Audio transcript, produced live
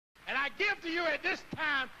give to you at this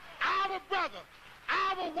time our brother,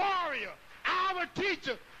 our warrior, our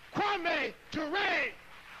teacher, Kwame Ture.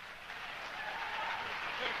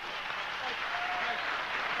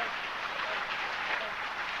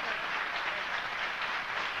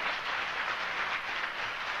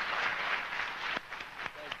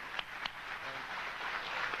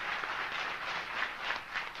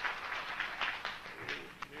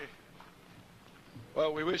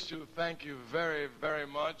 Well, we wish to thank you very, very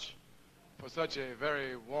much for such a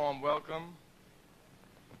very warm welcome.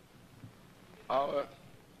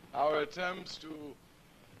 Our attempts to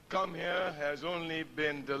come here has only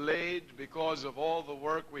been delayed because of all the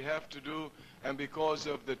work we have to do and because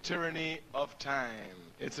of the tyranny of time.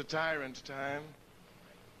 It's a tyrant time.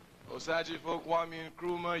 Osajifo Kwame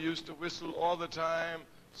Nkrumah used to whistle all the time,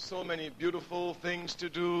 so many beautiful things to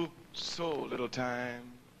do, so little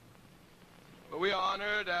time. But we are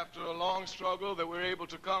honored after a long struggle that we're able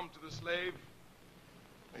to come to the slave.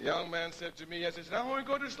 A young man said to me, I said, I want to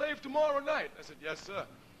go to the slave tomorrow night. I said, yes, sir.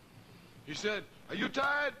 He said, are you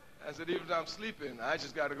tired? I said, even if I'm sleeping, I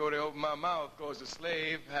just got to go there, open my mouth, because the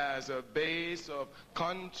slave has a base of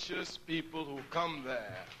conscious people who come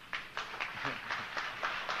there.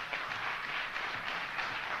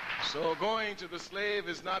 So going to the slave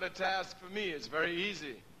is not a task for me. It's very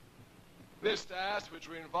easy. This task which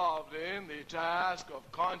we're involved in, the task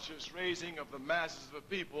of conscious raising of the masses of the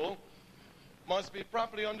people, must be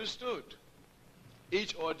properly understood.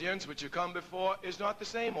 Each audience which you come before is not the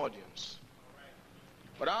same audience.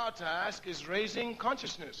 But our task is raising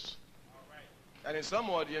consciousness. And in some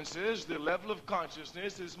audiences, the level of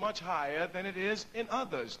consciousness is much higher than it is in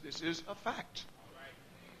others. This is a fact.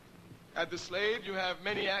 At the slave, you have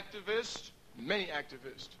many activists.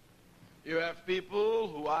 You have people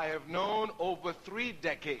who I have known over 3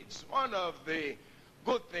 decades. One of the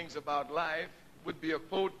good things about life would be a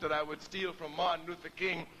quote that I would steal from Martin Luther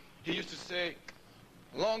King. He used to say,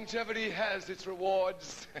 longevity has its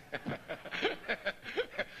rewards.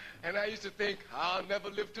 And I used to think, I'll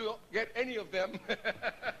never live to get any of them.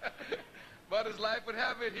 But as life would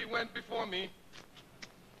have it, he went before me.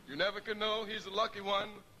 You never can know. He's a lucky one.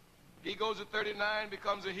 He goes at 39,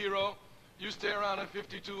 becomes a hero. You stay around at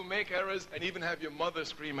 52, make errors, and even have your mother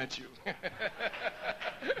scream at you.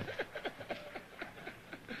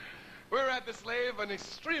 We're at the slave and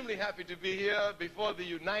extremely happy to be here before the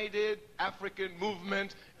United African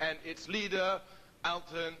Movement and its leader,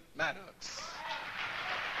 Alton Maddox.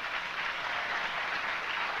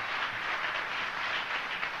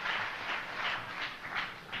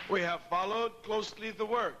 We have followed closely the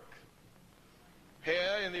work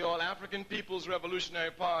here in the All-African People's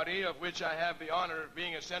Revolutionary Party, of which I have the honor of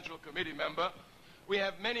being a Central Committee member. We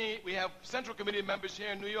have Central Committee members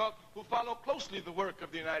here in New York who follow closely the work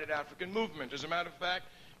of the United African Movement. As a matter of fact,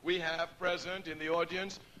 we have present in the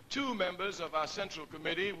audience 2 members of our Central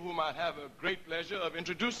Committee whom I have a great pleasure of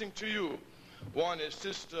introducing to you. One is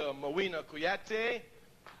Sister Mawina Kuyate,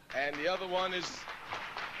 and the other one is...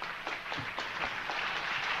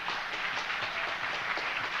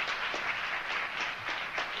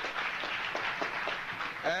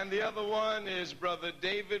 And the other one is Brother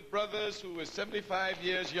David Brothers, who is 75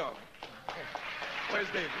 years young. Where's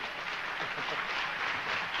David?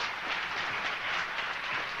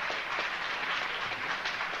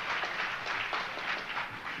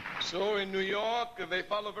 So in New York, they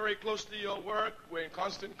follow very closely your work. We're in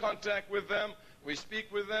constant contact with them. We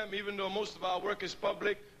speak with them. Even though most of our work is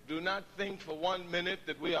public, do not think for 1 minute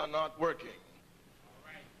that we are not working.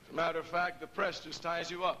 As a matter of fact, the press just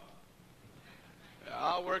ties you up.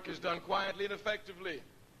 Our work is done quietly and effectively.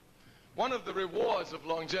 One of the rewards of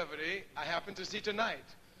longevity I happened to see tonight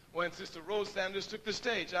when Sister Rose Sanders took the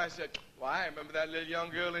stage. I said, well, I remember that little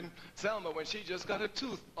young girl in Selma when she just got a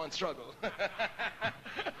tooth on struggle.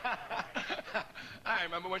 I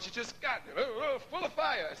remember when she just got full of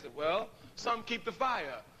fire. I said, well, some keep the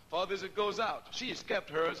fire. For others it goes out. She's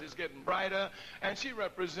kept hers. It's getting brighter. And she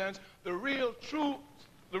represents the real true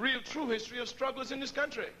history of struggles in this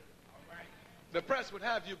country. The press would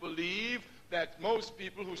have you believe that most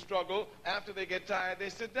people who struggle, after they get tired, they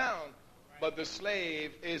sit down. But the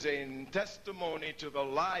slave is a testimony to the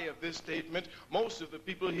lie of this statement. Most of the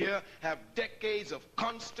people here have decades of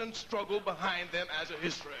constant struggle behind them as a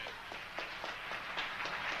history.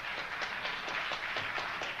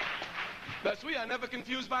 Thus, we are never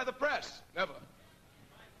confused by the press. Never.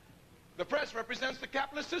 The press represents the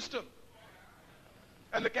capitalist system.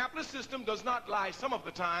 And the capitalist system does not lie some of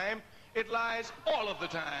the time. It lies all of the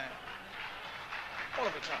time. All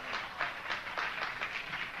of the time.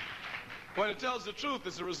 When it tells the truth,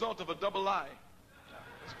 it's a result of a double lie.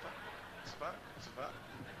 It's fine. It's fine. It's fine.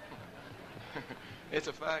 It's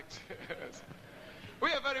a fact.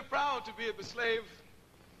 We are very proud to be the slave.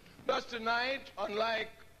 Thus tonight, unlike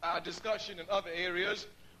our discussion in other areas,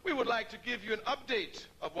 we would like to give you an update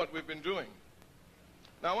of what we've been doing.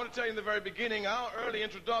 Now, I want to tell you in the very beginning, our early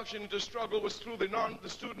introduction to struggle was through the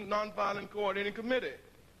Student Nonviolent Coordinating Committee.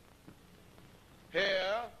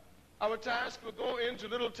 Here, our task will go into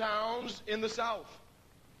little towns in the South,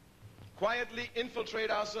 quietly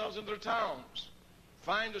infiltrate ourselves into the towns,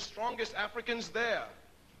 find the strongest Africans there,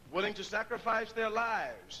 willing to sacrifice their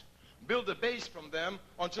lives, build a base from them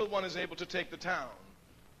until one is able to take the town.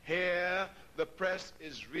 Here, the press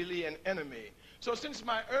is really an enemy. So since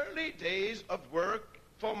my early days of work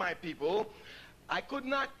for my people, I could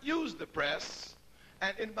not use the press.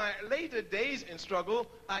 And in my later days in struggle,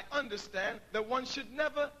 I understand that one should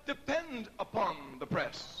never depend upon the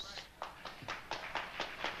press.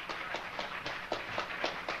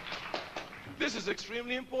 This is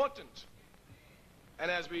extremely important. And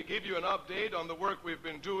as we give you an update on the work we've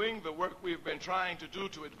been doing, the work we've been trying to do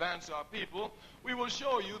to advance our people, we will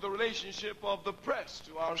show you the relationship of the press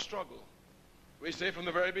to our struggle. We say from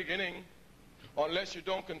the very beginning, unless you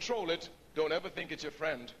don't control it, don't ever think it's your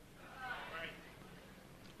friend.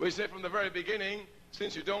 We say from the very beginning,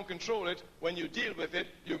 since you don't control it, when you deal with it,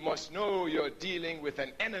 you must know you're dealing with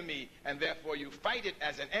an enemy, and therefore you fight it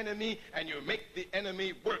as an enemy, and you make the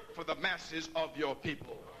enemy work for the masses of your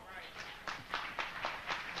people.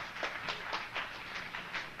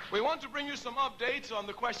 We want to bring you some updates on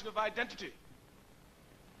the question of identity.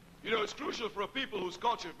 You know, it's crucial for a people whose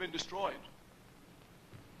culture has been destroyed.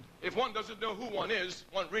 If one doesn't know who one is,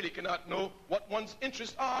 one really cannot know what one's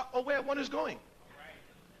interests are or where one is going.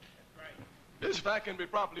 This fact can be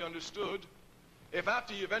properly understood if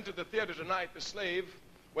after you've entered the theater tonight, the slave,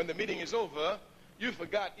 when the meeting is over, you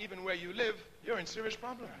forgot even where you live, you're in serious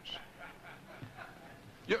problems.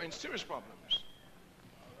 You're in serious problems.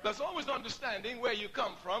 Thus, always understanding where you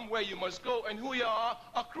come from, where you must go, and who you are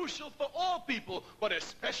crucial for all people, but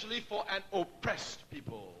especially for an oppressed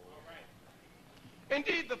people.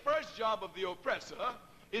 Indeed, the first job of the oppressor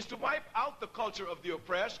is to wipe out the culture of the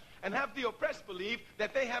oppressed and have the oppressed believe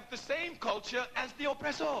that they have the same culture as the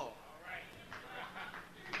oppressor.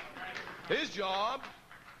 His job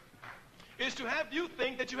is to have you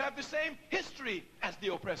think that you have the same history as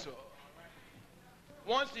the oppressor.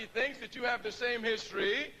 Once he thinks that you have the same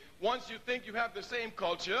history, once you think you have the same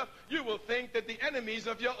culture, you will think that the enemies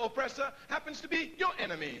of your oppressor happens to be your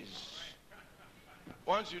enemies.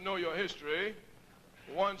 Once you know your history,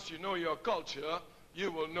 once you know your culture,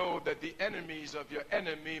 you will know that the enemies of your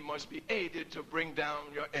enemy must be aided to bring down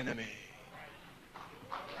your enemy.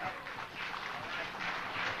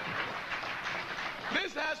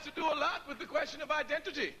 This has to do a lot with the question of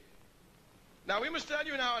identity. Now, we must tell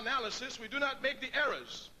you in our analysis, we do not make the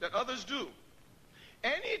errors that others do.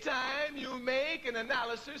 Anytime you make an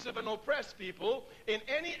analysis of an oppressed people in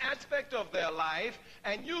any aspect of their life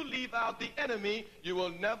and you leave out the enemy, you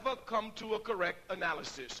will never come to a correct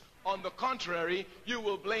analysis. On the contrary, you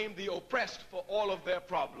will blame the oppressed for all of their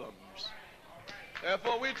problems.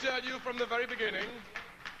 Therefore, we tell you from the very beginning,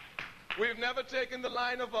 we've never taken the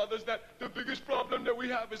line of others that the biggest problem that we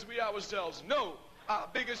have is we ourselves. No, our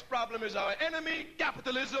biggest problem is our enemy,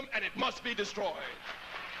 capitalism, and it must be destroyed.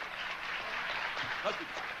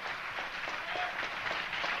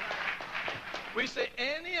 We say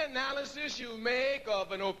any analysis you make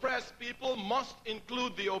of an oppressed people must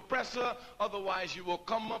include the oppressor, otherwise you will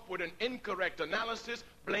come up with an incorrect analysis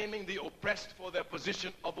blaming the oppressed for their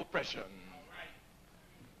position of oppression.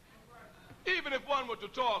 Even if one were to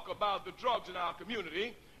talk about the drugs in our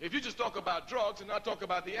community, if you just talk about drugs and not talk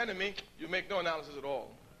about the enemy, you make no analysis at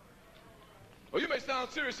all. Or you may sound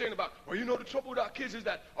serious saying about, well, you know, the trouble with our kids is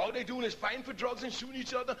that all they're doing is fighting for drugs and shooting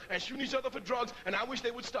each other for drugs, and I wish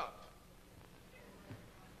they would stop.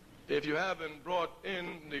 If you haven't brought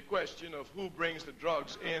in the question of who brings the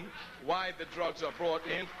drugs in, why the drugs are brought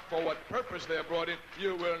in, for what purpose they're brought in,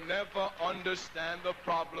 you will never understand the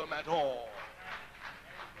problem at all.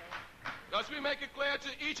 Thus we make it clear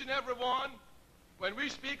to each and every one, when we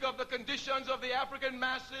speak of the conditions of the African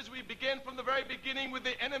masses, we begin from the very beginning with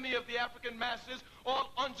the enemy of the African masses,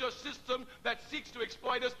 all unjust system that seeks to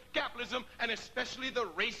exploit us, capitalism, and especially the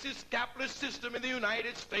racist capitalist system in the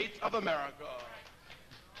United States of America.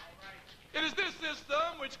 It is this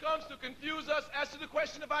system which comes to confuse us as to the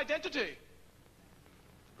question of identity.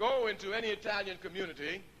 Go into any Italian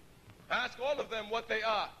community, ask all of them what they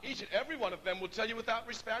are. Each and every one of them will tell you without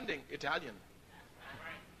responding, Italian.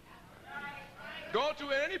 Go to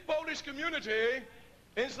any Polish community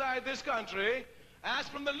inside this country,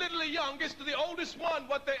 Ask from the little youngest to the oldest one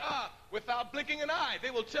what they are. Without blinking an eye,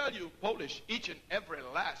 they will tell you Polish, each and every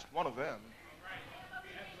last one of them.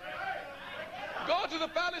 Go to the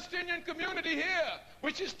Palestinian community here,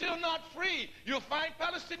 which is still not free. You'll find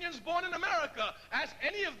Palestinians born in America. Ask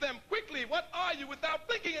any of them quickly, what are you? Without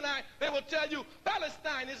blinking an eye, they will tell you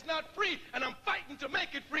Palestine is not free, and I'm fighting to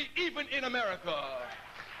make it free even in America.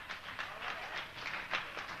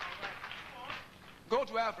 Go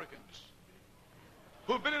to Africans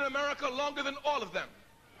who've been in America longer than all of them.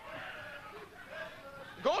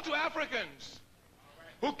 Go to Africans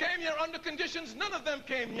who came here under conditions none of them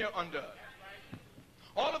came here under.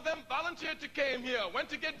 All of them volunteered to came here, went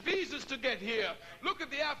to get visas to get here. Look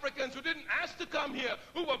at the Africans who didn't ask to come here,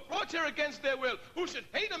 who were brought here against their will, who should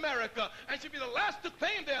hate America and should be the last to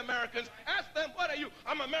claim they're Americans. Ask them, what are you?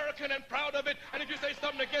 I'm American and proud of it, and if you say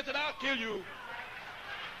something against it, I'll kill you.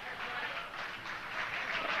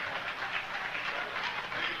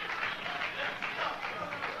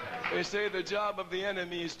 They say the job of the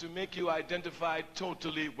enemy is to make you identify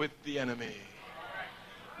totally with the enemy.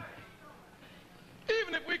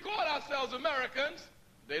 Even if we call ourselves Americans,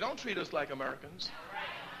 they don't treat us like Americans.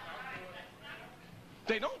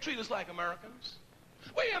 They don't treat us like Americans.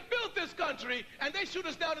 We have built this country, and they shoot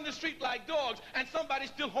us down in the street like dogs, and somebody's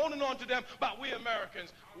still holding on to them about we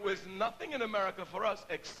Americans. There's nothing in America for us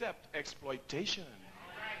except exploitation.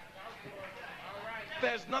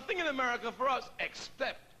 There's nothing in America for us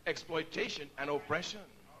except exploitation and oppression.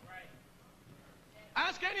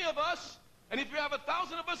 Ask any of us, and if you have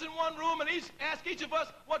 1,000 of us in one room and ask each of us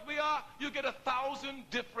what we are, you get 1,000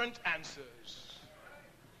 different answers.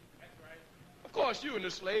 Of course, you and the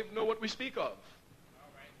slave know what we speak of.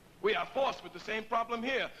 We are forced with the same problem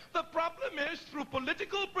here. The problem is through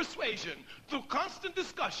political persuasion, through constant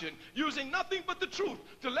discussion, using nothing but the truth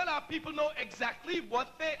to let our people know exactly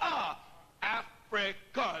what they are.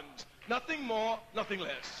 Africans. Nothing more, nothing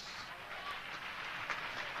less.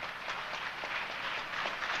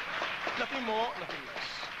 Nothing more, nothing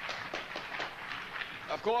less.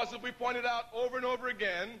 Of course, as we pointed out over and over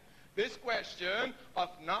again, this question of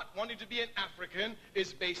not wanting to be an African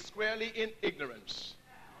is based squarely in ignorance.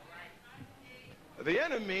 The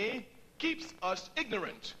enemy keeps us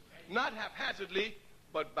ignorant, not haphazardly,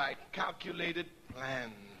 but by calculated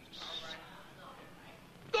plans.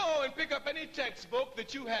 Go and pick up any textbook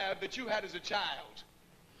that you had as a child.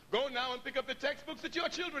 Go now and pick up the textbooks that your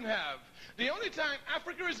children have. The only time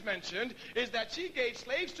Africa is mentioned is that she gave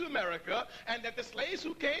slaves to America, and that the slaves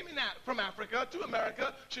who came from Africa to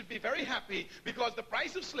America should be very happy because the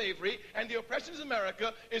price of slavery and the oppressions of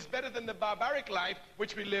America is better than the barbaric life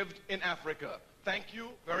which we lived in Africa. Thank you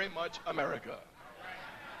very much, America.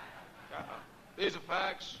 These are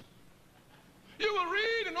facts. You will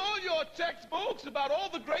read in all your textbooks about all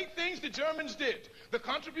the great things the Germans did. The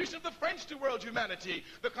contribution of the French to world humanity.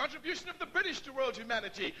 The contribution of the British to world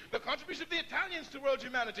humanity. The contribution of the Italians to world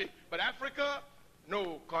humanity. But Africa,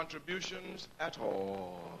 no contributions at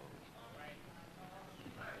all.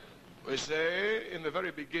 We say in the very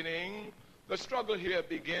beginning, the struggle here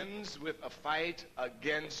begins with a fight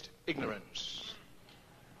against ignorance.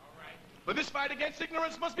 But this fight against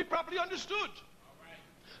ignorance must be properly understood.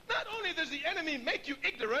 Not only does the enemy make you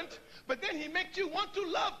ignorant, but then he makes you want to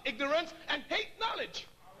love ignorance and hate knowledge.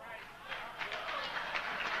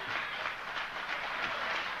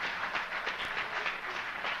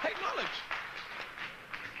 Hate knowledge.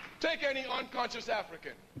 Take any unconscious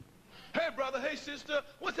African. Hey brother, hey sister,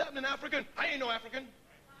 what's happening African? I ain't no African.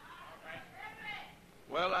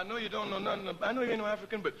 Well, I know you don't know nothing. I know you ain't no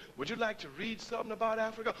African, but would you like to read something about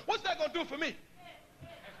Africa? What's that going to do for me?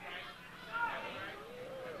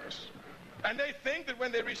 And they think that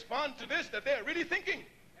when they respond to this, that they're really thinking.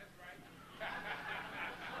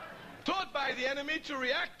 Taught by the enemy to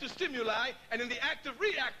react to stimuli, and in the act of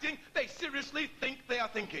reacting, they seriously think they are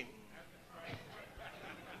thinking.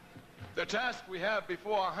 The task we have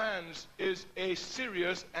before our hands is a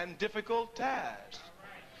serious and difficult task.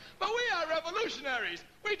 But we are revolutionaries.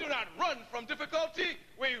 We do not run from difficulty.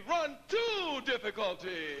 We run to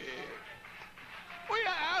difficulty. We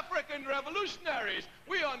are African revolutionaries.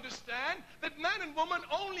 We understand that man and woman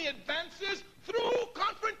only advances through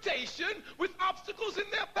confrontation with obstacles in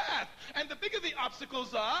their path. And the bigger the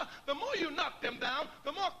obstacles are, the more you knock them down,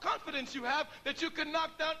 the more confidence you have that you can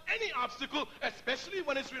knock down any obstacle, especially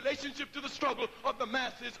when it's relationship to the struggle of the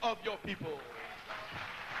masses of your people.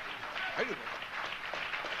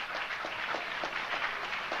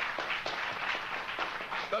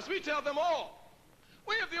 Thus we tell them all,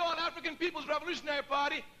 we of the All-African People's Revolutionary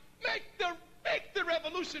Party make the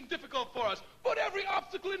revolution difficult for us. Put every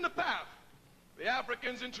obstacle in the path. The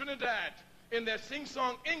Africans in Trinidad in their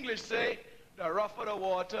sing-song English say, the rougher the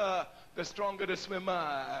water, the stronger the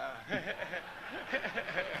swimmer.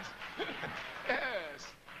 Yes.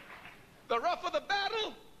 The rougher the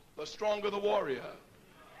battle, the stronger the warrior.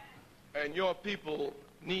 And your people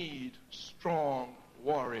need strong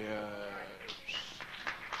warriors.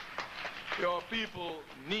 Your people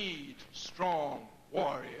need strong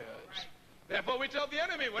warriors. Therefore, we tell the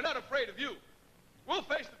enemy, we're not afraid of you. We'll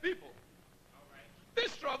face the people.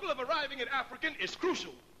 This struggle of arriving at African is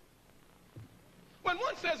crucial. When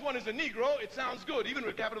one says one is a Negro, it sounds good, even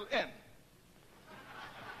with capital N.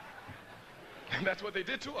 And that's what they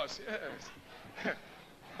did to us, yes.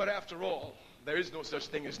 But after all, there is no such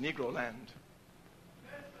thing as Negro land.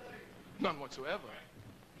 None whatsoever.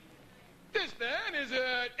 This, then, is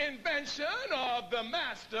an invention of the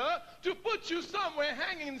master to put you somewhere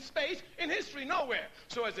hanging in space in history nowhere.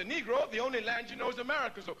 So as a Negro, the only land you know is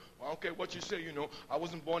America. So, well, I don't care what you say, you know. I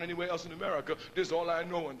wasn't born anywhere else in America. This is all I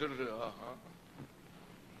know. And The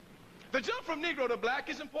jump from Negro to black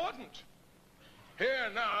is important. Here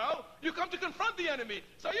now, you come to confront the enemy.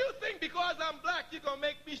 So you think because I'm black, you're going to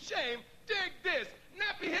make me shame. Dig this.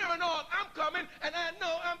 Nappy hair and all, I'm coming, and I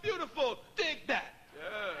know I'm beautiful. Dig that.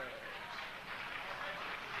 Yeah.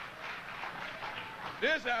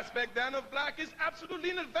 This aspect, then, of black is absolutely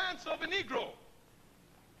in advance of a Negro.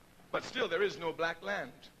 But still, there is no black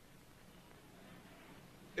land.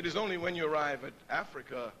 It is only when you arrive at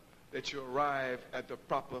Africa that you arrive at the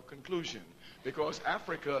proper conclusion. Because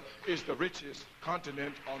Africa is the richest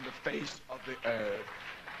continent on the face of the earth.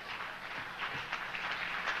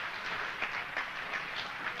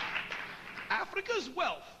 Africa's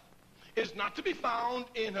wealth is not to be found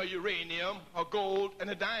in her uranium, her gold, and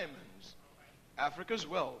her diamonds. Africa's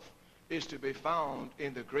wealth is to be found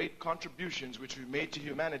in the great contributions which we made to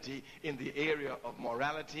humanity in the area of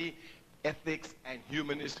morality, ethics, and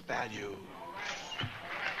humanist values.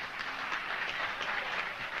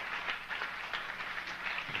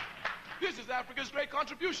 This is Africa's great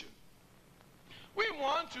contribution. We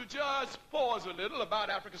want to just pause a little about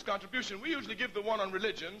Africa's contribution. We usually give the one on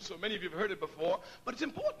religion, so many of you have heard it before, but it's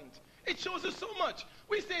important. It shows us so much.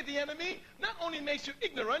 We say the enemy not only makes you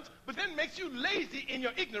ignorant, but then makes you lazy in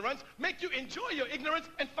your ignorance, make you enjoy your ignorance,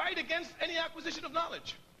 and fight against any acquisition of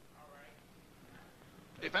knowledge.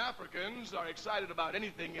 If Africans are excited about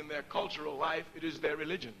anything in their cultural life, it is their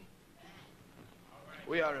religion.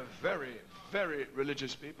 We are a very, very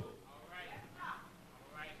religious people.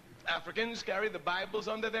 Africans carry the Bibles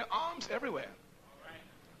under their arms everywhere.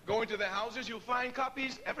 Go into their houses, you'll find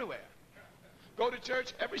copies everywhere. Go to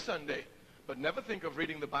church every Sunday, but never think of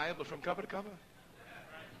reading the Bible from cover to cover.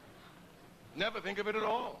 Never think of it at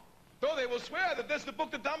all. Though they will swear that this is the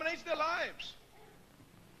book that dominates their lives.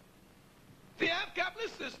 The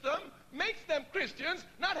capitalist system makes them Christians,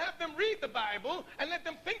 not have them read the Bible, and let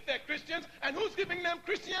them think they're Christians, and who's giving them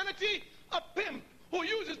Christianity? A pimp who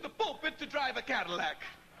uses the pulpit to drive a Cadillac.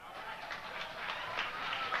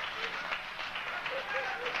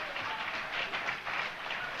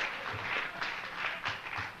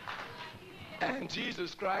 And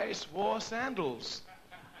Jesus Christ wore sandals.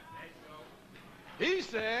 He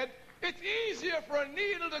said, it's easier for a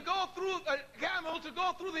needle to go through, a camel to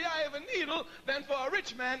go through the eye of a needle than for a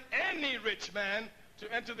rich man, any rich man,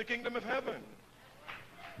 to enter the kingdom of heaven.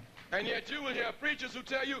 And yet you will hear preachers who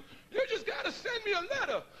tell you, you just got to send me a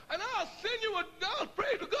letter, and I'll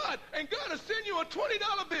pray to God, and God will send you a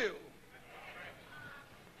 $20 bill.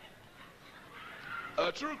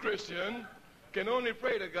 A true Christian can only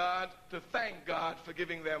pray to God to thank God for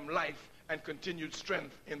giving them life and continued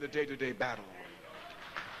strength in the day-to-day battle.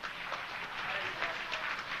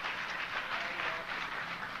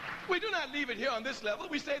 We do not leave it here on this level.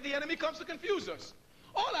 We say the enemy comes to confuse us.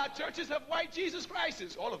 All our churches have white Jesus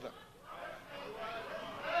Christs, all of them.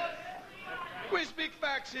 We speak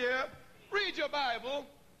facts here. Read your Bible.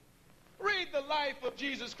 Read the life of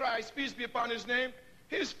Jesus Christ, peace be upon his name.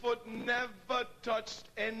 His foot never touched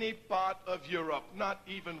any part of Europe, not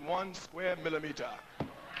even 1 square millimeter.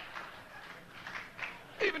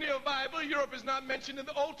 Even in your Bible, Europe is not mentioned in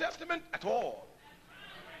the Old Testament at all.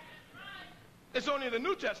 It's only in the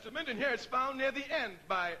New Testament, and here it's found near the end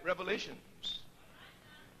by Revelations.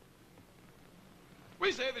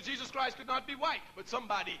 We say that Jesus Christ could not be white, but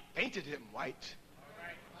somebody painted him white.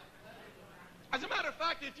 As a matter of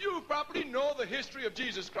fact, if you properly know the history of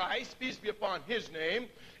Jesus Christ, peace be upon his name,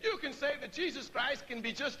 you can say that Jesus Christ can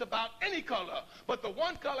be just about any color, but the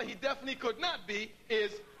one color he definitely could not be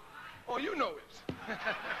is, oh, you know it.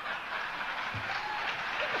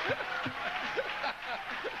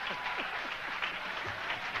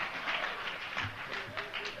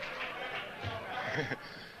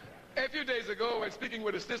 A few days days ago, when speaking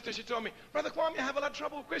with a sister, she told me, Brother Kwame, I have a lot of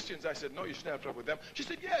trouble with Christians. I said, no, you shouldn't have trouble with them. She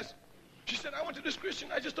said, yes. She said, I went to this Christian.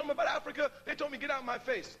 I just told them about Africa. They told me, get out of my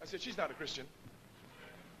face. I said, she's not a Christian.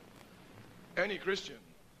 Any Christian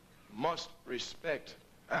must respect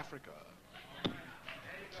Africa.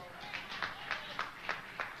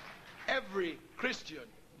 Every Christian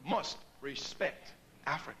must respect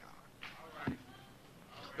Africa.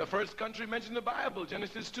 The first country mentioned in the Bible,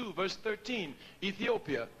 Genesis 2, verse 13,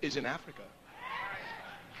 Ethiopia is in Africa.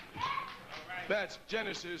 That's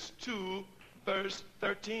Genesis 2, verse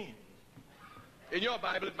 13. In your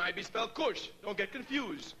Bible, it might be spelled Cush. Don't get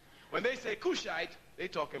confused. When they say Cushite, they're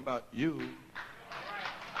talking about you.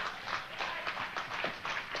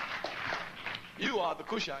 You are the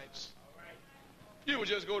Cushites. You will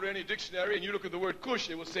just go to any dictionary and you look at the word Cush,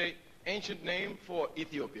 it will say ancient name for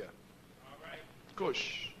Ethiopia.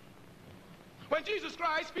 Cush. When Jesus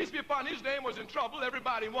Christ, peace be upon his name, was in trouble,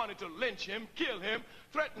 everybody wanted to lynch him, kill him,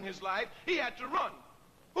 threaten his life. He had to run.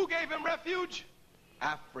 Who gave him refuge?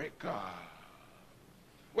 Africa.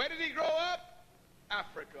 Where did he grow up?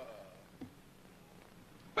 Africa.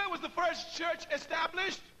 Where was the first church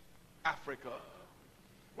established? Africa.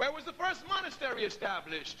 Where was the first monastery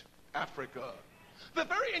established? Africa. The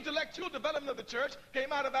very intellectual development of the church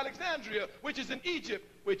came out of Alexandria, which is in Egypt,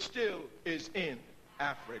 which still is in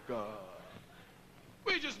Africa.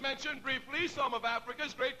 We just mentioned briefly some of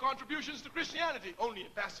Africa's great contributions to Christianity, only in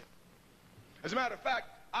passing. As a matter of fact,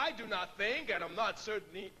 I do not think, and I'm not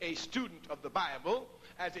certainly a student of the Bible,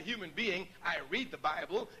 as a human being, I read the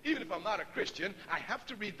Bible. Even if I'm not a Christian, I have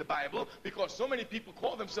to read the Bible because so many people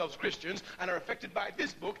call themselves Christians and are affected by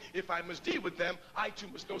this book. If I must deal with them, I too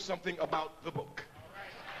must know something about the book.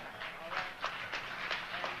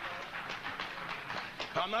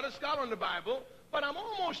 I'm not a scholar in the Bible, but I'm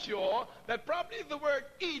almost sure that probably the word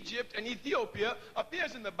Egypt and Ethiopia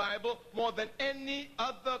appears in the Bible more than any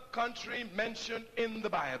other country mentioned in the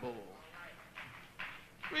Bible.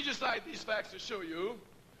 We just cite these facts to show you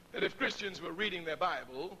that if Christians were reading their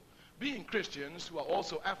Bible, being Christians who are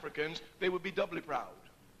also Africans, they would be doubly proud.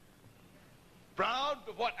 Proud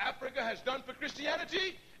of what Africa has done for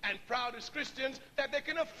Christianity, and proud as Christians that they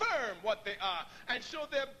can affirm what they are and show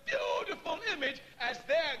their beautiful image as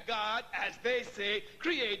their God, as they say,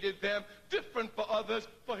 created them, different for others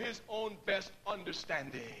for his own best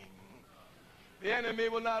understanding. The enemy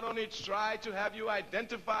will not only try to have you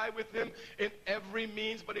identify with him in every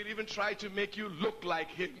means, but he'll even try to make you look like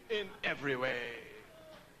him in every way.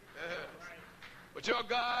 Yes. But your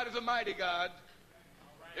God is a mighty God.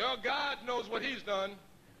 Your God knows what he's done.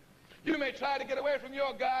 You may try to get away from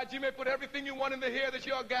your God. You may put everything you want in the hair that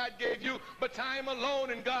your God gave you, but time alone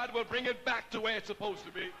and God will bring it back to where it's supposed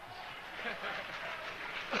to be.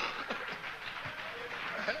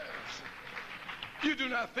 You do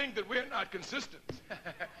not think that we're not consistent.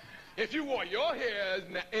 If you wore your hair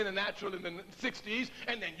in a natural in the 60s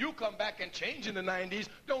and then you come back and change in the 90s,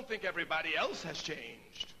 don't think everybody else has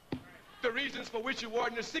changed. The reasons for which you wore it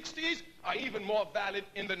in the 60s are even more valid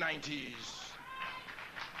in the 90s.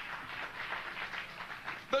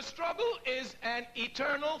 The struggle is an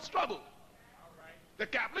eternal struggle. The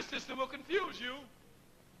capitalist system will confuse you.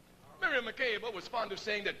 Miriam Makeba was fond of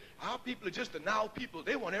saying that our people are just the now people.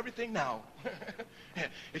 They want everything now.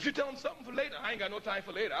 If you tell them something for later, I ain't got no time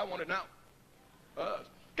for later. I want it now.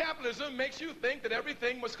 Capitalism makes you think that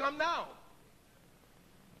everything must come now.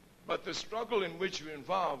 But the struggle in which you're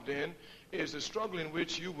involved in is a struggle in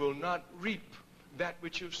which you will not reap that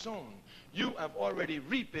which you've sown. You have already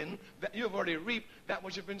reaped that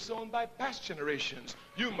which has been sown by past generations.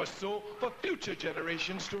 You must sow for future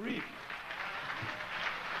generations to reap.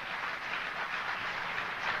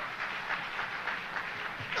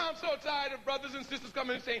 I'm so tired of brothers and sisters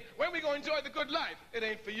coming and saying, when are we going to enjoy the good life? It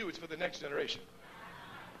ain't for you, it's for the next generation.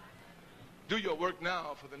 Do your work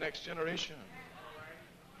now for the next generation.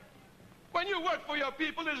 When you work for your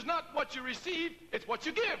people, it is not what you receive, it's what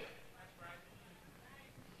you give.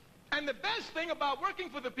 And the best thing about working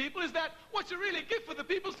for the people is that what you really give for the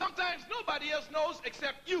people, sometimes nobody else knows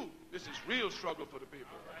except you. This is real struggle for the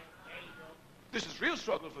people. This is real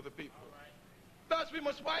struggle for the people. Thus, we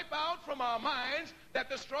must wipe out from our minds that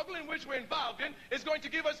the struggle in which we're involved in is going to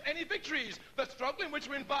give us any victories. The struggle in which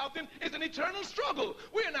we're involved in is an eternal struggle.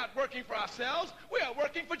 We are not working for ourselves. We are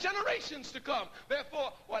working for generations to come.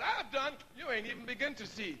 Therefore, what I've done, you ain't even begin to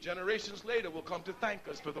see. Generations later will come to thank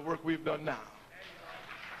us for the work we've done now.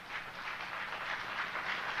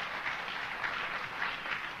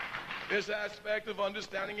 This aspect of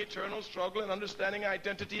understanding eternal struggle and understanding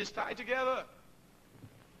identity is tied together.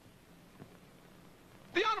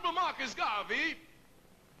 The Honorable Marcus Garvey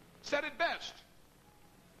said it best.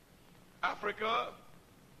 Africa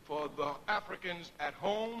for the Africans at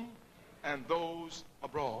home and those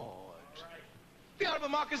abroad. The Honorable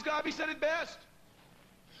Marcus Garvey said it best.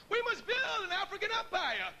 We must build an African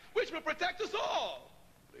empire which will protect us all.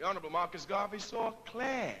 The Honorable Marcus Garvey saw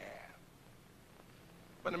clear.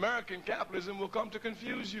 But American capitalism will come to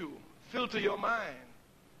confuse you, filter your mind,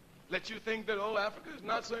 let you think that, oh, Africa is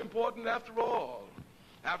not so important after all.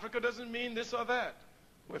 Africa doesn't mean this or that.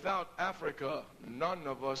 Without Africa, none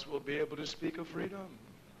of us will be able to speak of freedom.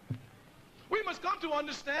 We must come to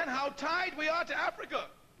understand how tied we are to Africa.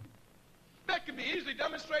 That can be easily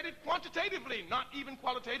demonstrated quantitatively, not even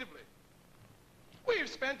qualitatively. We have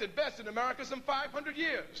spent at best in America some 500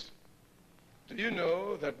 years. Do you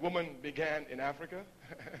know that woman began in Africa?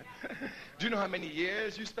 Do you know how many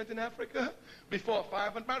years you spent in Africa? Before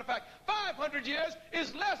 500. Matter of fact, 500 years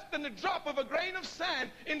is less than the drop of a grain of sand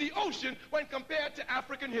in the ocean when compared to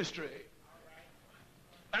African history.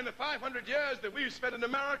 And the 500 years that we've spent in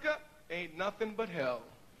America ain't nothing but hell.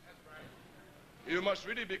 You must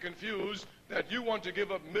really be confused that you want to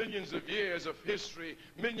give up millions of years of history,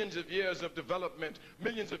 millions of years of development,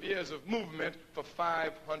 millions of years of movement for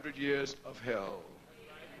 500 years of hell.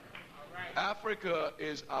 Africa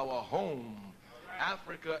is our home.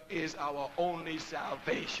 Africa is our only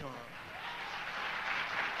salvation.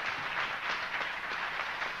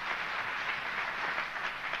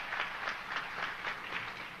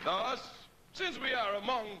 Thus, since we are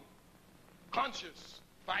among conscious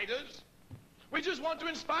fighters, we just want to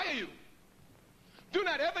inspire you. Do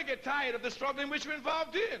not ever get tired of the struggle in which you're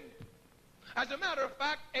involved in. As a matter of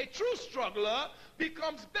fact, a true struggler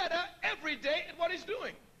becomes better every day at what he's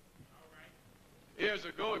doing. Years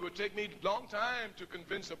ago, it would take me a long time to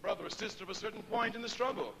convince a brother or sister of a certain point in the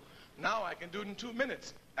struggle. Now I can do it in 2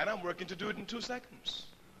 minutes, and I'm working to do it in 2 seconds.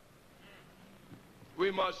 We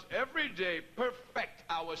must every day perfect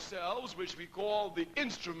ourselves, which we call the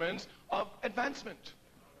instruments of advancement.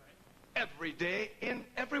 Every day, in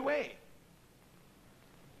every way.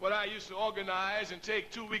 What I used to organize and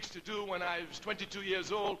take 2 weeks to do when I was 22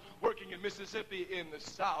 years old, working in Mississippi in the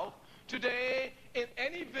South, today, in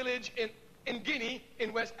any village in Guinea,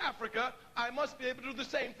 in West Africa, I must be able to do the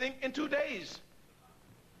same thing in 2 days.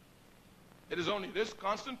 It is only this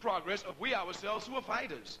constant progress of we ourselves who are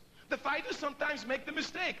fighters. The fighters sometimes make the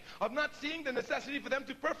mistake of not seeing the necessity for them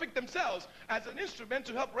to perfect themselves as an instrument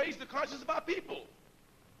to help raise the conscience of our people.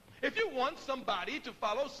 If you want somebody to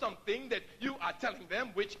follow something that you are telling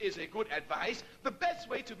them, which is a good advice, the best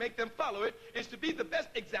way to make them follow it is to be the best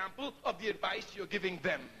example of the advice you're giving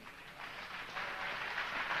them.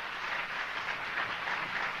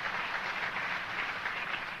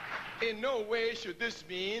 In no way should this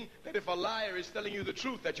mean that if a liar is telling you the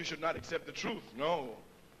truth, that you should not accept the truth. No.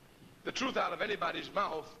 The truth out of anybody's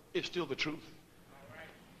mouth is still the truth.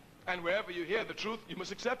 And wherever you hear the truth, you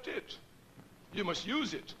must accept it. You must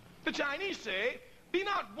use it. The Chinese say, be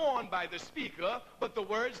not warned by the speaker, but the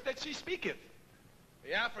words that she speaketh.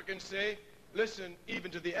 The Africans say, listen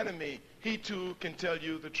even to the enemy. He too can tell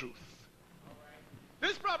you the truth.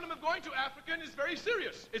 This problem of going to African is very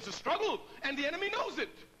serious. It's a struggle, and the enemy knows it.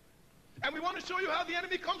 And we want to show you how the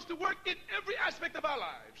enemy comes to work in every aspect of our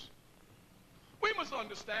lives. We must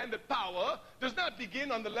understand that power does not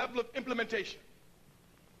begin on the level of implementation.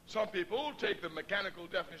 Some people take the mechanical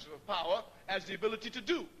definition of power as the ability to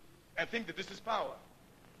do and think that this is power.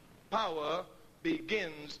 Power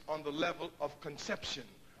begins on the level of conception,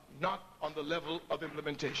 not on the level of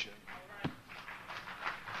implementation.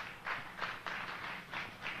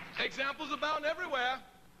 Examples abound everywhere.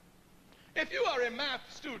 If you are a math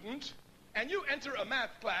student and you enter a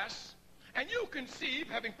math class and you conceive,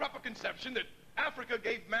 having proper conception, that Africa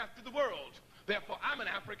gave math to the world, therefore I'm an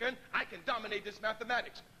African, I can dominate this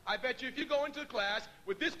mathematics. I bet you if you go into a class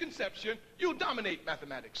with this conception, you'll dominate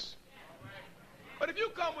mathematics. But if you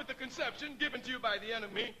come with the conception given to you by the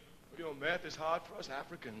enemy, you know, math is hard for us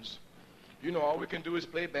Africans. You know, all we can do is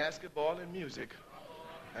play basketball and music.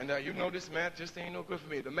 And you know this math just ain't no good for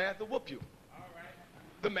me. The math will whoop you.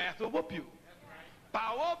 The math will whoop you.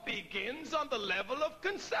 Power begins on the level of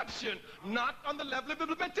conception, not on the level of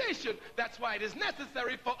implementation. That's why it is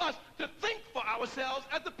necessary for us to think for ourselves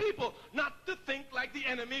as the people, not to think like the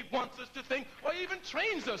enemy wants us to think or even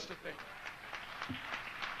trains us to think.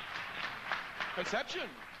 Conception.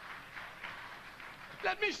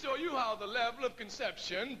 Let me show you how the level of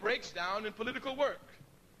conception breaks down in political work.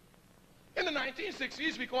 In the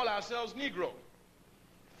 1960s, we call ourselves Negro.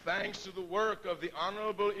 Thanks to the work of the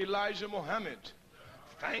Honorable Elijah Muhammad,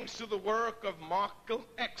 thanks to the work of Malcolm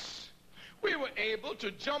X, we were able to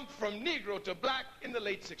jump from Negro to black in the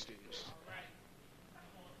late 60s.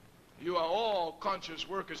 You are all conscious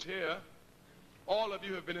workers here. all of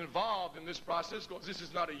you have been involved in this process, because this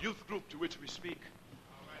is not a youth group to which we speak.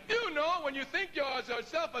 You know, when you think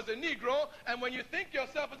yourself as a Negro and when you think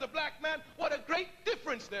yourself as a black man, what a great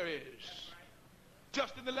difference there is,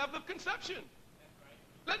 just in the level of conception.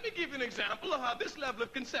 Let me give you an example of how this level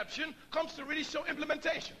of conception comes to really show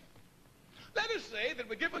implementation. Let us say that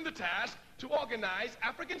we're given the task to organize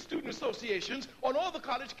African student associations on all the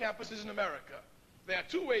college campuses in America. There are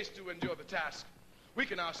two ways to endure the task. We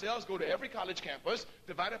can ourselves go to every college campus,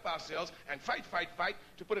 divide up ourselves, and fight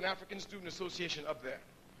to put an African student association up there.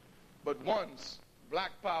 But once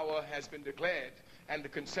black power has been declared and the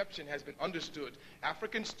conception has been understood,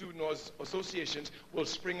 African student associations will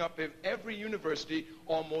spring up in every university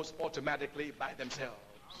almost automatically by themselves.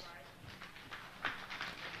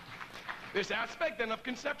 This aspect then of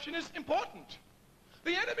conception is important.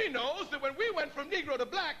 The enemy knows that when we went from Negro to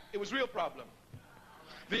black, it was a real problem.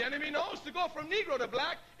 The enemy knows to go from Negro to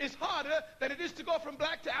black is harder than it is to go from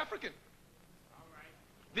black to African.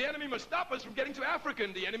 The enemy must stop us from getting to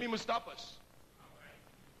African. The enemy must stop us.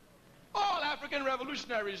 All African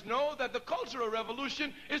revolutionaries know that the cultural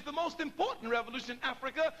revolution is the most important revolution in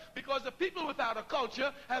Africa, because the people without a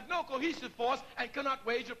culture have no cohesive force and cannot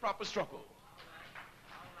wage a proper struggle.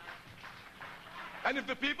 And if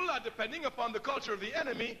the people are depending upon the culture of the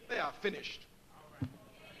enemy, they are finished.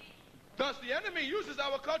 Thus, the enemy uses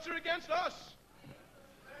our culture against us.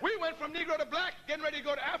 We went from Negro to black, getting ready to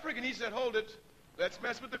go to African. He said, hold it, let's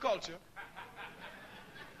mess with the culture.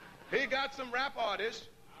 He got some rap artists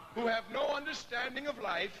who have no understanding of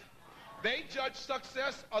life. They judge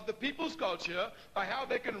success of the people's culture by how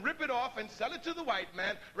they can rip it off and sell it to the white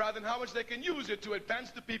man, rather than how much they can use it to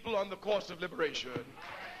advance the people on the course of liberation.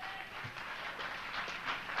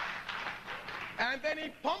 And then he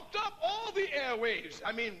pumped up all the airwaves.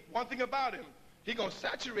 I mean, one thing about him, he gonna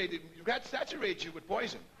saturate it. You got to saturate you with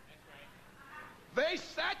poison. They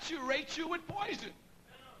saturate you with poison.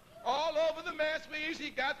 All over the mass media, he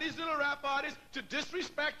got these little rap artists to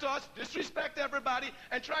disrespect us, disrespect everybody,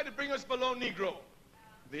 and try to bring us below Negro.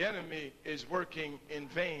 The enemy is working in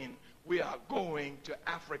vain. We are going to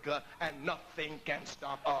Africa, and nothing can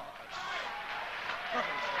stop us.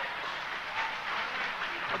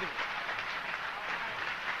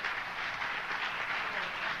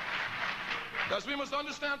 Thus, we must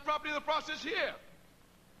understand properly the process here.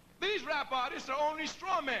 These rap artists are only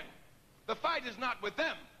straw men. The fight is not with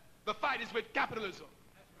them. The fight is with capitalism.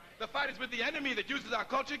 The fight is with the enemy that uses our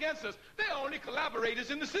culture against us. They're only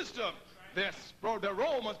collaborators in the system. Their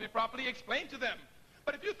role must be properly explained to them.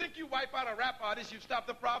 But if you think you wipe out a rap artist, you've stopped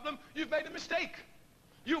the problem, you've made a mistake.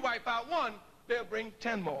 You wipe out one, they'll bring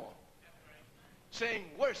 10 more, saying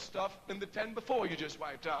worse stuff than the 10 before you just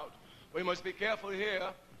wiped out. We must be careful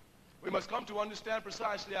here. We must come to understand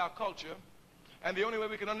precisely our culture. And the only way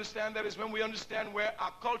we can understand that is when we understand where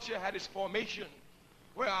our culture had its formation,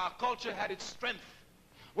 where our culture had its strength,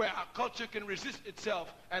 where our culture can resist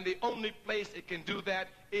itself. And the only place it can do that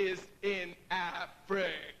is in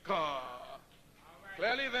Africa.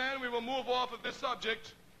 Clearly then, we will move off of this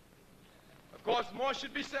subject. Of course, more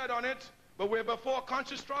should be said on it, but we're before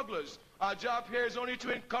conscious strugglers. Our job here is only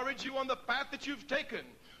to encourage you on the path that you've taken,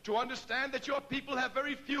 to understand that your people have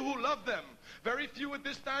very few who love them, very few at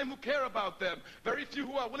this time who care about them, very few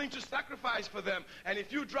who are willing to sacrifice for them. And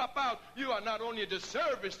if you drop out, you are not only a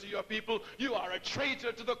disservice to your people, you are a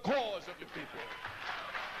traitor to the cause of your people.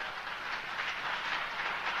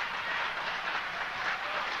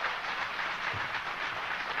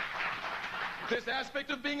 This aspect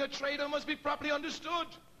of being a traitor must be properly understood.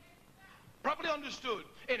 Properly understood.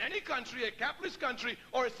 In any country, a capitalist country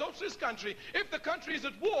or a socialist country, if the country is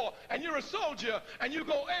at war and you're a soldier and you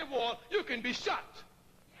go AWOL, you can be shot.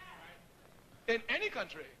 In any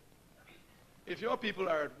country. If your people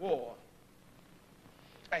are at war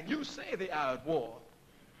and you say they are at war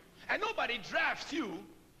and nobody drafts you,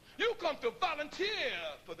 you come to volunteer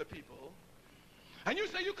for the people. And you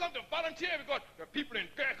say you come to volunteer because the people in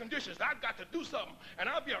bad conditions, I've got to do something, and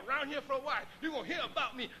I'll be around here for a while. You're going to hear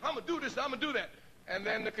about me. I'm going to do this, I'm going to do that. And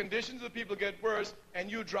then the conditions of the people get worse,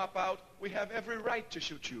 and you drop out. We have every right to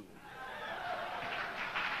shoot you.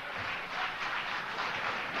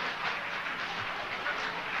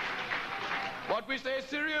 What we say is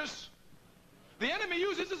serious. The enemy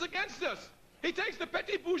uses this against us. He takes the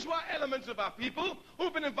petty bourgeois elements of our people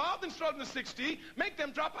who've been involved in struggle in the 60s, make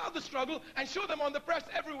them drop out of the struggle, and show them on the press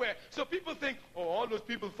everywhere. So people think, oh, all those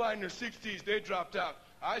people fighting in the 60s, they dropped out.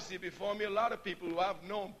 I see before me a lot of people who I've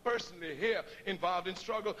known personally here involved in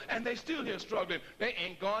struggle, and they still here struggling. They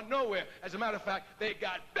ain't gone nowhere. As a matter of fact, they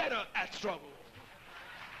got better at struggle.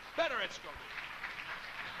 Better at struggle.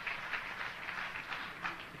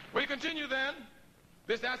 We continue then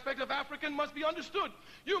This aspect of African must be understood.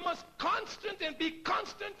 You must constant and be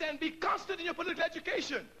constant and be constant in your political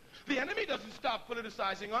education. The enemy doesn't stop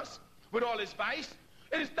politicizing us with all his vice.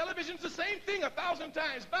 In his television's the same thing 1,000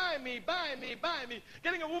 times. Buy me, buy me, buy me.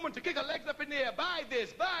 Getting a woman to kick her legs up in the air. Buy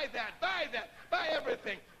this, buy that, buy that, buy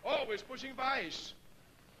everything. Always pushing vice.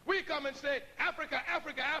 We come and say, Africa,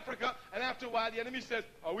 Africa, Africa, and after a while the enemy says,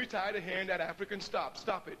 are we tired of hearing that African? Stop,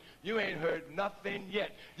 stop it. You ain't heard nothing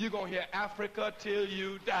yet. You're going to hear Africa till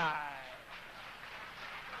you die.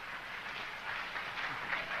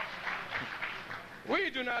 We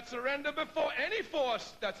do not surrender before any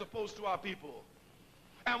force that's opposed to our people.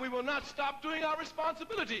 And we will not stop doing our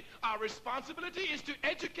responsibility. Our responsibility is to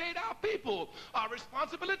educate our people. Our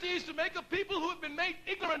responsibility is to make the people who have been made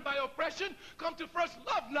ignorant by oppression come to first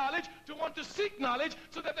love knowledge, to want to seek knowledge,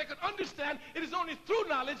 so that they can understand it is only through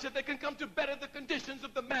knowledge that they can come to better the conditions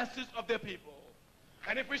of the masses of their people.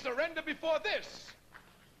 And if we surrender before this,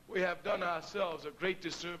 we have done ourselves a great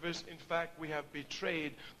disservice. In fact, we have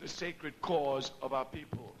betrayed the sacred cause of our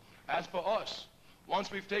people. As for us,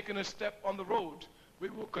 once we've taken a step on the road, we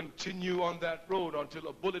will continue on that road until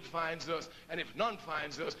a bullet finds us, and if none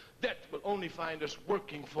finds us, death will only find us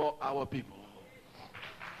working for our people.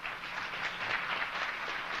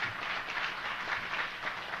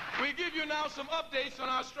 We give you now some updates on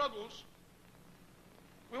our struggles.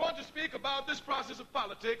 We want to speak about this process of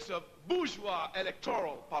politics, of bourgeois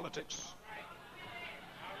electoral politics.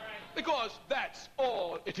 Because that's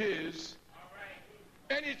all it is.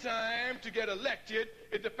 Anytime to get elected,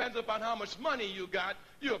 it depends upon how much money you got.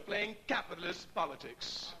 You're playing capitalist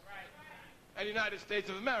politics. And the United States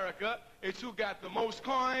of America, it's who got the most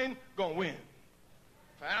coin, gonna win.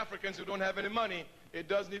 For Africans who don't have any money, it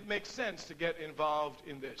doesn't even make sense to get involved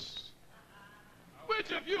in this.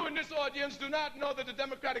 Which of you in this audience do not know that the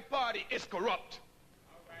Democratic Party is corrupt?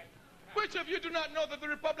 Which of you do not know that the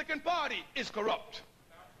Republican Party is corrupt?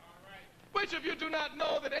 Which of you do not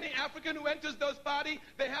know that any African who enters those parties,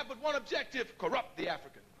 they have but one objective: corrupt the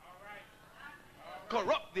African.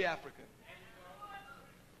 Corrupt the African.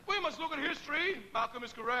 We must look at history. Malcolm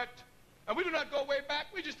is correct. And we do not go way back.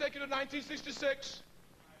 We just take it to 1966.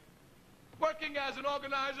 Working as an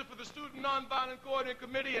organizer for the Student Nonviolent Coordinating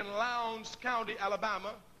Committee in Lowndes County,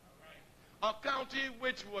 Alabama. A county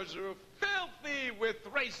which was filthy with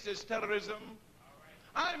racist terrorism.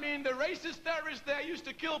 I mean, the racist terrorists there used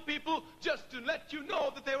to kill people just to let you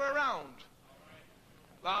know that they were around.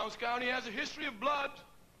 Lowndes County has a history of blood.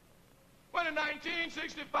 When in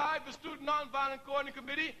 1965, the Student Nonviolent Coordinating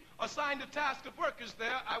Committee assigned a task of workers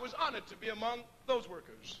there, I was honored to be among those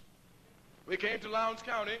workers. We came to Lowndes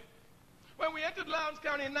County. When we entered Lowndes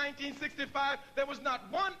County in 1965, there was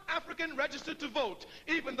not one African registered to vote,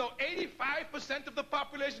 even though 85% of the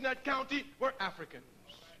population in that county were Africans.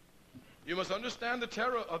 You must understand the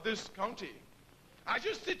terror of this county. I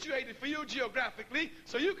just situated for you geographically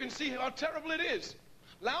so you can see how terrible it is.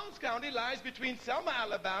 Lowndes County lies between Selma,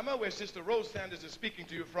 Alabama, where Sister Rose Sanders is speaking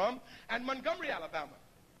to you from, and Montgomery, Alabama.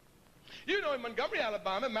 You know, in Montgomery,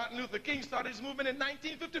 Alabama, Martin Luther King started his movement in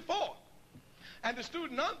 1954. And the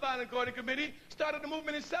Student Nonviolent Coordinating Committee started the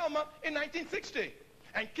movement in Selma in 1960.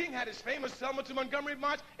 And King had his famous Selma to Montgomery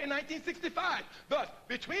March in 1965. Thus,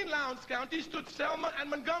 between Lowndes County stood Selma and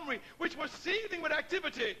Montgomery, which were seething with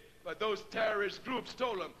activity. But those terrorist groups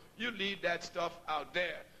told them, you leave that stuff out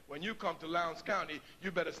there. When you come to Lowndes County,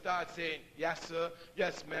 you better start saying, yes, sir,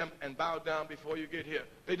 yes, ma'am, and bow down before you get here.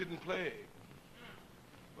 They didn't play.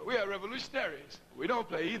 But we are revolutionaries. We don't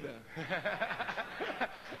play either.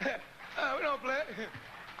 We don't play.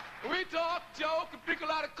 We talk, joke, and drink a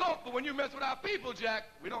lot of coke, but when you mess with our people, Jack,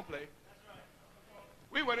 we don't play.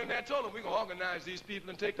 We went in there and told them we're going to organize these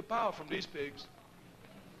people and take the power from these pigs.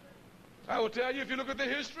 I will tell you, if you look at the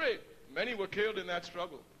history, many were killed in that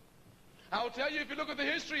struggle. I will tell you, if you look at the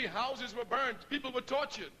history, houses were burned, people were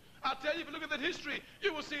tortured. I'll tell you, if you look at that history,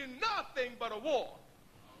 you will see nothing but a war.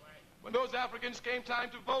 When those Africans came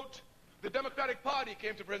time to vote, the Democratic Party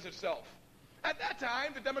came to present itself. At that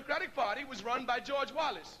time, the Democratic Party was run by George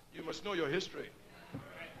Wallace. You must know your history.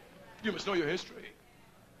 You must know your history.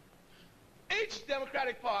 Each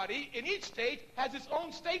Democratic Party in each state has its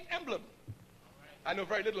own state emblem. I know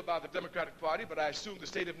very little about the Democratic Party, but I assume the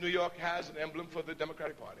state of New York has an emblem for the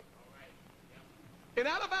Democratic Party. In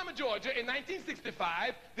Alabama, Georgia, in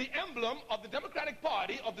 1965, the emblem of the Democratic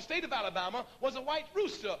Party of the state of Alabama was a white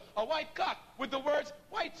rooster, a white cock, with the words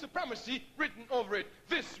white supremacy written over it.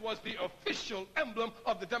 This was the official emblem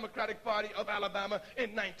of the Democratic Party of Alabama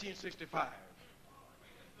in 1965.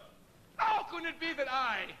 How can it be that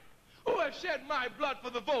I, who have shed my blood for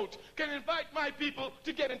the vote, can invite my people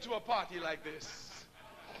to get into a party like this?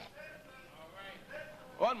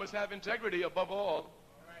 One must have integrity above all.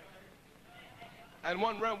 And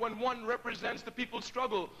when one represents the people's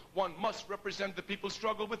struggle, one must represent the people's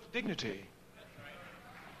struggle with dignity.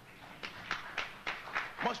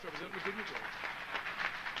 Must represent with dignity.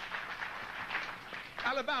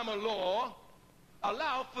 Alabama law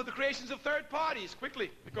allowed for the creations of third parties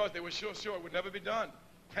quickly because they were sure it would never be done.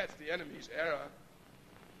 That's the enemy's error.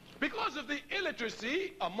 Because of the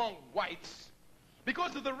illiteracy among whites,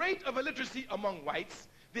 because of the rate of illiteracy among whites,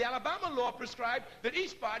 the Alabama law prescribed that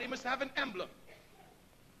each party must have an emblem.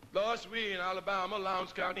 Thus, we in Alabama,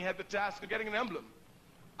 Lowndes County, had the task of getting an emblem.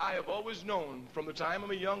 I have always known from the time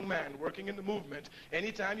I'm a young man working in the movement,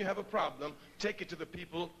 anytime you have a problem, take it to the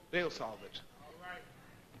people, they'll solve it. All right.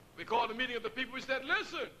 We called a meeting of the people. We said,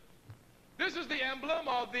 listen, this is the emblem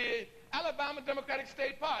of the Alabama Democratic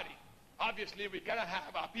State Party. Obviously, we cannot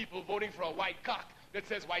have our people voting for a white cock that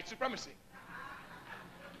says white supremacy.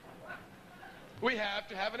 We have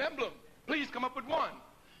to have an emblem. Please come up with one.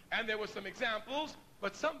 And there were some examples,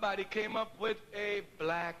 but somebody came up with a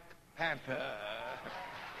Black Panther.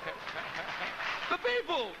 The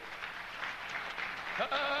people.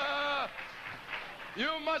 You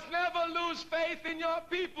must never lose faith in your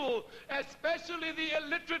people, especially the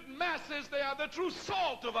illiterate masses. They are the true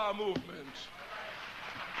salt of our movement.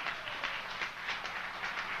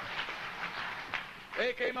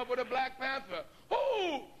 They came up with a Black Panther.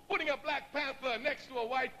 Who, putting a Black Panther next to a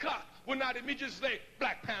white cock, would not immediately say,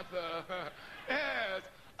 Black Panther? Yes,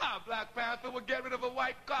 our Black Panther would get rid of a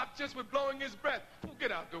white cock just with blowing his breath. Oh,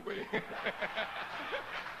 get out the way.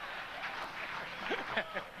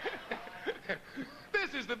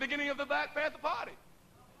 This is the beginning of the Black Panther Party.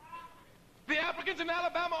 The Africans in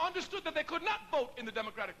Alabama understood that they could not vote in the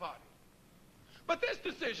Democratic Party. But this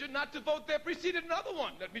decision not to vote there preceded another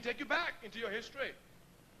one. Let me take you back into your history.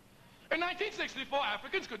 In 1964,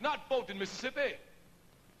 Africans could not vote in Mississippi.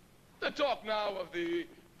 The talk now of the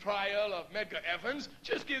trial of Medgar Evans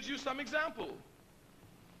just gives you some example.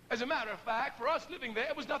 As a matter of fact, for us living there,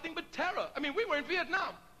 it was nothing but terror. I mean, we were in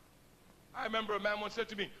Vietnam. I remember a man once said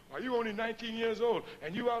to me, "Are you only 19 years old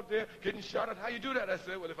and you out there getting shot at? How you do that?" I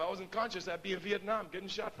said, "Well, if I wasn't conscious, I'd be in Vietnam getting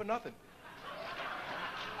shot for nothing."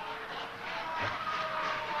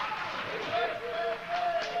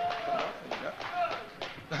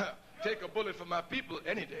 Take a bullet for my people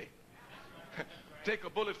any day. Take a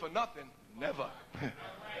bullet for nothing, never.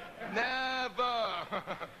 Never.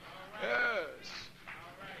 Yes.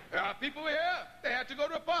 People were here. They had to go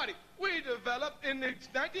to a party. We developed in the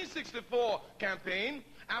 1964 campaign,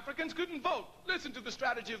 Africans couldn't vote. Listen to the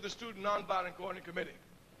strategy of the Student Nonviolent Coordinating Committee.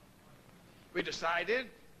 We decided,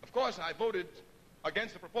 of course, I voted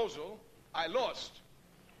against the proposal. I lost.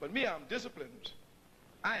 But me, I'm disciplined.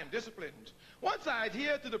 I am disciplined. Once I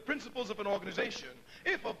adhere to the principles of an organization,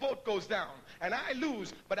 if a vote goes down and I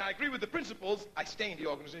lose, but I agree with the principles, I stay in the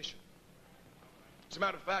organization. As a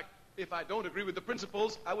matter of fact, if I don't agree with the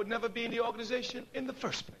principles, I would never be in the organization in the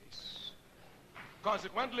first place.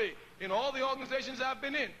 Consequently, in all the organizations I've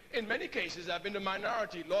been in many cases I've been in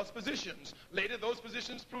minority, lost positions. Later those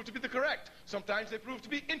positions proved to be the correct. Sometimes they proved to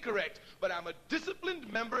be incorrect. But I'm a disciplined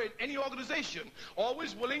member in any organization,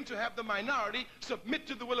 always willing to have the minority submit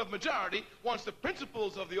to the will of majority once the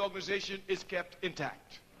principles of the organization is kept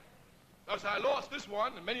intact. Thus I lost this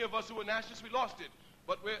one, and many of us who were nationalists, we lost it.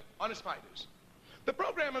 But we're honest fighters. The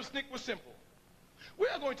program of SNCC was simple. We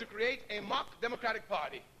are going to create a mock Democratic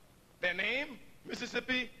Party. Their name,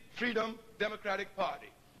 Mississippi Freedom Democratic Party.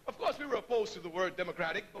 Of course, we were opposed to the word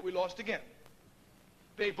democratic, but we lost again.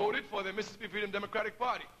 They voted for the Mississippi Freedom Democratic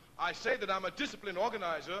Party. I say that I'm a disciplined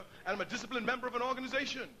organizer, and I'm a disciplined member of an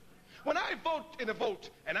organization. When I vote in a vote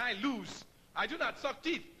and I lose, I do not suck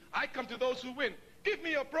teeth. I come to those who win. Give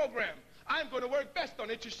me your program. I'm going to work best on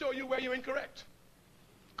it to show you where you're incorrect.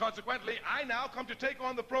 Consequently, I now come to take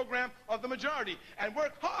on the program of the majority and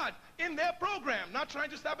work hard in their program, not trying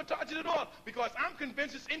to sabotage it at all, because I'm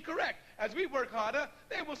convinced it's incorrect. As we work harder,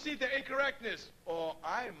 they will see their incorrectness, or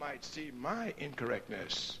I might see my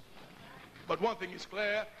incorrectness. But one thing is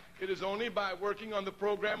clear, it is only by working on the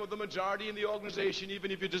program of the majority in the organization, even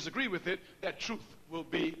if you disagree with it, that truth will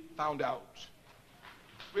be found out.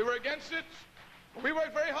 We were against it, but we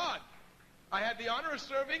worked very hard. I had the honor of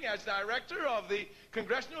serving as director of the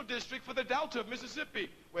Congressional District for the Delta of Mississippi,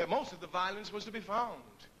 where most of the violence was to be found.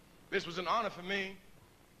 This was an honor for me.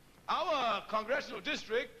 Our Congressional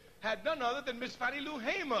District had none other than Miss Fannie Lou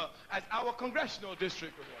Hamer as our Congressional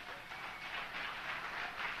District Director.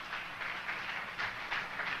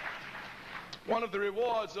 One of the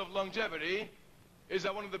rewards of longevity is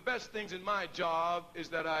that one of the best things in my job is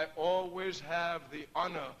that I always have the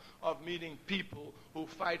honor of meeting people who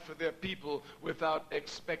fight for their people without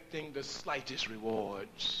expecting the slightest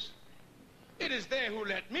rewards. It is they who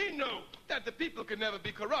let me know that the people can never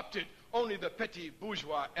be corrupted, only the petty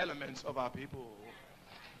bourgeois elements of our people.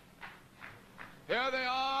 Here they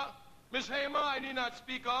are. Miss Hamer, I need not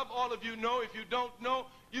speak of. All of you know. If you don't know,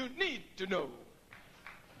 you need to know.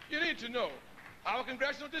 You need to know. Our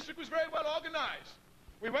congressional district was very well organized.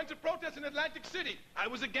 We went to protest in Atlantic City. I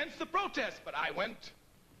was against the protest, but I went,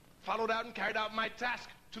 followed out and carried out my task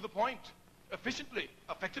to the point, efficiently,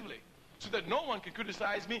 effectively, so that no one can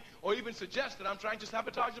criticize me or even suggest that I'm trying to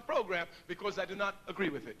sabotage the program because I do not agree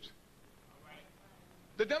with it.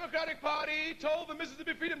 The Democratic Party told the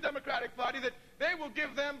Mississippi Freedom Democratic Party that they will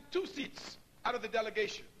give them 2 seats out of the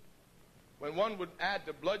delegation. When one would add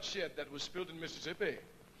the bloodshed that was spilled in Mississippi,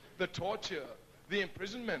 the torture, the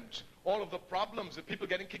imprisonment, all of the problems, the people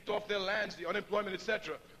getting kicked off their lands, the unemployment,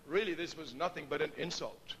 etc. Really, this was nothing but an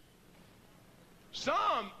insult.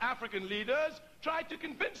 Some African leaders tried to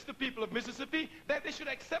convince the people of Mississippi that they should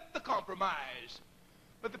accept the compromise.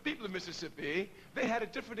 But the people of Mississippi, they had a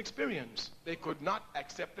different experience. They could not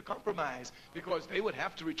accept the compromise because they would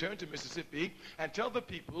have to return to Mississippi and tell the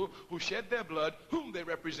people who shed their blood, whom they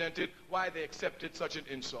represented, why they accepted such an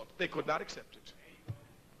insult. They could not accept it.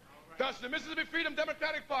 Thus, the Mississippi Freedom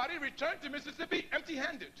Democratic Party returned to Mississippi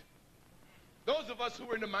empty-handed. Those of us who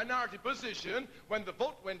were in a minority position when the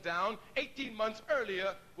vote went down 18 months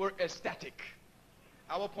earlier were ecstatic.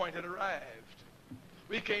 Our point had arrived.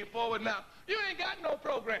 We came forward now. You ain't got no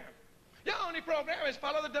program. Your only program is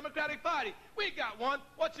follow the Democratic Party. We got one.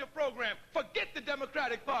 What's your program? Forget the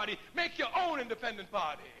Democratic Party. Make your own independent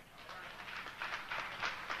party.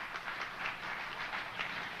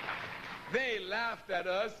 They laughed at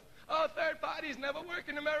us. Oh, third parties never work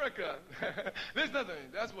in America. There's nothing.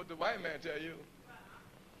 That's what the white man tell you.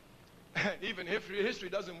 Even history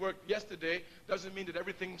doesn't work yesterday, doesn't mean that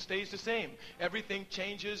everything stays the same. Everything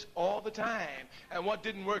changes all the time. And what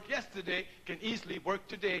didn't work yesterday can easily work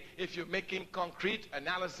today if you're making concrete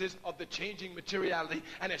analysis of the changing materiality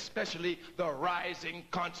and especially the rising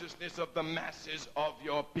consciousness of the masses of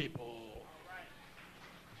your people.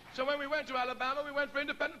 So when we went to Alabama, we went for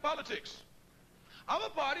independent politics. Our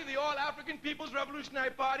party, the All-African People's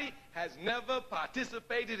Revolutionary Party, has never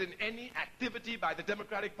participated in any activity by the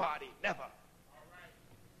Democratic Party. Never.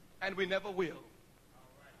 And we never will.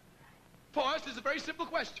 For us, it's a very simple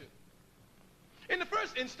question. In the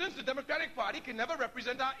first instance, the Democratic Party can never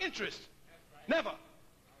represent our interests. Never.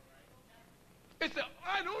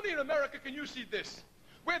 And only in America can you see this,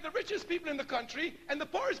 where the richest people in the country and the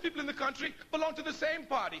poorest people in the country belong to the same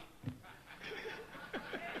party.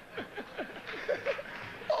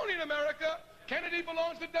 Only in America, Kennedy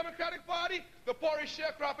belongs to the Democratic Party, the poorest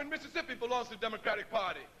sharecropper in Mississippi belongs to the Democratic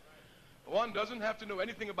Party. One doesn't have to know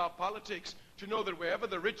anything about politics to know that wherever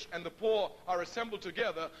the rich and the poor are assembled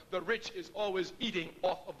together, the rich is always eating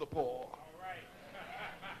off of the poor.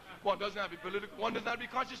 One doesn't have to be political, one doesn't have to be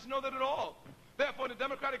conscious to know that at all. Therefore, in the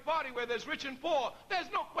Democratic Party, where there's rich and poor, there's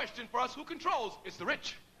no question for us who controls. It's the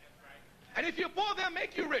rich. And if you're poor, they'll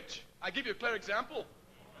make you rich. I give you a clear example.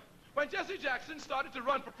 When Jesse Jackson started to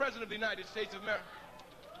run for President of the United States of America...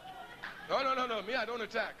 No, me, I don't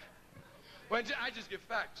attack. I just give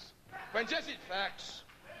facts. When Jesse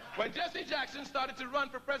Jackson started to run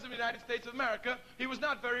for President of the United States of America, he was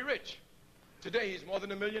not very rich. Today, he's more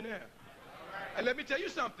than a millionaire. And let me tell you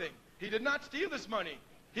something. He did not steal this money.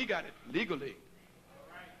 He got it legally.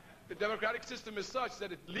 The democratic system is such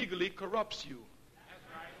that it legally corrupts you.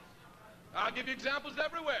 I'll give you examples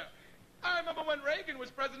everywhere. I remember when Reagan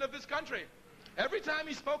was president of this country. Every time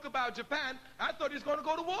he spoke about Japan, I thought he was going to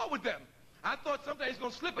go to war with them. I thought someday he's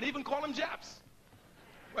going to slip and even call them Japs.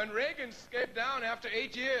 When Reagan escaped down after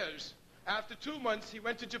 8 years, after 2 months, he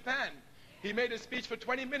went to Japan. He made a speech for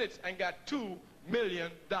 20 minutes and got $2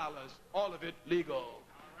 million, all of it legal.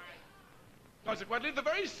 Consequently, the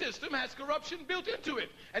very system has corruption built into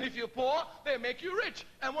it. And if you're poor, they make you rich.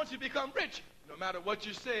 And once you become rich, no matter what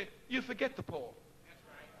you say, you forget the poor.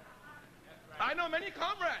 I know many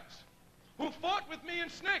comrades who fought with me in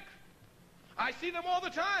SNCC. I see them all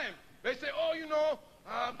the time. They say, oh, you know,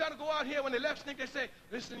 I've got to go out here. When they left SNCC, they say,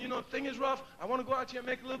 listen, you know, the thing is rough. I want to go out here and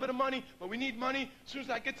make a little bit of money, but we need money. As soon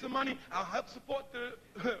as I get some money, I'll help support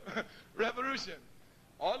the revolution.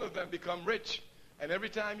 All of them become rich. And every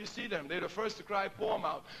time you see them, they're the first to cry poor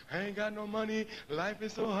mouth. I ain't got no money. Life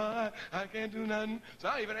is so hard. I can't do nothing. So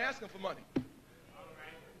I don't even ask them for money.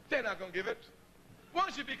 They're not going to give it.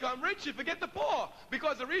 Once you become rich, you forget the poor.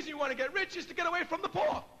 Because the reason you want to get rich is to get away from the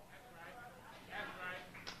poor.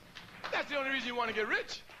 That's the only reason you want to get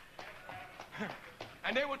rich.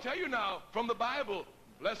 And they will tell you now from the Bible,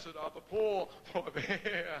 blessed are the poor, for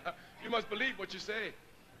you must believe what you say.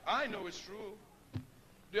 I know it's true.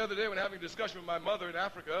 The other day when having a discussion with my mother in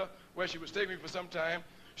Africa, where she was taking me for some time,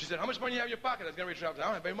 she said, how much money you have in your pocket? I was going to travel. I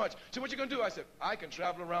don't have very much. She said, what you going to do? I said, I can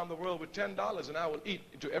travel around the world with $10 and I will eat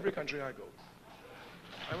into every country I go.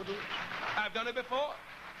 I will do it. I've done it before.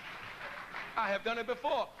 I have done it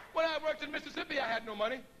before. When I worked in Mississippi, I had no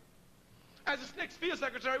money. As a SNCC field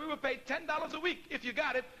secretary, we were paid $10 a week if you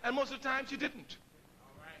got it, and most of the times you didn't.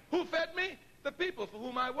 Who fed me? The people for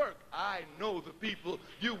whom I work. I know the people.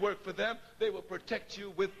 You work for them. They will protect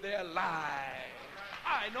you with their lives.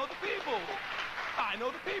 I know the people. I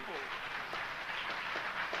know the people.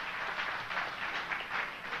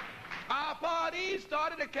 Our party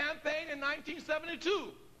started a campaign in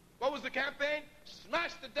 1972. What was the campaign?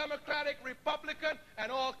 Smash the Democratic, Republican,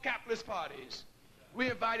 and all capitalist parties. We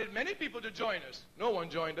invited many people to join us. No one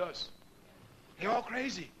joined us. They're all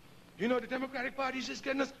crazy. You know, the Democratic Party is just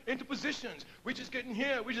getting us into positions. We're just getting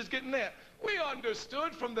here, we're just getting there. We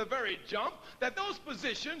understood from the very jump that those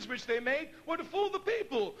positions which they made were to fool the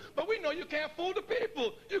people. But we know you can't fool the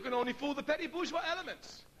people. You can only fool the petty bourgeois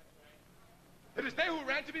elements. It is they who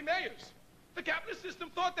ran to be mayors. The capitalist system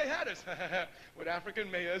thought they had us. With African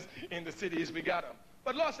mayors in the cities, we got them.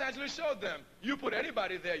 But Los Angeles showed them, you put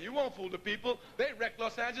anybody there, you won't fool the people. They wrecked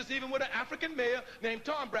Los Angeles even with an African mayor named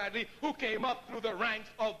Tom Bradley who came up through the ranks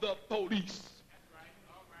of the police. That's right.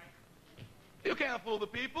 All right. You can't fool the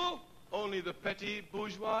people, only the petty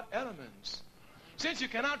bourgeois elements. Since you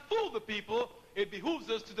cannot fool the people, it behooves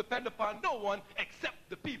us to depend upon no one except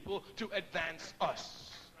the people to advance us.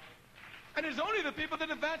 And it's only the people that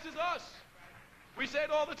advances us. We say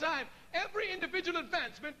it all the time. Every individual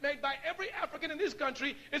advancement made by every African in this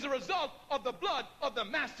country is a result of the blood of the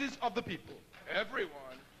masses of the people. Everyone.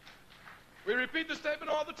 We repeat the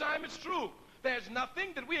statement all the time. It's true. There's nothing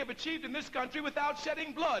that we have achieved in this country without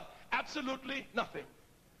shedding blood. Absolutely nothing.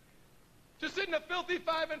 To sit in a filthy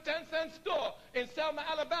 5 and 10 cent store in Selma,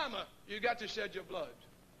 Alabama, you got to shed your blood.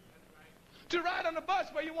 To ride on a bus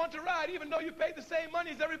where you want to ride, even though you pay the same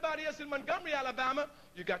money as everybody else in Montgomery, Alabama,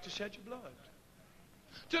 you got to shed your blood.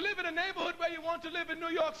 To live in a neighborhood where you want to live in New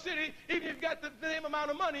York City, even if you've got the same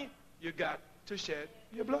amount of money, you got to shed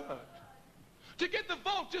your blood. To get the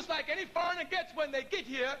vote just like any foreigner gets when they get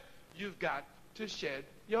here, you've got to shed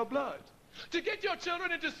your blood. To get your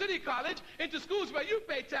children into city college, into schools where you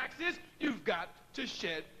pay taxes, you've got to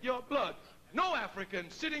shed your blood. No African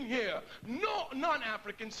sitting here, no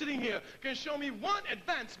non-African sitting here can show me one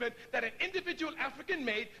advancement that an individual African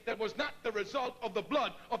made that was not the result of the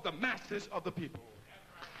blood of the masses of the people.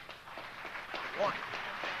 One.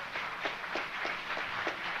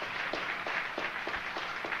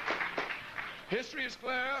 History is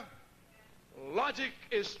clear. Logic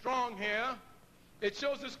is strong here. It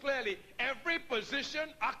shows us clearly every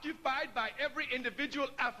position occupied by every individual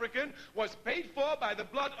African was paid for by the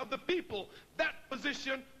blood of the people. That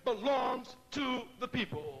position belongs to the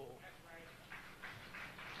people.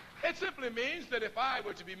 It simply means that if I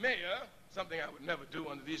were to be mayor, something I would never do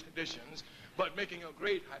under these conditions, but making a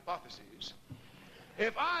great hypothesis,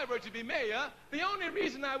 if I were to be mayor, the only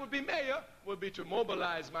reason I would be mayor would be to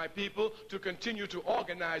mobilize my people, to continue to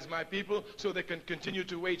organize my people so they can continue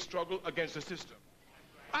to wage struggle against the system.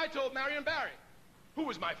 I told Marion Barry, who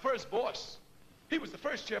was my first boss. He was the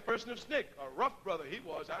first chairperson of SNCC. A rough brother he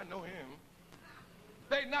was, I know him.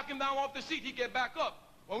 They'd knock him down off the seat, he'd get back up.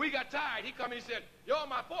 When we got tired, he'd come and he said, y'all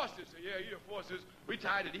my forces. I said, yeah, you're forces. We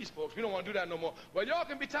tired of these folks. We don't want to do that no more. Well, y'all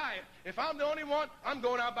can be tired. If I'm the only one, I'm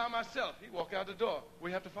going out by myself. He'd walk out the door.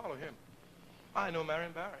 We have to follow him. I know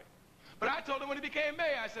Marion Barry. But I told him when he became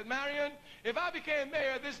mayor, I said, Marion, if I became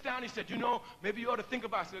mayor of this town, he said, you know, maybe you ought to think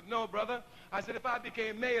about it. I said, no, brother. I said, if I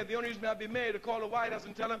became mayor, the only reason I'd be mayor to call the White House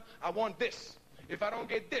and tell him, I want this. If I don't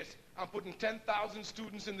get this, I'm putting 10,000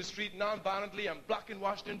 students in the street non-violently. I'm blocking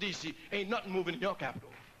Washington, D.C. Ain't nothing moving in your capital.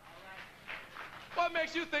 What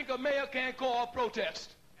makes you think a mayor can't call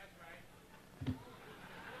protest? That's right.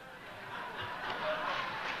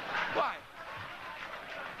 Why?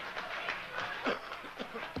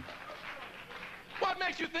 What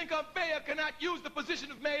makes you think a mayor cannot use the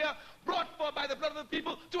position of mayor brought forth by the blood of the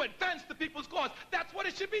people to advance the people's cause? That's what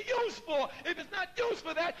it should be used for. If it's not used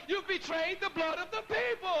for that, you've betrayed the blood of the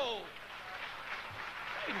people.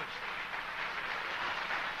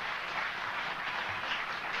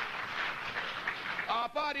 Our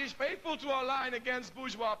party is faithful to our line against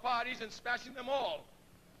bourgeois parties and smashing them all.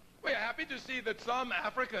 We are happy to see that some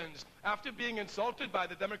Africans, after being insulted by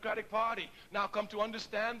the Democratic Party, now come to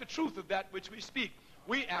understand the truth of that which we speak.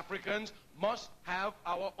 We Africans must have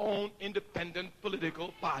our own independent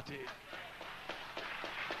political party.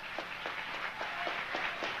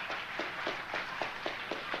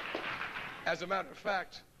 As a matter of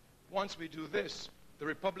fact, once we do this, the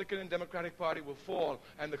Republican and Democratic Party will fall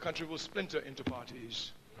and the country will splinter into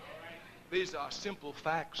parties. These are simple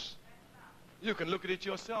facts. You can look at it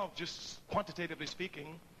yourself, just quantitatively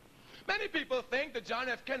speaking. Many people think that John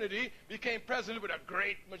F. Kennedy became president with a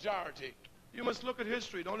great majority. You must look at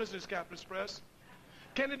history. Don't listen to this capitalist press.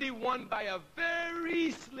 Kennedy won by a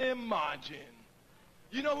very slim margin.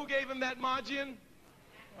 You know who gave him that margin?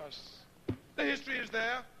 Us. The history is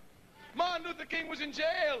there. Martin Luther King was in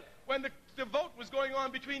jail when the vote was going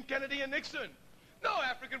on between Kennedy and Nixon. No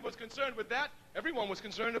African was concerned with that. Everyone was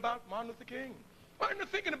concerned about Martin Luther King. We're not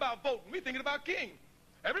thinking about voting. We're thinking about King.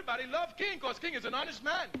 Everybody loved King because King is an honest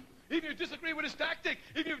man. Even if you disagree with his tactic,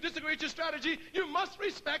 even if you disagree with his strategy, you must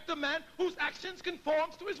respect the man whose actions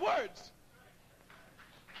conforms to his words.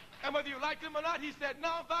 And whether you like him or not, he said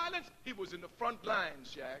nonviolence. He was in the front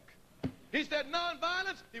lines, Jack. He said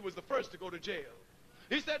nonviolence. He was the first to go to jail.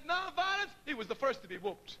 He said nonviolence. He was the first to be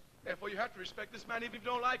whooped. Therefore, you have to respect this man even if you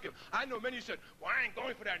don't like him. I know many said, well, I ain't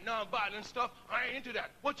going for that nonviolent stuff. I ain't into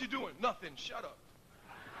that. What you doing? Nothing. Shut up.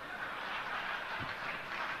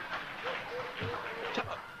 Shut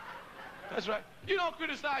up. That's right. You don't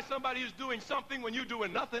criticize somebody who's doing something when you're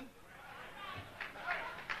doing nothing.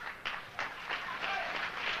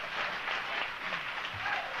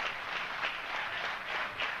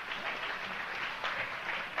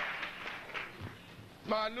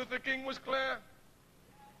 Martin Luther King was clear.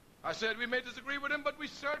 I said we may disagree with him, but we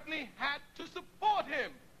certainly had to support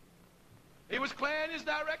him. He was clear in his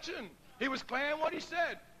direction. He was clear in what he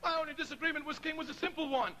said. My only disagreement with King was a simple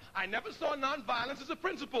one. I never saw nonviolence as a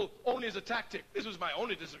principle, only as a tactic. This was my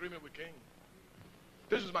only disagreement with King.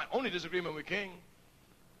 This was my only disagreement with King.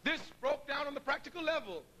 This broke down on the practical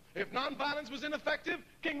level. If nonviolence was ineffective,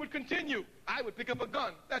 King would continue. I would pick up a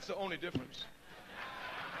gun. That's the only difference.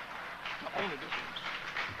 The only difference.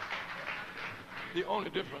 The only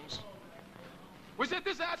difference. We said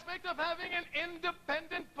this aspect of having an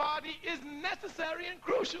independent party is necessary and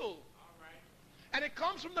crucial. And it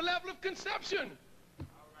comes from the level of conception.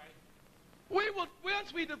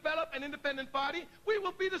 Once we develop an independent party, we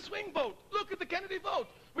will be the swing vote. Look at the Kennedy vote.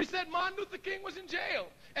 We said Martin Luther King was in jail.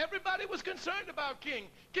 Everybody was concerned about King.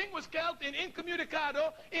 King was held in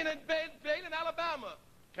incommunicado in a jail in Alabama.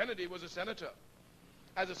 Kennedy was a senator.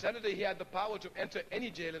 As a senator, he had the power to enter any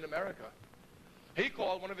jail in America. He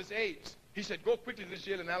called one of his aides. He said, go quickly to this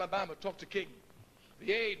jail in Alabama, talk to King.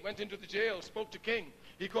 The aide went into the jail, spoke to King.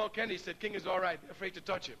 He called Kennedy, said, King is all right, they're afraid to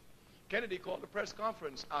touch him. Kennedy called a press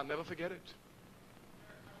conference. I'll never forget it.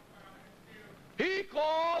 He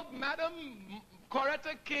called Madam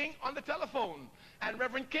Coretta King on the telephone and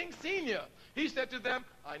Reverend King Sr. He said to them,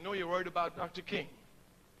 I know you're worried about Dr. King.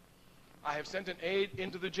 I have sent an aide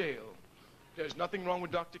into the jail. There's nothing wrong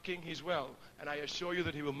with Dr. King, he's well, and I assure you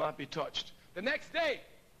that he will not be touched. The next day,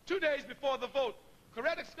 2 days before the vote,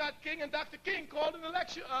 Coretta Scott King and Dr. King called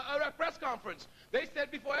a press conference. They said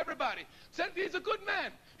before everybody, he's a good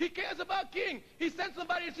man. He cares about King. He sent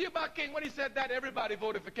somebody to see about King. When he said that, everybody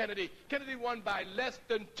voted for Kennedy. Kennedy won by less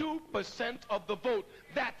than 2% of the vote.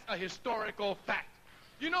 That's a historical fact.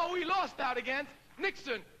 You know who he lost out against?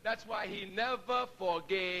 Nixon. That's why he never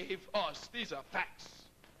forgave us. These are facts.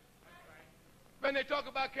 When they talk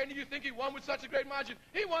about Kennedy, you think he won with such a great margin.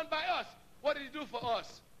 He won by us. What did he do for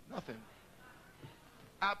us? Nothing.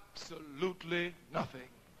 Absolutely nothing.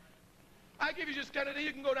 I give you just Kennedy.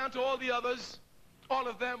 You can go down to all the others, all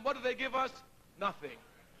of them. What do they give us? Nothing.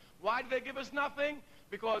 Why do they give us nothing?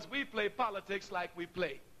 Because we play politics like we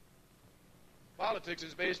play. Politics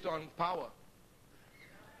is based on power.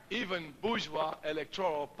 Even bourgeois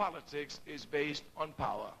electoral politics is based on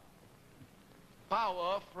power.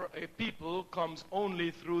 Power for a people comes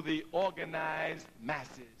only through the organized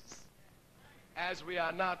masses. As we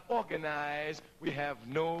are not organized, we have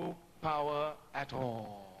no power at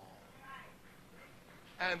all.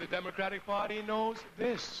 And the Democratic Party knows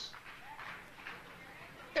this.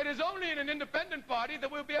 It is only in an independent party that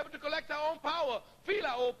we'll be able to collect our own power, feel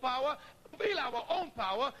our own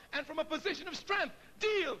power, and from a position of strength,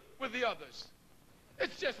 deal with the others.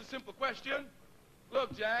 It's just a simple question.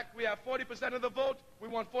 Look, Jack, we have 40% of the vote. We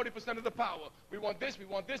want 40% of the power. We want this, we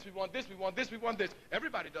want this, we want this, we want this, we want this.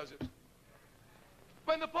 Everybody does it.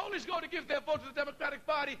 When the Polish go to give their vote to the Democratic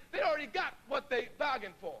Party, they already got what they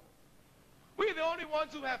bargained for. We're the only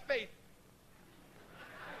ones who have faith.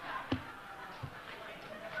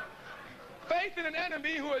 Faith in an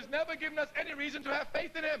enemy who has never given us any reason to have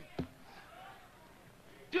faith in him.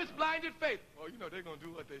 Just blinded faith. Oh, you know they're going to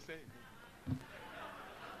do what they say.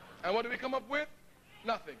 And what do we come up with?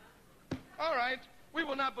 Nothing. All right, we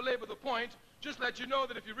will not belabor the point. Just let you know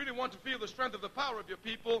that if you really want to feel the strength of the power of your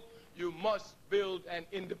people, you must build an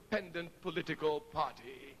independent political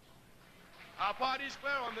party. Our party is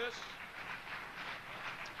clear on this.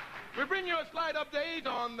 We bring you a slight update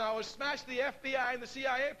on our Smash the FBI and the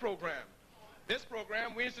CIA program. This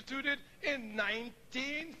program we instituted in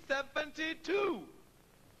 1972.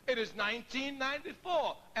 It is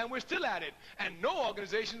 1994, and we're still at it, and no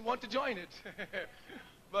organization wants to join it.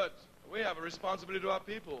 But we have a responsibility to our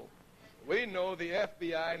people. We know the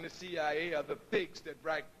FBI and the CIA are the pigs that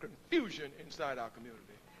bring confusion inside our community.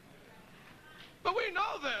 But we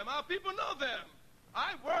know them. Our people know them.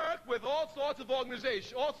 I work with all sorts of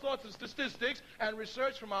organizations, all sorts of statistics and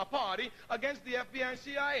research from our party against the FBI and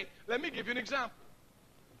CIA. Let me give you an example.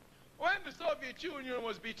 When the Soviet Union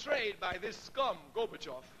was betrayed by this scum,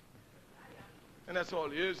 Gorbachev, and that's all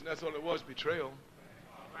he is, and that's all it was, betrayal,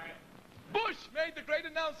 Bush made the great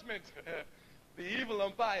announcement. The evil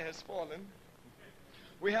empire has fallen.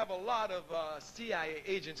 We have a lot of CIA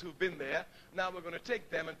agents who've been there. Now we're going to take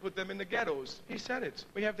them and put them in the ghettos. He said it.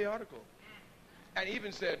 We have the article. And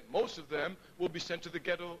even said most of them will be sent to the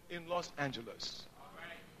ghetto in Los Angeles.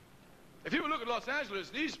 If you look at Los Angeles,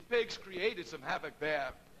 these pigs created some havoc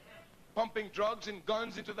there, pumping drugs and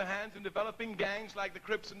guns into the hands and developing gangs like the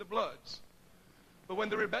Crips and the Bloods. But when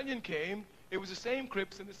the rebellion came, it was the same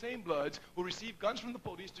Crips and the same Bloods who received guns from the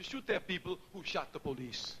police to shoot their people who shot the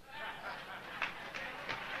police.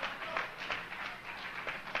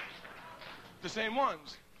 The same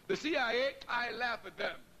ones. The CIA, I laugh at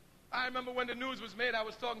them. I remember when the news was made, I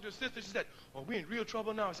was talking to a sister. She said, oh, we're in real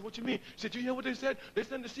trouble now. I said, what you mean? She said, you hear what they said? They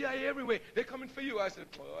send the CIA everywhere. They're coming for you. I said,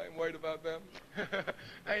 oh, I ain't worried about them.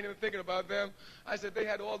 I ain't even thinking about them. I said, they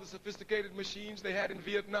had all the sophisticated machines they had in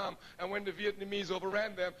Vietnam. And when the Vietnamese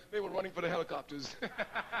overran them, they were running for the helicopters.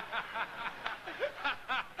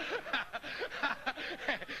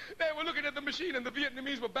 They were looking at the machine and the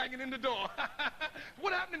Vietnamese were banging in the door.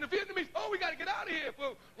 What happened in the Vietnamese? Oh, we got to get out of here.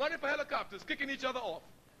 Well, running for helicopters, kicking each other off.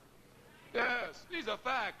 Yes, these are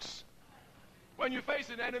facts. When you face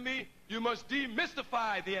an enemy, you must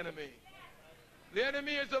demystify the enemy. The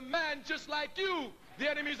enemy is a man just like you. The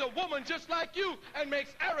enemy is a woman just like you and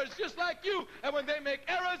makes errors just like you. And when they make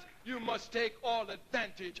errors, you must take all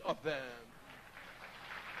advantage of them.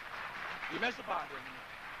 Demystify them.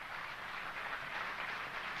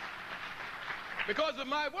 Because of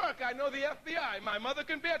my work, I know the FBI. My mother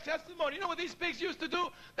can bear testimony. You know what these pigs used to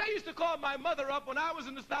do? They used to call my mother up when I was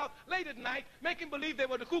in the South late at night, making believe they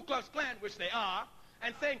were the Ku Klux Klan, which they are,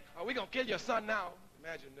 and saying, oh, we're going to kill your son now.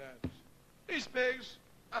 Imagine that. These pigs,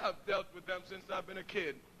 I've dealt with them since I've been a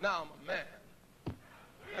kid. Now I'm a man.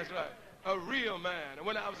 That's right. A real man. And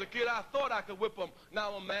when I was a kid, I thought I could whip them.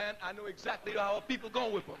 Now I'm a man. I know exactly how people going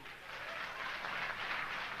to whip them.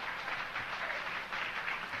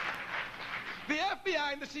 The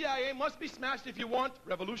FBI and the CIA must be smashed if you want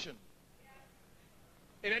revolution.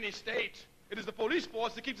 In any state, it is the police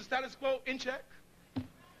force that keeps the status quo in check.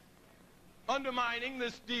 Undermining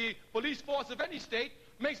the police force of any state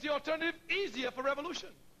makes the alternative easier for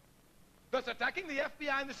revolution. Thus, attacking the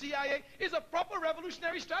FBI and the CIA is a proper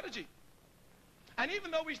revolutionary strategy. And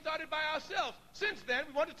even though we started by ourselves, since then,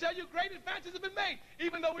 we want to tell you great advances have been made,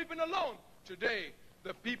 even though we've been alone. Today,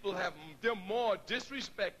 the people have more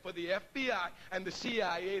disrespect for the FBI and the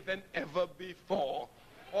CIA than ever before.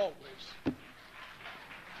 Always.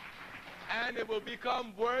 And it will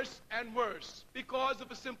become worse and worse because of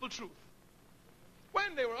a simple truth.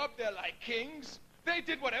 When they were up there like kings, they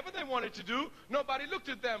did whatever they wanted to do. Nobody looked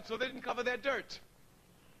at them, so they didn't cover their dirt.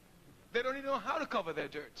 They don't even know how to cover their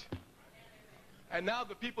dirt. And now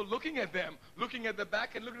the people looking at them, looking at the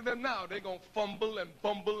back and looking at them now, they're going to fumble and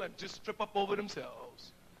bumble and just trip up over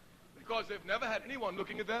themselves. Because they've never had anyone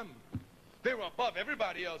looking at them. They were above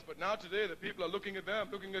everybody else, but now today the people are looking at them,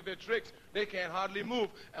 looking at their tricks. They can't hardly move,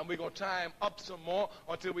 and we're going to tie them up some more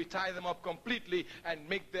until we tie them up completely and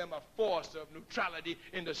make them a force of neutrality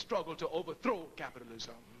in the struggle to overthrow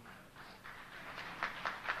capitalism.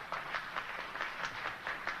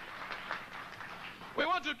 We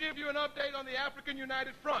want to give you an update on the African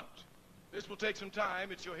United Front. This will take some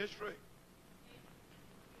time. It's your history.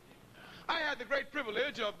 I had the great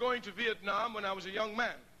privilege of going to Vietnam when I was a young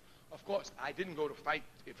man. Of course, I didn't go to fight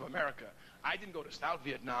for America. I didn't go to South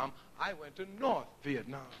Vietnam. I went to North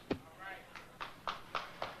Vietnam.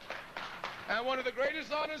 And one of the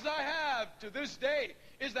greatest honors I have to this day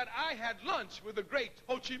is that I had lunch with the great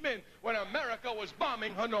Ho Chi Minh when America was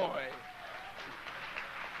bombing Hanoi.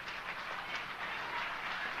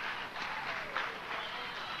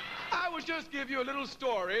 will just give you a little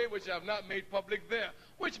story, which I've not made public there,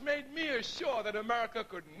 which made me assure that America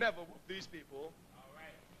could never whoop these people. All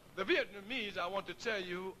right. The Vietnamese, I want to tell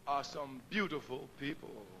you, are some beautiful people.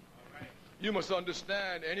 All right. You must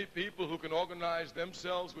understand, any people who can organize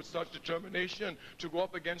themselves with such determination to go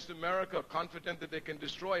up against America, confident that they can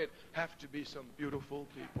destroy it, have to be some beautiful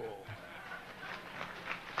people.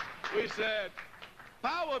 We said,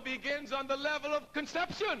 power begins on the level of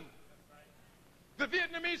conception. The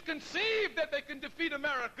Vietnamese conceived that they can defeat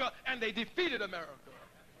America, and they defeated America.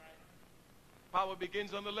 Power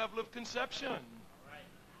begins on the level of conception.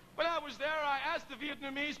 When I was there, I asked the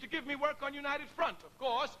Vietnamese to give me work on United Front. Of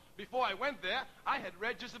course, before I went there, I had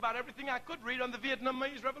read just about everything I could read on the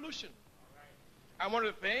Vietnamese Revolution. And one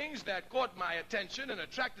of the things that caught my attention and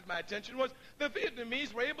attracted my attention was the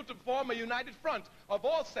Vietnamese were able to form a united front of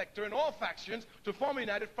all sector and all factions to form a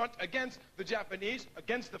united front against the Japanese,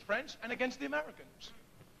 against the French, and against the Americans.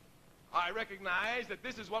 I recognize that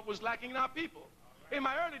this is what was lacking in our people. In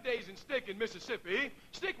my early days in STIC in Mississippi,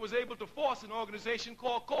 STIC was able to force an organization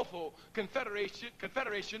called COFO,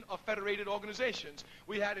 Confederation of Federated Organizations.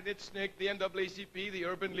 We had in its SNCC the NAACP, the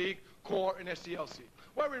Urban League, CORE, and SCLC.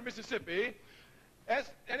 Where in Mississippi,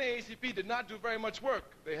 NAACP did not do very much work.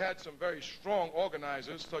 They had some very strong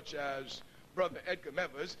organizers, such as Brother Edgar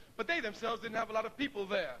Mevers, but they themselves didn't have a lot of people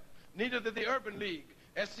there. Neither did the Urban League.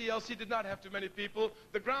 SCLC did not have too many people.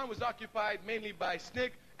 The ground was occupied mainly by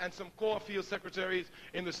SNCC and some core field secretaries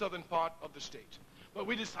in the southern part of the state. But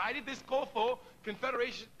we decided this COFO,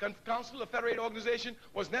 Council of Federated Organization,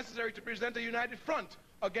 was necessary to present a united front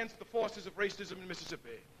against the forces of racism in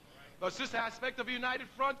Mississippi. Thus, this aspect of a united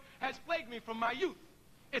front has plagued me from my youth.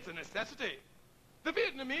 It's a necessity. The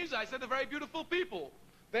Vietnamese, I said, are very beautiful people.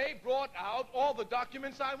 They brought out all the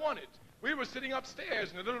documents I wanted. We were sitting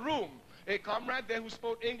upstairs in a little room. A comrade there who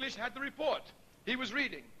spoke English had the report. He was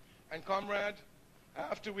reading. And comrade,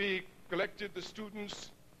 after we collected the students,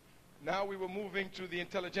 now we were moving to the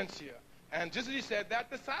intelligentsia. And just as he said that,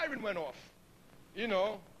 the siren went off. You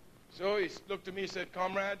know. So he looked at me and said,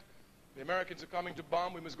 comrade, the Americans are coming to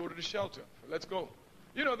bomb. We must go to the shelter. Let's go.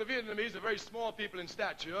 You know, the Vietnamese are very small people in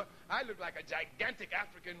stature. I look like a gigantic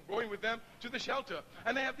African going with them to the shelter.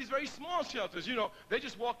 And they have these very small shelters. You know, they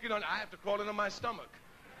just walk in on, I have to crawl in on my stomach.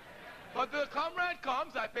 But the comrade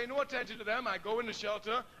comes. I pay no attention to them. I go in the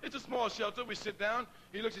shelter. It's a small shelter. We sit down.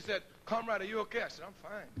 He looks, he said, comrade, are you okay? I said, I'm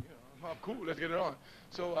fine. You know, I'm cool. Let's get it on.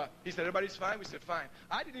 So he said, everybody's fine? We said, fine.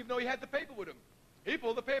 I didn't even know he had the paper with him. He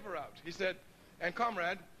pulled the paper out. He said, and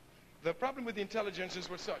comrade, the problem with the intelligences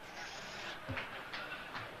was such.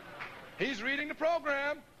 He's reading the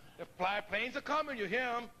program. The planes are coming. You hear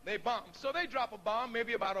them. They bomb. So they drop a bomb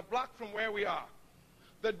maybe about a block from where we are.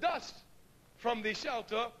 The dust from the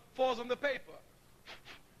shelter falls on the paper.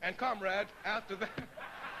 And comrade, after that...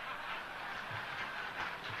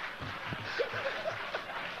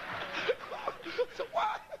 So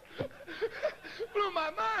what? Blew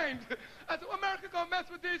my mind. I said, well, America gonna mess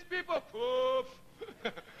with these people? Poof.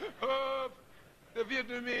 Poof. The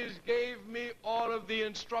Vietnamese gave me all of the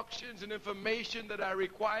instructions and information that I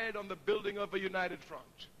required on the building of a united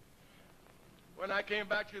front. When I came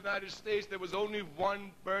back to the United States, there was only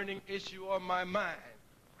one burning issue on my mind.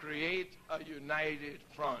 Create a united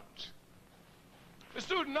front. The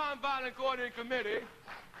Student Nonviolent Coordinating Committee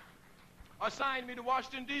assigned me to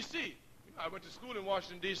Washington, D.C. I went to school in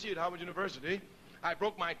Washington, D.C. at Howard University. I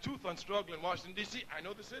broke my tooth on struggle in Washington, D.C. I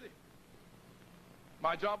know the city.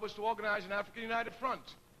 My job was to organize an African United Front.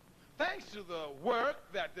 Thanks to the work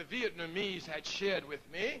that the Vietnamese had shared with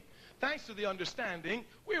me, thanks to the understanding,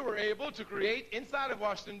 we were able to create inside of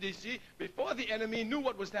Washington, D.C., before the enemy knew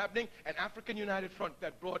what was happening, an African United Front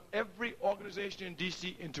that brought every organization in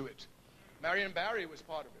D.C. into it. Marion Barry was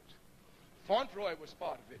part of it. Fauntleroy was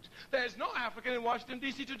part of it. There's no African in Washington,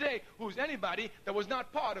 D.C. today who's anybody that was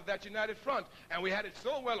not part of that united front. And we had it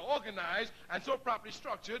so well organized and so properly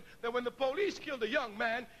structured that when the police killed a young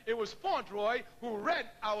man, it was Fauntleroy who read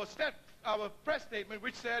our press statement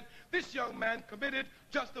which said, this young man committed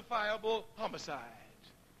justifiable homicide.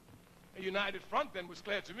 A united front then was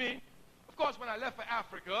clear to me. Of course, when I left for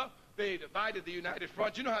Africa, they divided the united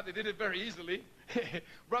front. You know how they did it very easily.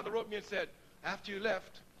 Brother wrote me and said, after you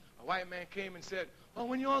left, a white man came and said, oh,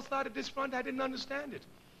 when you all started this front, I didn't understand it.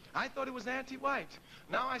 I thought it was anti-white.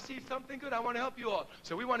 Now I see something good. I want to help you all.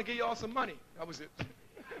 So we want to give you all some money. That was it.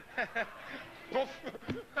 Poof.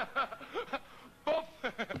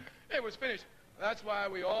 Poof. It was finished. That's why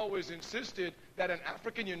we always insisted that an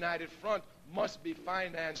African United Front must be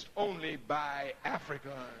financed only by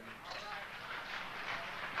Africans.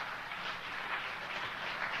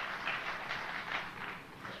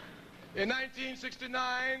 In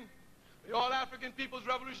 1969, The All-African People's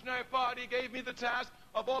Revolutionary Party gave me the task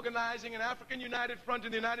of organizing an African United Front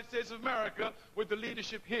in the United States of America with the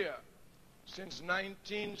leadership here since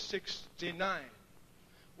 1969,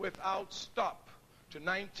 without stop to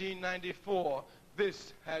 1994.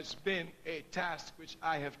 This has been a task which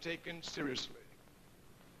I have taken seriously.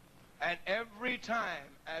 And every time,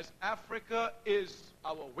 as Africa is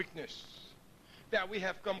our weakness, that we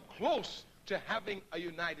have come close to having a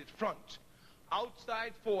united front,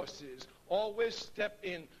 outside forces always step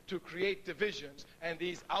in to create divisions, and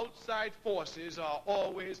these outside forces are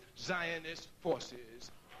always Zionist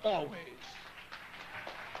forces. Always.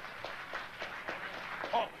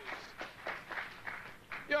 Always.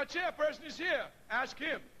 Your chairperson is here. Ask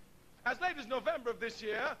him. As late as November of this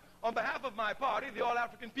year, on behalf of my party, the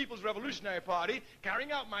All-African People's Revolutionary Party,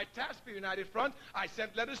 carrying out my task for United Front, I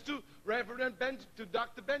sent letters to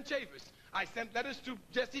Dr. Ben Chavis. I sent letters to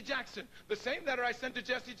Jesse Jackson. The same letter I sent to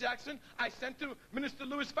Jesse Jackson, I sent to Minister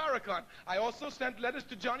Louis Farrakhan. I also sent letters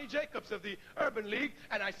to Johnny Jacobs of the Urban League,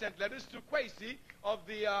 and I sent letters to Kwesi of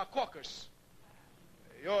the caucus.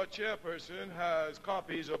 Your chairperson has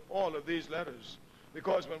copies of all of these letters,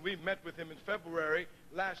 because when we met with him in February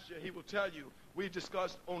last year, he will tell you we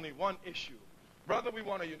discussed only one issue. Brother, we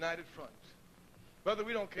want a united front. Brother,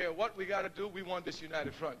 we don't care what we got to do, we want this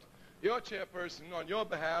united front. Your chairperson, on your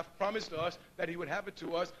behalf, promised us that he would have it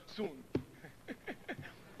to us soon.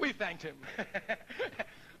 We thanked him.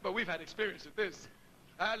 But we've had experience with this.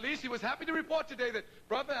 At least he was happy to report today that,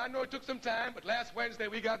 brother, I know it took some time, but last Wednesday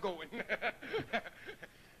we got going.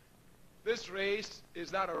 This race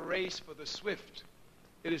is not a race for the swift.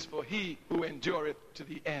 It is for he who endureth to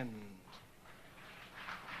the end.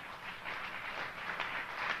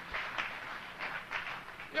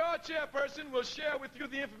 Your chairperson will share with you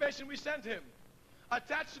the information we sent him.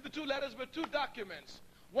 Attached to the two letters were two documents.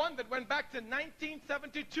 One that went back to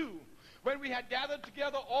 1972, when we had gathered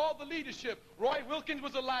together all the leadership. Roy Wilkins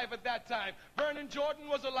was alive at that time. Vernon Jordan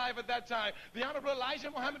was alive at that time. The Honorable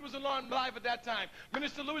Elijah Muhammad was alive at that time.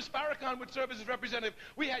 Minister Louis Farrakhan would serve as his representative.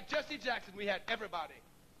 We had Jesse Jackson. We had everybody.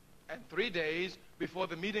 And 3 days before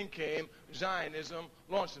the meeting came, Zionism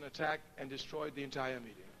launched an attack and destroyed the entire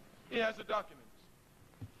meeting. He has the documents.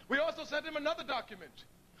 We also sent him another document,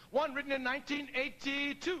 one written in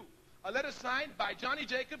 1982, a letter signed by Johnny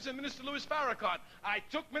Jacobs and Minister Louis Farrakhan. I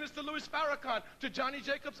took Minister Louis Farrakhan to Johnny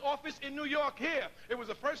Jacobs' office in New York here. It was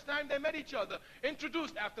the first time they met each other.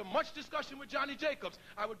 Introduced after much discussion with Johnny Jacobs.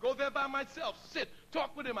 I would go there by myself, sit,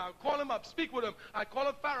 talk with him. I would call him up, speak with him. I call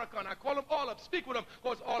up Farrakhan. I call them all up, speak with them.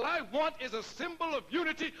 Because all I want is a symbol of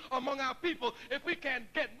unity among our people. If we can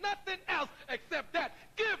get nothing else except that,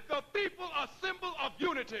 give the people a symbol of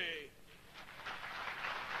unity.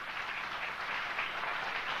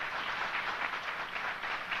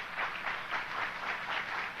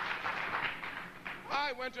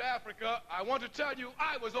 I went to Africa. I want to tell you,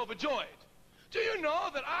 I was overjoyed. Do you know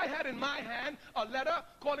that I had in my hand a letter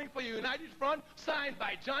calling for a united front signed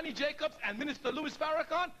by Johnny Jacobs and Minister Louis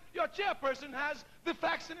Farrakhan? Your chairperson has the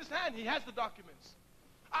facts in his hand. He has the documents.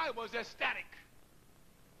 I was ecstatic.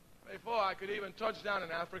 Before I could even touch down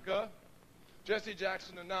in Africa, Jesse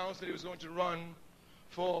Jackson announced that he was going to run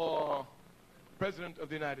for President of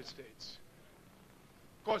the United States.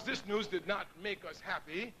 Of course, this news did not make us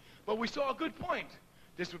happy, but we saw a good point.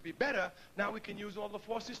 This would be better. Now we can use all the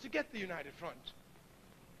forces to get the united front.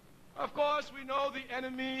 Of course, we know the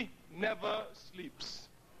enemy never sleeps.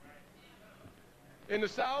 In the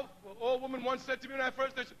South, an old woman once said to me when I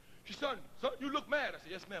first said, she said, son, you look mad. I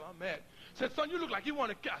said, yes, ma'am, I'm mad. She said, son, you look like you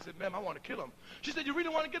want to kill. I said, ma'am, I want to kill him. She said, you really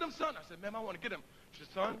want to get him, son? I said, ma'am, I want to get him. She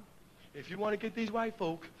said, son, if you want to get these white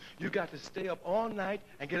folk, you got to stay up all night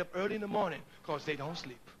and get up early in the morning, because they don't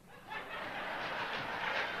sleep.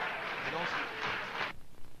 They don't sleep.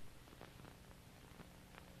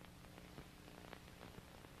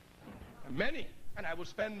 Many, and I will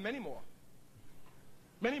spend many more.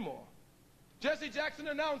 Many more. Jesse Jackson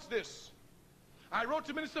announced this. I wrote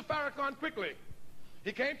to Minister Farrakhan quickly.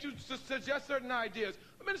 He came to suggest certain ideas.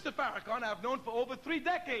 Minister Farrakhan I've known for over 3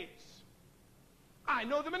 decades. I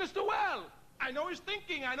know the minister well. I know his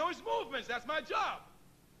thinking. I know his movements. That's my job.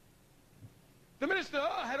 The minister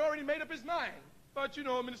had already made up his mind. But you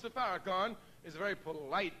know, Minister Farrakhan is a very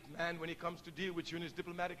polite man when he comes to deal with you in his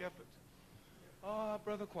diplomatic efforts. Ah,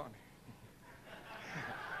 Brother Kwame.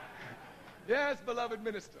 Yes, beloved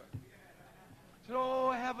minister. So, oh,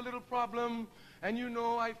 I have a little problem, and you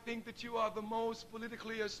know, I think that you are the most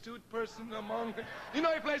politically astute person among... You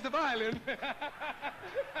know he plays the violin.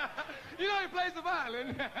 You know he plays the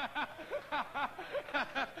violin.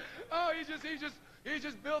 Oh, he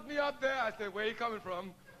just built me up there. I said, where are you coming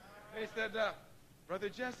from? He said, Brother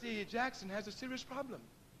Jesse Jackson has a serious problem.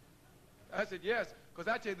 I said, yes, because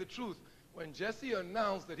I tell you the truth. When Jesse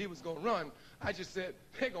announced that he was going to run, I just said,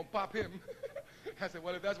 they're going to pop him. I said,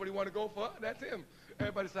 well, if that's what he want to go for, that's him.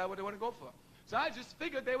 Everybody decide what they want to go for. So I just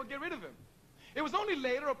figured they would get rid of him. It was only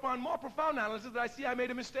later, upon more profound analysis, that I see I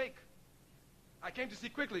made a mistake. I came to see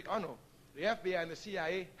quickly, oh no, the FBI and the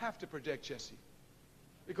CIA have to protect Jesse.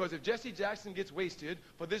 Because if Jesse Jackson gets wasted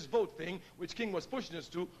for this vote thing, which King was pushing us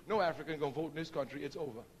to, no African going to vote in this country, it's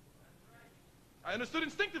over. I understood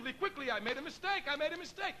instinctively, quickly, I made a mistake.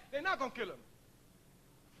 They're not going to kill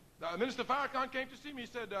him. Minister Farrakhan came to see me. He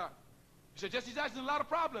said, Jesse Jackson's a lot of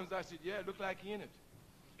problems. I said, yeah, it looked like he in it.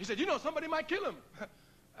 He said, you know, somebody might kill him.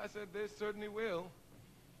 I said, they certainly will.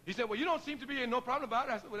 He said, well, you don't seem to be in no problem about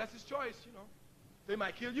it. I said, well, that's his choice, you know. They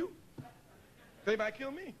might kill you. They might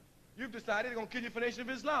kill me. You've decided they're going to kill you for Nation of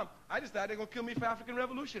Islam. I decided they're going to kill me for African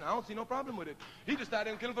Revolution. I don't see no problem with it. He decided they're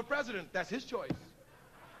going to kill him for president. That's his choice.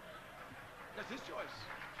 That's his choice.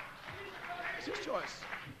 It's his choice.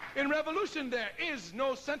 In revolution, there is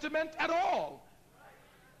no sentiment at all.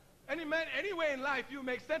 Anyway in life, you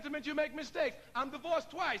make sentiment, you make mistakes. I'm divorced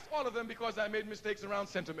twice, all of them because I made mistakes around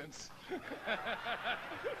sentiments.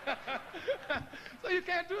 So you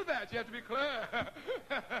can't do that. You have to be clear.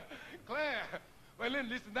 Clear. Well,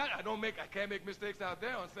 listen, I can't make mistakes out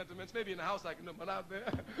there on sentiments. Maybe in the house I can do, but out there.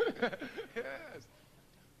 Yes.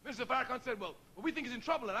 Mr. Farrakhan said, well, we think he's in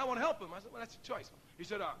trouble and I want to help him. I said, well, that's your choice. He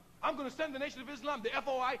said, I'm going to send the Nation of Islam, the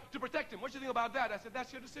FOI, to protect him. What do you think about that? I said,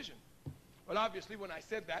 that's your decision. Well, obviously, when I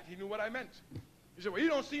said that, he knew what I meant. He said, well, you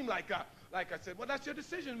don't seem like I said, well, that's your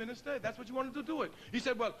decision, Minister. That's what you wanted to do it. He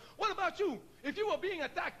said, well, what about you? If you were being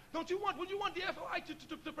attacked, would you want the FOI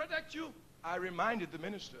to protect you? I reminded the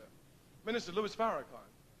minister, Minister Louis Farrakhan,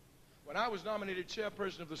 when I was nominated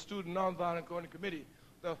chairperson of the Student Nonviolent Coordinating Committee,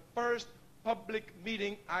 the first public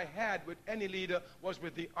meeting I had with any leader was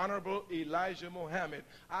with the Honorable Elijah Muhammad.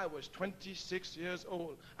 I was 26 years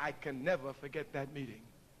old. I can never forget that meeting.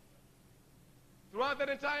 Throughout that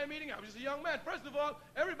entire meeting, I was just a young man. First of all,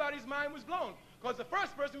 everybody's mind was blown. Because the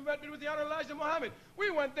first person we met with the Honorable Elijah Muhammad. We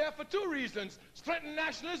went there for two reasons. Strengthen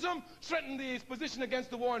nationalism, strengthen the position against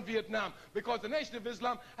the war in Vietnam. Because the Nation of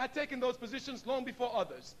Islam had taken those positions long before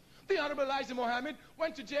others. The Honorable Elijah Muhammad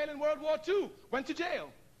went to jail in World War II. Went to jail.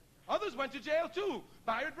 Others went to jail too.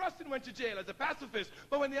 Byron Rustin went to jail as a pacifist.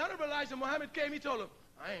 But when the Honorable Elijah Muhammad came, he told him,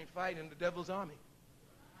 I ain't fighting the devil's army.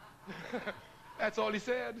 That's all he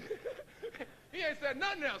said. He ain't said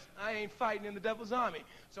nothing else. I ain't fighting in the devil's army.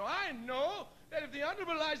 So I know that if the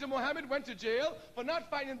Honorable Elijah Muhammad went to jail for not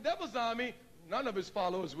fighting in the devil's army, none of his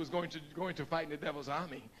followers was going to fight in the devil's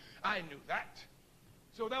army. I knew that.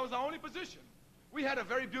 So that was our only position. We had a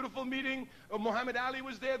very beautiful meeting. Muhammad Ali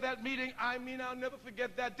was there that meeting. I mean, I'll never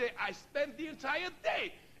forget that day. I spent the entire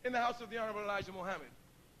day in the house of the Honorable Elijah Muhammad.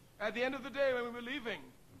 At the end of the day, when we were leaving,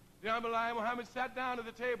 the Honorable Elijah Muhammad sat down at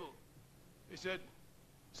the table. He said,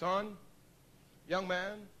 son, young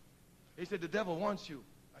man, he said, the devil wants you.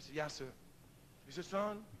 I said, yes, sir. He said,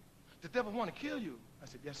 son, the devil want to kill you. I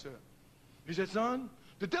said, yes, sir. He said, son,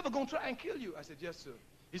 the devil going to try and kill you. I said, yes, sir.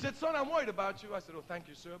 He said, son, I'm worried about you. I said, oh, thank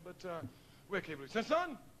you, sir, but we're capable. He said,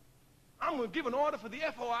 son, I'm going to give an order for the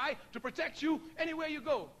FOI to protect you anywhere you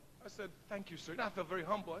go. I said, thank you, sir. And I felt very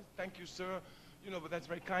humble. I said, thank you, sir. You know, but that's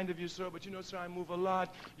very kind of you, sir. But you know, sir, I move a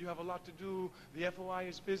lot. You have a lot to do. The FOI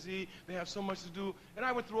is busy. They have so much to do. And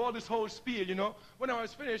I went through all this whole spiel, you know. When I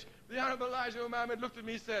was finished, the Honorable Elijah Muhammad looked at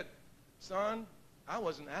me and said, son, I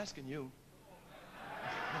wasn't asking you.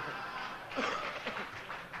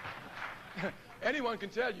 Anyone can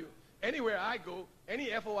tell you, anywhere I go, any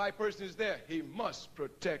FOI person is there, he must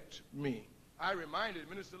protect me. I reminded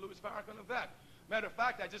Minister Louis Farrakhan of that. Matter of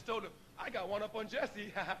fact, I just told him, I got one up on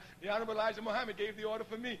Jesse. The Honorable Elijah Muhammad gave the order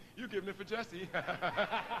for me. You give it for Jesse.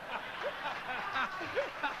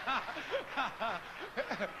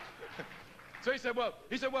 So he said, well,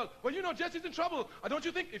 you know, Jesse's in trouble. Don't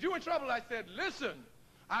you think, if you're in trouble, I said, listen,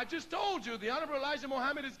 I just told you the Honorable Elijah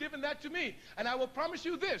Muhammad has given that to me. And I will promise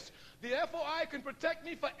you this, the FOI can protect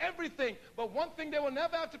me for everything, but one thing they will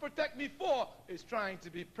never have to protect me for is trying to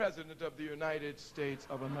be President of the United States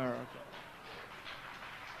of America.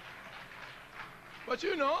 But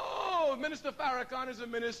you know, Minister Farrakhan is a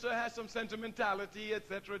minister, has some sentimentality,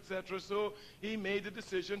 etc., etc., so he made the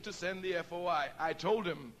decision to send the FOI. I told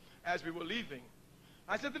him as we were leaving,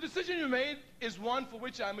 I said, the decision you made is one for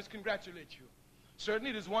which I must congratulate you.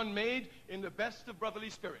 Certainly it is one made in the best of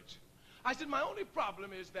brotherly spirit. I said, my only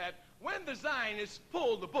problem is that when the Zionists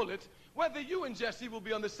pull the bullet, whether you and Jesse will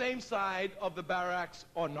be on the same side of the barracks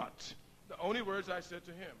or not. The only words I said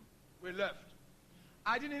to him. We left.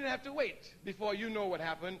 I didn't even have to wait before you know what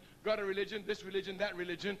happened. Got a religion, this religion, that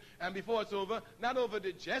religion, and before it's over, not over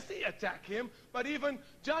did Jesse attack him, but even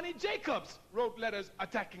Johnny Jacobs wrote letters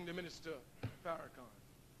attacking the minister, Farrakhan.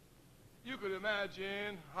 You could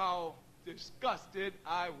imagine how disgusted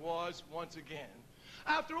I was once again.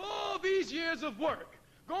 After all these years of work,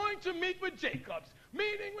 going to meet with Jacobs,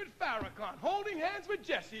 meeting with Farrakhan, holding hands with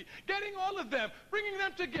Jesse, getting all of them, bringing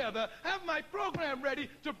them together, have my program ready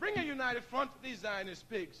to bring a united front, these Zionist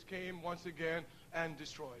pigs came once again and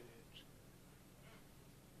destroyed it.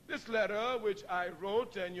 This letter, which I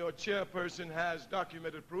wrote, and your chairperson has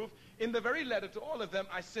documented proof, in the very letter to all of them,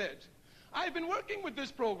 I said, I've been working with this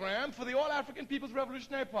program for the All-African People's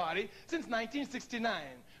Revolutionary Party since 1969.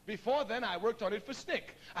 Before then, I worked on it for SNCC.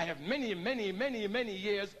 I have many, many, many, many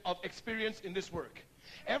years of experience in this work.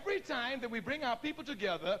 Every time that we bring our people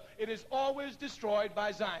together, it is always destroyed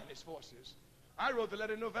by Zionist forces. I wrote the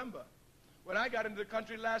letter in November. When I got into the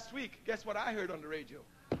country last week, guess what I heard on the radio?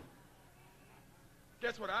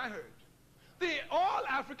 Guess what I heard? The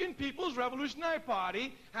All-African People's Revolutionary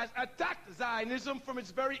Party has attacked Zionism from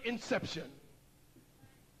its very inception.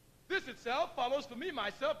 This itself follows for me,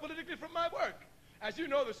 myself, politically from my work. As you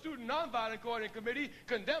know, the Student Nonviolent Coordinating Committee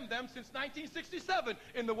condemned them since 1967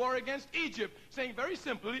 in the war against Egypt, saying very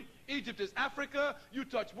simply, Egypt is Africa, you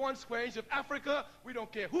touch one square inch of Africa, we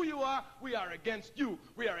don't care who you are, we are against you,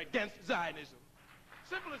 we are against Zionism.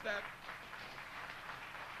 Simple as that.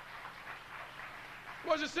 It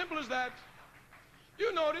was as simple as that.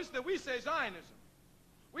 You notice that we say Zionism.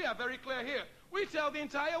 We are very clear here. We tell the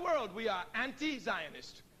entire world we are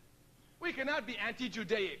anti-Zionist. We cannot be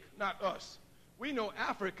anti-Judaic, not us. We know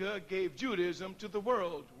Africa gave Judaism to the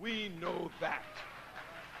world. We know that.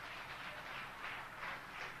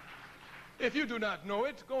 If you do not know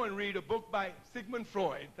it, go and read a book by Sigmund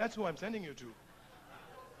Freud. That's who I'm sending you to.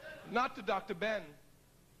 Not to Dr. Ben.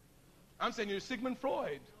 I'm sending you to Sigmund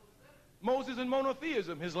Freud. Moses and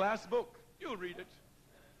Monotheism, his last book. You'll read it.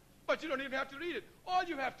 But you don't even have to read it. All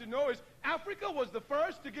you have to know is Africa was the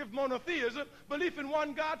first to give monotheism, belief in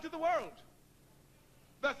one God, to the world.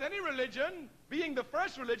 Thus, any religion, being the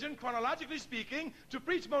first religion, chronologically speaking, to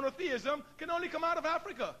preach monotheism, can only come out of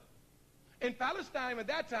Africa. In Palestine at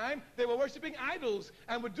that time, they were worshiping idols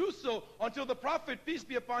and would do so until the prophet, peace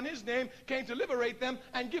be upon his name, came to liberate them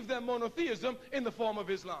and give them monotheism in the form of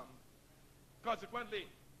Islam. Consequently,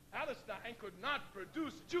 Palestine could not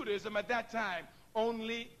produce Judaism at that time.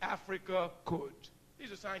 Only Africa could.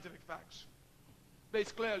 These are scientific facts,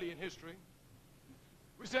 based clearly in history.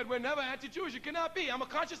 We said we're never anti-Jewish. You cannot be. I'm a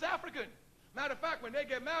conscious African. Matter of fact, when they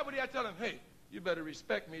get mad with you, I tell them, hey, you better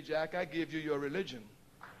respect me, Jack. I give you your religion.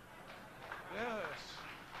 Yes.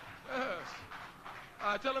 Yes.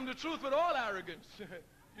 I tell them the truth with all arrogance.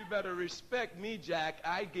 You better respect me, Jack.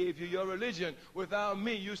 I gave you your religion. Without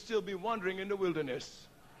me, you'd still be wandering in the wilderness.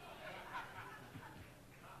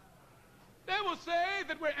 They will say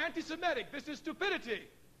that we're anti-Semitic. This is stupidity.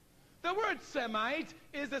 The word Semite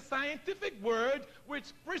is a scientific word which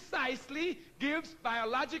precisely gives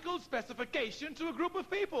biological specification to a group of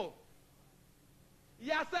people.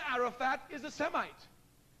 Yasser Arafat is a Semite.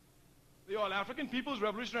 The All-African People's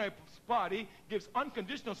Revolutionary Party gives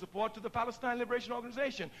unconditional support to the Palestine Liberation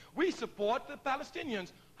Organization. We support the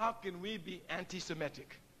Palestinians. How can we be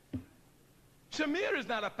anti-Semitic? Shamir is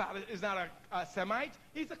not a Semite.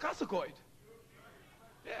 He's a Caucasoid.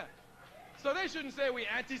 Yeah. So they shouldn't say we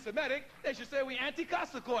anti-Semitic. They should say we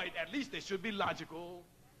anti-Caucasoid. At least they should be logical.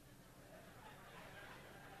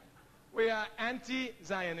 We are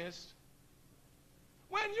anti-Zionist.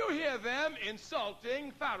 When you hear them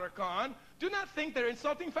insulting Farrakhan, do not think they're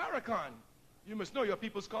insulting Farrakhan. You must know your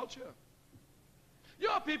people's culture.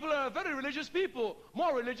 Your people are a very religious people,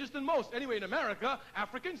 more religious than most. Anyway, in America,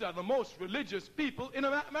 Africans are the most religious people in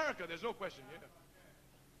America. There's no question here.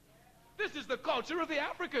 This is the culture of the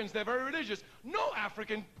Africans. They're very religious. No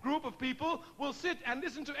African group of people will sit and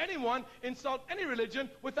listen to anyone insult any religion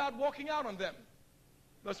without walking out on them.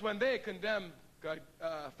 Thus, when they condemn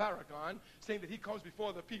Farrakhan, saying that he comes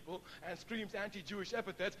before the people and screams anti-Jewish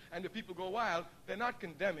epithets and the people go wild, they're not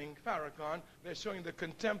condemning Farrakhan. They're showing the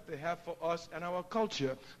contempt they have for us and our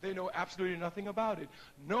culture. They know absolutely nothing about it.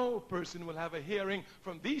 No person will have a hearing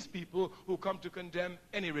from these people who come to condemn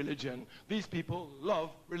any religion. These people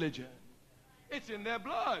love religion. It's in their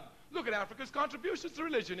blood. Look at Africa's contributions to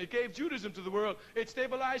religion. It gave Judaism to the world. It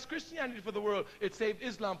stabilized Christianity for the world. It saved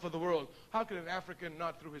Islam for the world. How can an African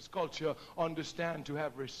not through his culture understand to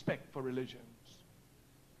have respect for religions?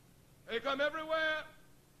 They come everywhere.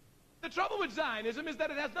 The trouble with Zionism is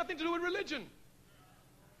that it has nothing to do with religion.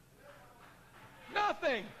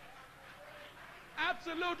 Nothing.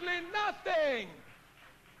 Absolutely nothing.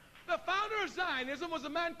 The founder of Zionism was a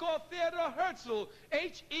man called Theodor Herzl,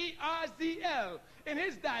 Herzl. In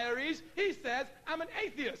his diaries, he says, I'm an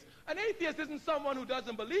atheist. An atheist isn't someone who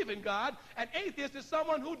doesn't believe in God. An atheist is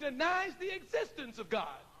someone who denies the existence of God.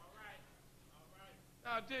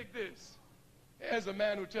 Now dig this. Here's a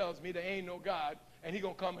man who tells me there ain't no God, and he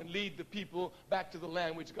gonna come and lead the people back to the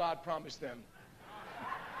land which God promised them.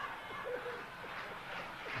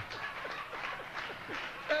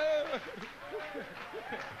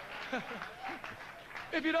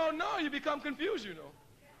 If you don't know, you become confused, you know.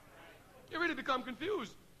 You really become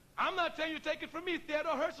confused. I'm not telling you to take it from me. Theodor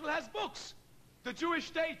Herzl has books. The Jewish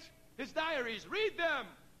State, his diaries. Read them.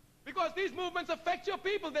 Because these movements affect your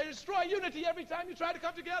people. They destroy unity every time you try to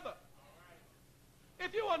come together.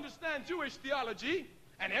 If you understand Jewish theology,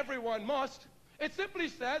 and everyone must, it simply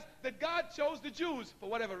says that God chose the Jews for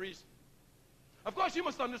whatever reason. Of course, you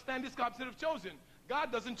must understand this concept of chosen.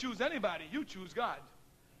 God doesn't choose anybody. You choose God.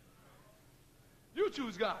 You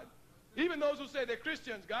choose God. Even those who say they're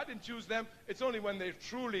Christians, God didn't choose them. It's only when they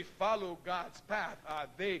truly follow God's path are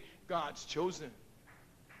they God's chosen.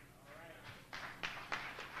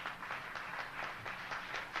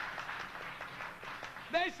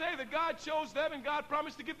 They say that God chose them and God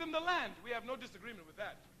promised to give them the land. We have no disagreement with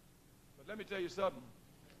that. But let me tell you something.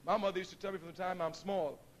 My mother used to tell me from the time I'm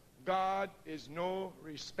small, God is no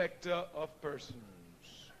respecter of persons.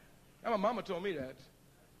 And my mama told me that.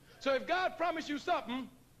 So if God promised you something,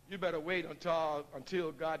 you better wait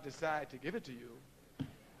until God decides to give it to you.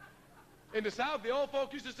 In the South, the old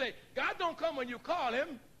folk used to say, God don't come when you call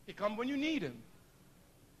him. He come when you need him.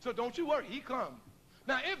 So don't you worry, he come.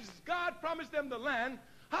 Now, if God promised them the land,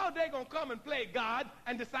 how are they going to come and play God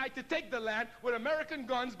and decide to take the land with American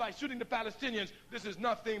guns by shooting the Palestinians? This is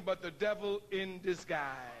nothing but the devil in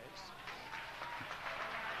disguise.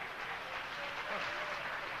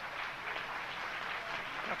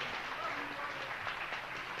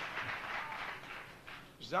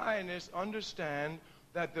 Zionists understand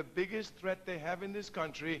that the biggest threat they have in this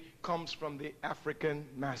country comes from the African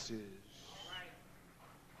masses.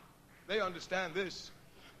 They understand this.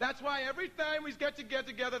 That's why every time we get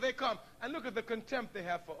together, they come. And look at the contempt they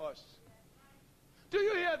have for us. Do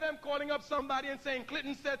you hear them calling up somebody and saying,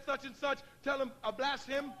 Clinton said such and such, tell them, blast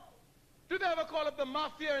him? Do they ever call up the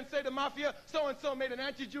mafia and say the mafia, so-and-so made an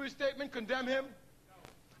anti-Jewish statement, condemn him?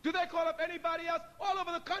 Do they call up anybody else? All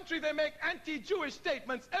over the country they make anti-Jewish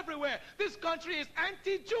statements everywhere. This country is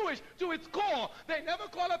anti-Jewish to its core. They never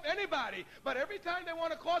call up anybody. But every time they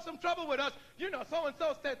want to cause some trouble with us, you know,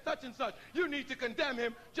 so-and-so said such and such. You need to condemn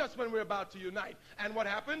him just when we're about to unite. And what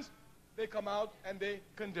happens? They come out and they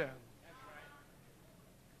condemn.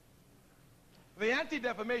 The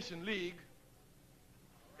Anti-Defamation League,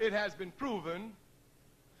 it has been proven,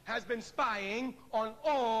 has been spying on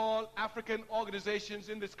all African organizations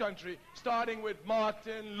in this country, starting with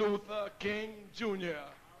Martin Luther King Jr.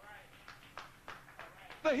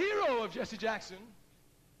 The hero of Jesse Jackson,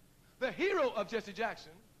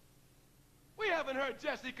 we haven't heard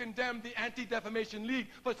Jesse condemn the Anti-Defamation League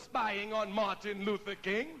for spying on Martin Luther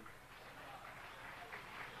King.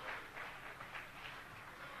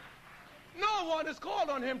 No one has called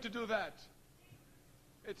on him to do that.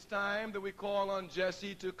 It's time that we call on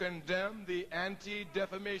Jesse to condemn the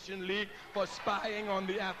Anti-Defamation League for spying on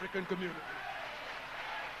the African community.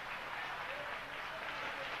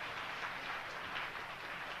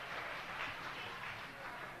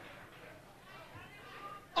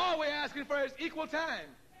 All we're asking for is equal time.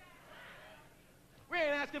 We ain't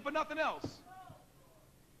asking for nothing else.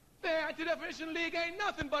 The Anti-Defamation League ain't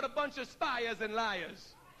nothing but a bunch of spiers and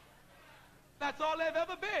liars. That's all they've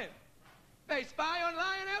ever been. They spy on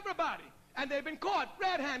lying everybody. And they've been caught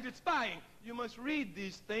red-handed spying. You must read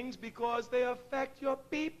these things because they affect your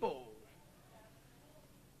people.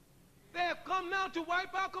 They have come now to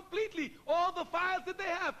wipe out completely all the files that they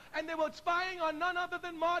have. And they were spying on none other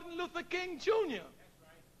than Martin Luther King Jr.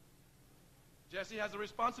 Jesse has a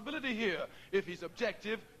responsibility here, if he's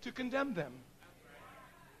objective, to condemn them.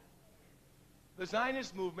 The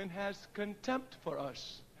Zionist movement has contempt for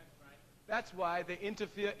us. That's why they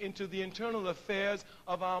interfere into the internal affairs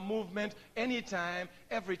of our movement anytime,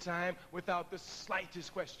 every time, without the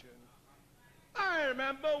slightest question. I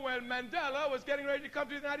remember when Mandela was getting ready to come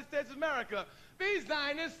to the United States of America. These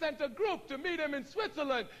Zionists sent a group to meet him in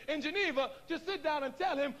Switzerland, in Geneva, to sit down and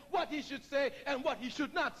tell him what he should say and what he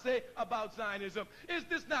should not say about Zionism. Is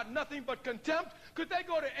this not nothing but contempt? Could they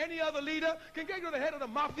go to any other leader? Can they go to the head of the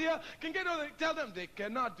mafia? Can they go to tell them they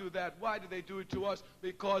cannot do that? Why do they do it to us?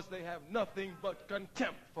 Because they have nothing but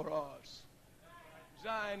contempt for us.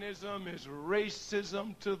 Zionism is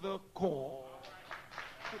racism to the core.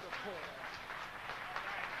 To the core.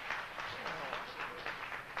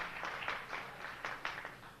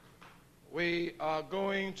 We are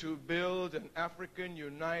going to build an African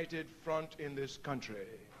united front in this country.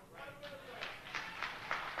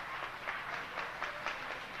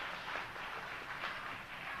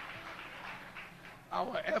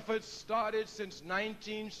 Our efforts started since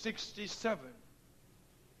 1967.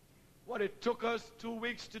 What it took us 2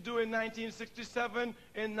 weeks to do in 1967,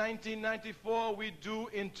 in 1994, we do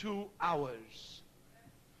in 2 hours.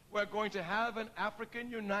 We're going to have an African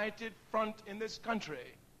united front in this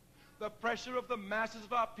country. The pressure of the masses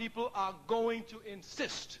of our people are going to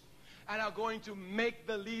insist and are going to make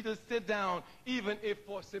the leaders sit down, even if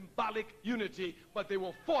for symbolic unity, but they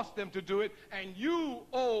will force them to do it. And you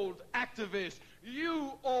old activists,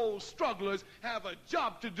 you old strugglers have a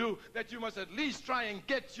job to do, that you must at least try and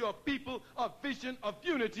get your people a vision of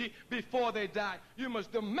unity before they die. You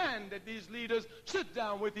must demand that these leaders sit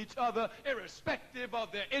down with each other, irrespective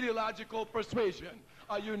of their ideological persuasion.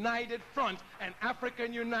 A united front, an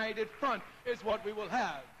African united front, is what we will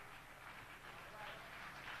have.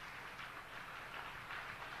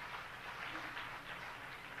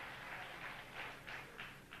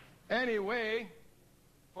 Anyway,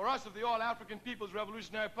 for us of the All-African People's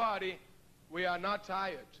Revolutionary Party, we are not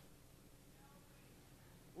tired.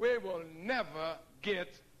 We will never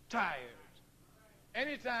get tired.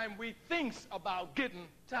 Anytime we thinks about getting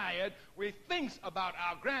tired, we thinks about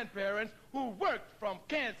our grandparents who worked from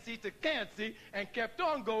Kansi to Kansi and kept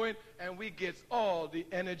on going, and we gets all the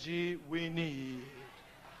energy we need.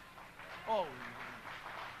 Oh.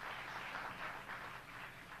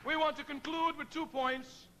 We want to conclude with 2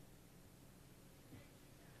 points.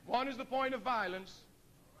 One is the point of violence.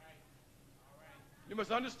 You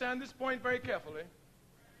must understand this point very carefully.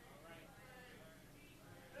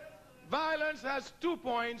 Violence has 2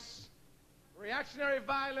 points: reactionary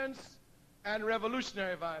violence and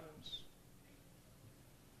revolutionary violence.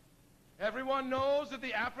 Everyone knows that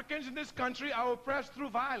the Africans in this country are oppressed through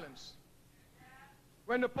violence.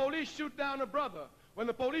 When the police shoot down a brother, when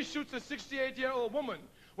the police shoots a 68-year-old woman,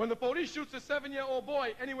 when the police shoots a 7-year-old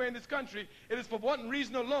boy anywhere in this country, it is for one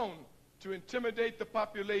reason alone: to intimidate the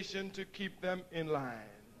population, to keep them in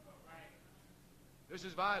line. This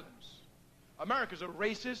is violence. America's a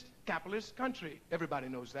racist, capitalist country. Everybody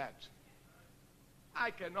knows that.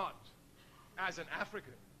 I cannot, as an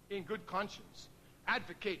African, in good conscience,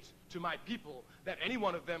 advocate to my people that any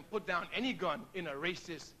one of them put down any gun in a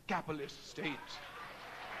racist, capitalist state.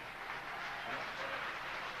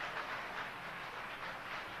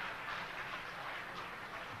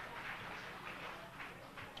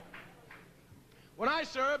 When I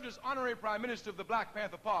served as honorary Prime Minister of the Black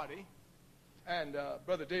Panther Party, and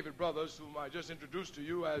Brother David Brothers, whom I just introduced to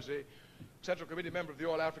you as a Central Committee member of the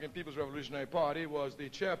All-African People's Revolutionary Party, was the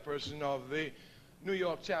chairperson of the New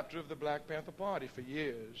York chapter of the Black Panther Party for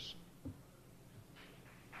years.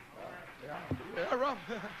 Yeah, Rob.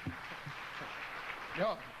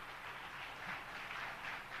 Yeah.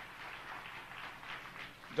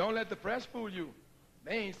 Don't let the press fool you.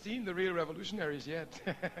 They ain't seen the real revolutionaries yet.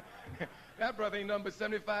 That brother ain't number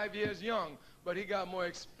 75 years young, but he got more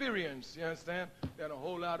experience, you understand, than a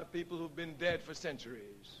whole lot of people who've been dead for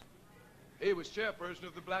centuries. He was chairperson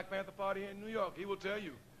of the Black Panther Party in New York. He will tell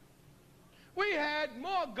you. We had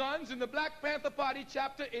more guns in the Black Panther Party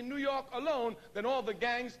chapter in New York alone than all the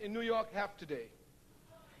gangs in New York have today.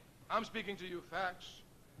 I'm speaking to you facts.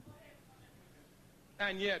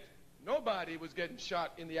 And yet, nobody was getting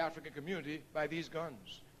shot in the African community by these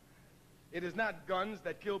guns. It is not guns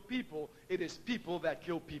that kill people, it is people that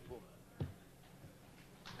kill people.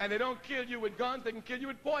 And they don't kill you with guns, they can kill you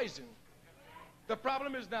with poison. The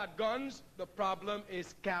problem is not guns, the problem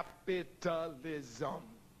is capitalism.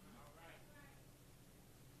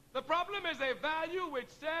 The problem is a value which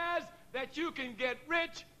says that you can get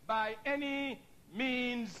rich by any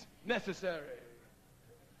means necessary.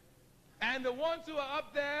 And the ones who are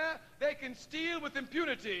up there, they can steal with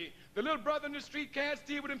impunity. The little brother in the street can't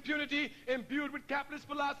steal with impunity, imbued with capitalist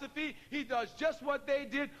philosophy. He does just what they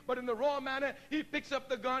did, but in the raw manner, he picks up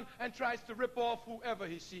the gun and tries to rip off whoever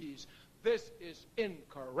he sees. This is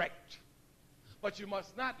incorrect. But you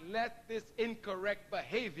must not let this incorrect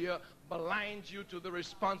behavior blind you to the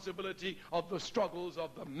responsibility of the struggles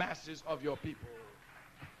of the masses of your people.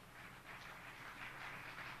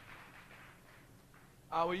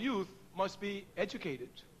 Our youth must be educated.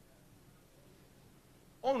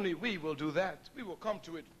 Only we will do that. We will come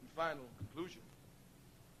to it in final conclusion.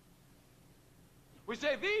 We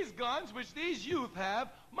say these guns which these youth have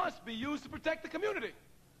must be used to protect the community.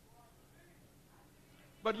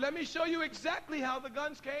 But let me show you exactly how the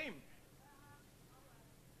guns came.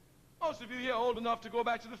 Most of you here are old enough to go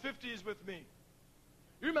back to the 50s with me.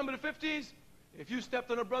 You remember the 50s? If you stepped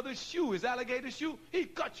on a brother's shoe, his alligator shoe,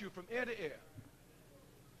 he'd cut you from ear to ear.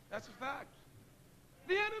 That's a fact.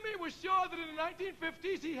 The enemy was sure that in the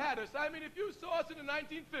 1950s he had us. I mean, if you saw us in the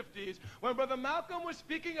 1950s, when Brother Malcolm was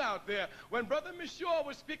speaking out there, when Brother Shaw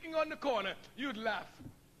was speaking on the corner, you'd laugh.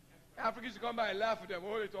 Africans would come by and laugh at them.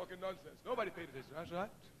 Oh, they're talking nonsense. Nobody paid attention. That's right.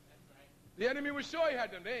 The enemy was sure he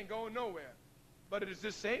had them. They ain't going nowhere. But it is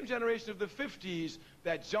this same generation of the 50s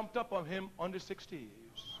that jumped up on him on the 60s.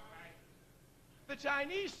 The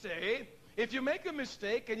Chinese say, if you make a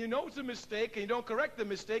mistake and you know it's a mistake and you don't correct the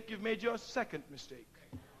mistake, you've made your second mistake.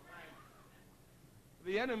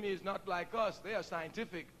 The enemy is not like us. They are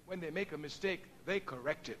scientific. When they make a mistake, they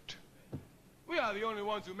correct it. We are the only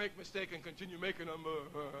ones who make mistakes and continue making them.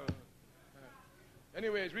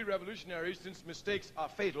 Anyways, we revolutionaries, since mistakes are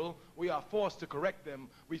fatal, we are forced to correct them.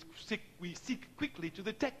 We seek quickly to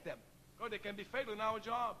detect them. Because they can be fatal in our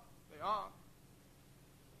job. They are.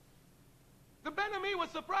 The enemy was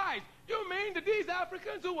surprised. You mean that these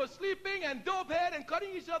Africans who were sleeping and dopehead and cutting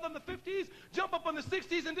each other in the 50s jump up in the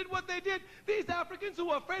 60s and did what they did? These Africans who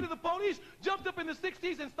were afraid of the police jumped up in the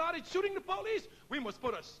 60s and started shooting the police? We must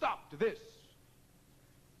put a stop to this.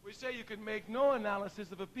 We say you can make no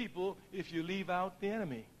analysis of a people if you leave out the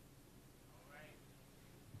enemy.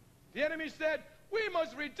 The enemy said, we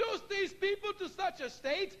must reduce these people to such a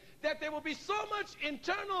state that there will be so much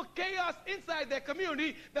internal chaos inside their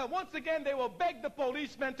community that once again they will beg the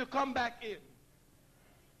policemen to come back in.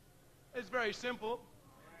 It's very simple.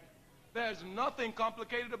 There's nothing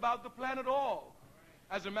complicated about the plan at all.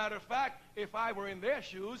 As a matter of fact, if I were in their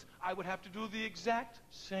shoes, I would have to do the exact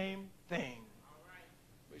same thing.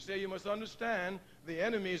 We say you must understand the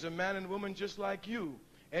enemy is a man and woman just like you.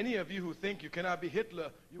 Any of you who think you cannot be Hitler,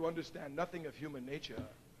 you understand nothing of human nature.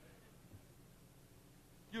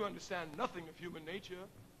 You understand nothing of human nature.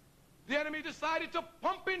 The enemy decided to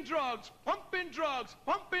pump in drugs, pump in drugs,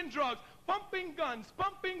 pump in drugs, pumping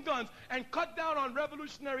guns, and cut down on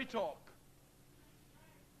revolutionary talk.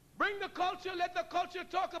 Bring the culture, let the culture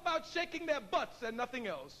talk about shaking their butts and nothing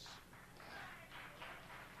else.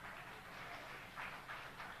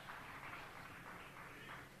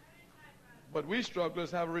 But we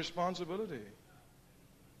strugglers have a responsibility.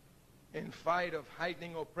 In fight of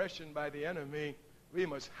heightening oppression by the enemy, we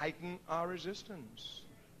must heighten our resistance.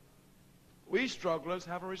 We strugglers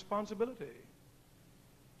have a responsibility.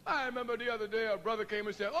 I remember the other day a brother came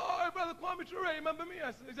and said, oh, hey, Brother Kwame Ture, remember me?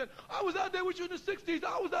 He said, I was out there with you in the 60s.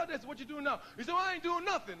 I was out there. I said, what you doing now? He said, well, I ain't doing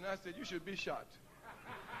nothing. I said, you should be shot.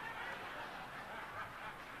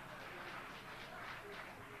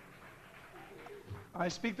 I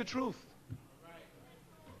speak the truth.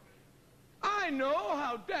 I know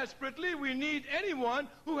how desperately we need anyone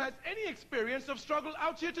who has any experience of struggle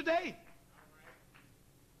out here today.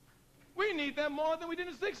 We need them more than we did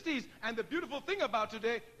in the 60s. And the beautiful thing about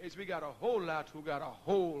today is we got a whole lot who got a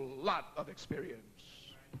whole lot of experience.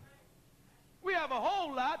 We have a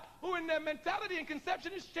whole lot who in their mentality and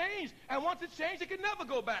conception has changed. And once it's changed, it can never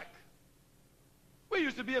go back. We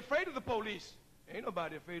used to be afraid of the police. Ain't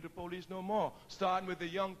nobody afraid of the police no more. Starting with the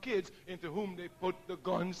young kids into whom they put the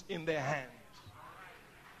guns in their hands.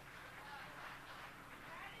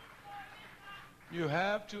 You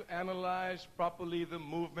have to analyze properly the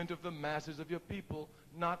movement of the masses of your people,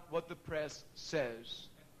 not what the press says.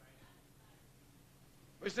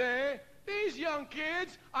 We say, these young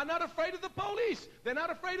kids are not afraid of the police. They're not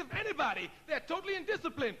afraid of anybody. They're totally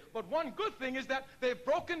indisciplined. But one good thing is that they've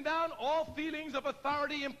broken down all feelings of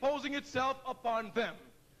authority imposing itself upon them.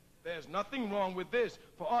 There's nothing wrong with this.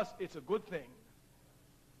 For us, it's a good thing.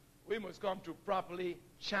 We must come to properly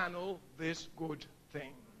channel this good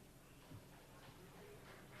thing.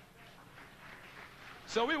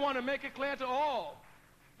 So we want to make it clear to all.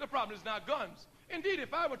 The problem is not guns. Indeed,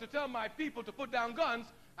 if I were to tell my people to put down guns,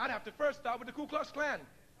 I'd have to first start with the Ku Klux Klan.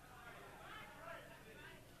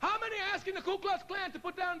 How many are asking the Ku Klux Klan to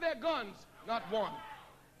put down their guns? Not one.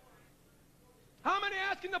 How many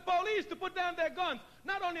are asking the police to put down their guns?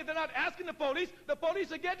 Not only are they not asking the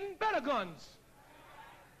police are getting better guns.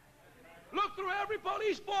 Look through every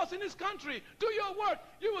police force in this country. Do your work.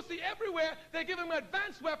 You will see everywhere they're giving them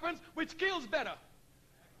advanced weapons which kills better.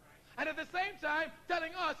 And at the same time,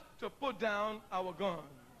 telling us to put down our guns.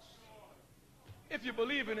 If you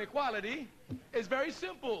believe in equality, it's very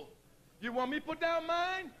simple. You want me to put down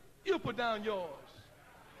mine? You put down yours.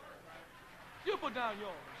 You put down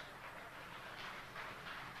yours.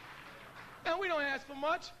 And we don't ask for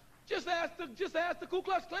much. Just ask the Ku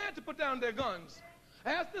Klux Klan to put down their guns.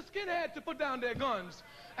 Ask the skinhead to put down their guns.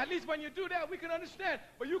 At least when you do that, we can understand.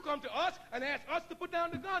 But you come to us and ask us to put down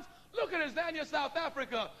the guns. Look at Tanzania, South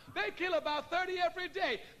Africa. They kill about 30 every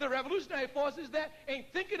day. The revolutionary forces there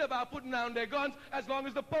ain't thinking about putting down their guns as long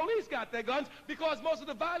as the police got their guns, because most of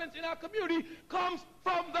the violence in our community comes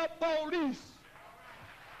from the police.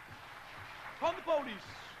 From the police.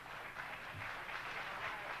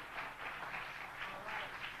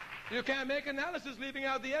 You can't make analysis leaving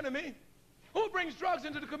out the enemy. Who brings drugs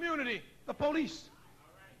into the community? The police.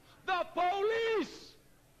 The police.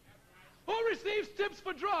 Who receives tips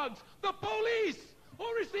for drugs? The police. Who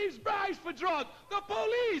receives bribes for drugs? The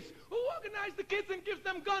police. Who organizes the kids and gives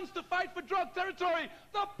them guns to fight for drug territory?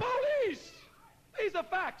 The police. These are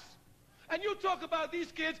facts. And you talk about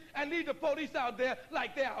these kids and leave the police out there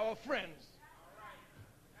like they're our friends.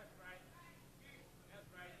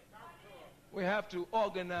 We have to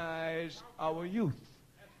organize our youth.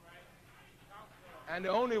 And the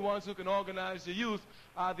only ones who can organize the youth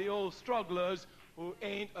are the old strugglers who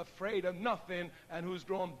ain't afraid of nothing and who's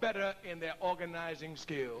grown better in their organizing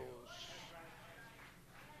skills.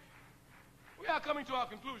 We are coming to our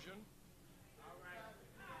conclusion.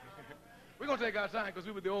 We're going to take our time because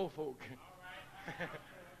we were the old folk.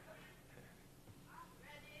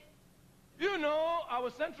 You know, our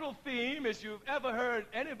central theme, as you've ever heard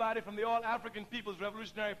anybody from the All African People's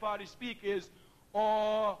Revolutionary Party speak, is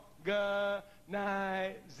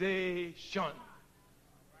organization.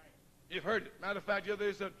 You've heard it. Matter of fact, the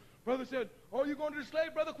other day said, brother said, oh, you going to the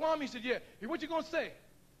slave, Brother Kwame? He said, yeah. What you going to say?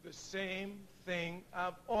 The same thing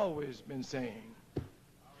I've always been saying.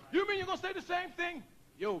 You mean you're going to say the same thing?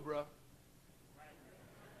 Yo, bro.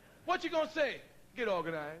 What you going to say? Get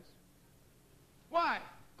organized. Why?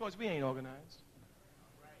 Because we ain't organized.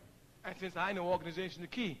 And since I know organization the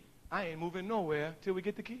key, I ain't moving nowhere till we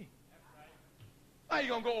get the key. How you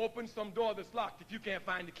going to go open some door that's locked if you can't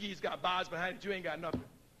find the key? It's got bars behind it. You ain't got nothing.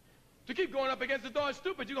 To keep going up against the door is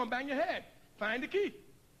stupid. You're going to bang your head. Find the key.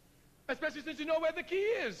 Especially since you know where the key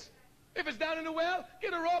is. If it's down in the well,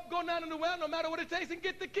 get a rope, go down in the well, no matter what it takes, and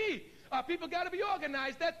get the key. Our people got to be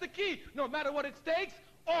organized. That's the key. No matter what it takes,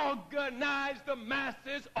 organize the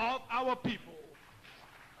masses of our people.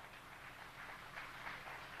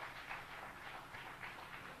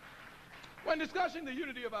 When discussing the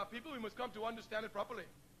unity of our people, we must come to understand it properly.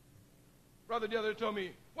 Brother the other day told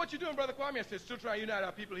me, what you doing, Brother Kwame? I said, still trying to unite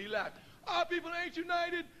our people. He laughed. Our people ain't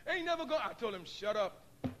united, ain't never going. I told him, shut up.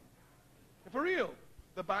 For real,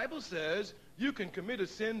 the Bible says you can commit a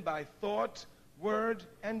sin by thought, word,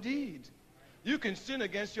 and deed. You can sin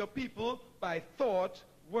against your people by thought,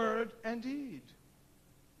 word, and deed.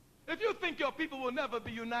 If you think your people will never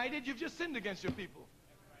be united, you've just sinned against your people.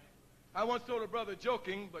 I once told a brother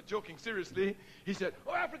joking, but joking seriously, he said,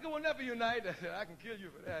 oh, Africa will never unite. I said, I can kill you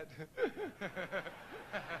for that.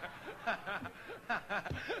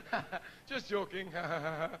 Just joking.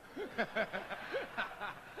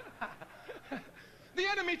 The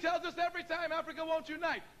enemy tells us every time Africa won't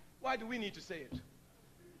unite. Why do we need to say it?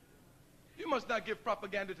 You must not give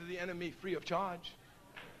propaganda to the enemy free of charge.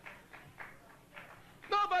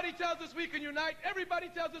 Nobody tells us we can unite. Everybody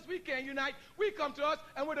tells us we can't unite. We come to us,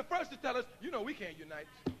 and we're the first to tell us, you know we can't unite.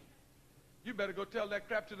 You better go tell that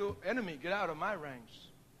crap to the enemy. Get out of my ranks.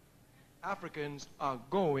 Africans are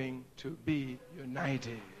going to be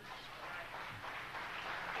united.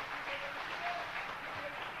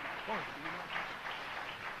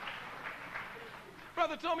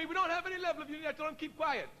 Brother told me we don't have any level of unity. I told him keep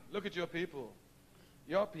quiet. Look at your people.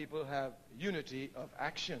 Your people have unity of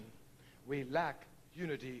action. We lack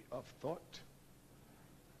unity of thought.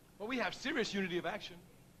 But we have serious unity of action.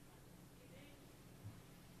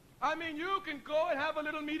 I mean, you can go and have a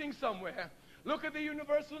little meeting somewhere. Look at the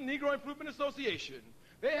Universal Negro Improvement Association.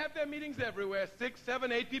 They have their meetings everywhere. 6,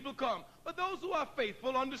 7, 8 people come. But those who are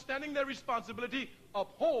faithful, understanding their responsibility,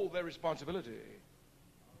 uphold their responsibility.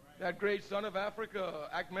 That great son of Africa,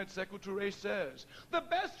 Kwame Ture, says, the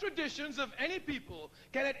best traditions of any people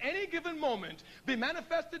can at any given moment be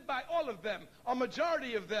manifested by all of them, a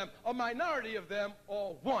majority of them, a minority of them,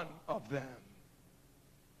 or one of them.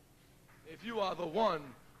 If you are the one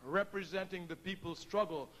representing the people's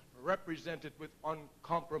struggle, represent it with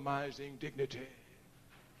uncompromising dignity.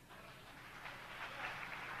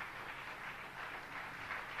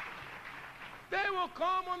 They will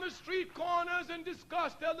come on the street corners and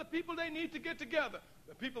discuss, tell the people they need to get together.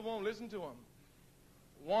 The people won't listen to them.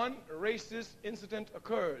 One racist incident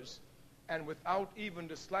occurs, and without even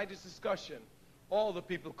the slightest discussion, all the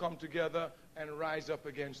people come together and rise up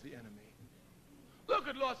against the enemy. Look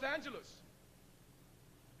at Los Angeles.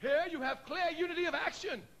 Here you have clear unity of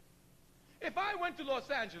action. If I went to Los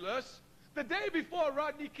Angeles, The day before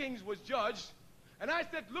Rodney King was judged, and I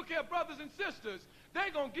said, look here, brothers and sisters,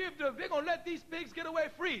 they're going to let these pigs get away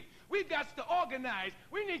free. We've got to organize.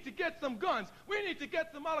 We need to get some guns. We need to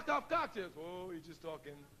get some Molotov cocktails. Oh, he's just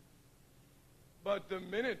talking. But the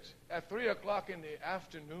minute at 3 o'clock in the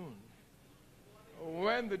afternoon,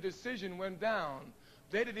 when the decision went down,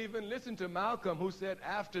 they didn't even listen to Malcolm, who said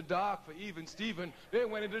after dark for even Stephen. They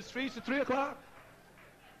went into the streets at 3 o'clock.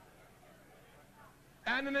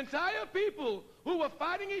 And an entire people who were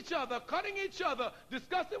fighting each other, cutting each other,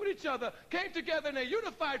 discussing with each other, came together in a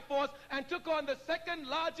unified force and took on the second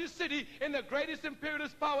largest city in the greatest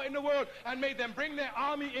imperialist power in the world and made them bring their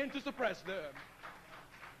army in to suppress them.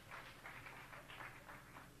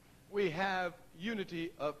 We have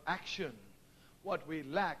unity of action. What we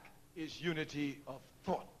lack is unity of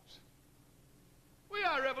thought. We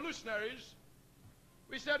are revolutionaries.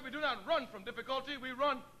 We said we do not run from difficulty, we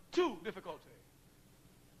run to difficulty.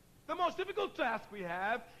 The most difficult task we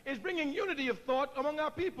have is bringing unity of thought among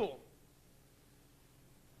our people.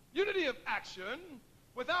 Unity of action,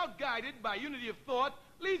 without guided by unity of thought,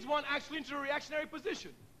 leads one actually into a reactionary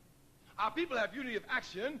position. Our people have unity of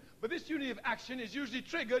action, but this unity of action is usually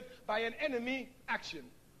triggered by an enemy action.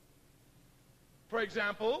 For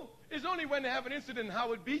example, it's only when they have an incident in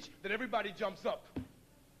Howard Beach that everybody jumps up.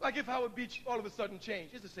 Like if Howard Beach all of a sudden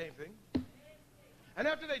changed, it's the same thing. And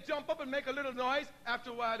after they jump up and make a little noise,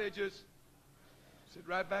 after a while they just sit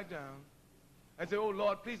right back down and say, oh,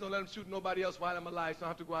 Lord, please don't let them shoot nobody else while I'm alive, so I don't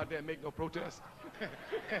have to go out there and make no protest.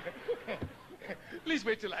 At least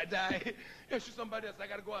wait till I die. If shoot somebody else, I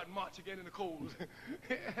got to go out and march again in the cold.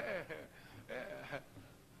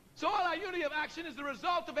 So all our unity of action is the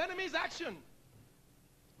result of enemy's action.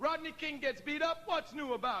 Rodney King gets beat up. What's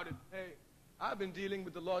new about it? Hey, I've been dealing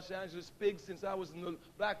with the Los Angeles pigs since I was in the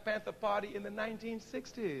Black Panther Party in the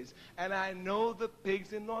 1960s. And I know the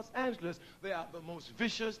pigs in Los Angeles. They are the most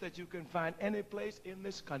vicious that you can find any place in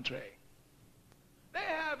this country. They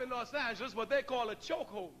have in Los Angeles what they call a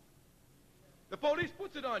chokehold. The police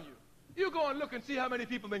puts it on you. You go and look and see how many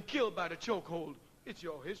people have been killed by the chokehold. It's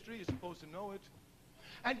your history. You're supposed to know it.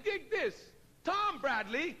 And dig this. Tom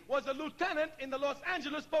Bradley was a lieutenant in the Los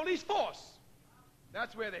Angeles police force.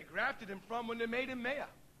 That's where they grafted him from when they made him mayor.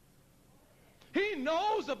 He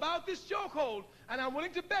knows about this chokehold, and I'm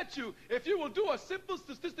willing to bet you, if you will do a simple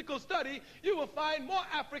statistical study, you will find more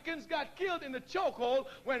Africans got killed in the chokehold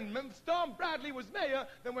when Tom Bradley was mayor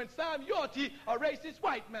than when Sam Yorty, a racist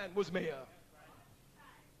white man, was mayor.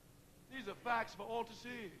 These are facts for all to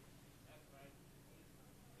see.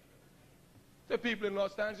 The people in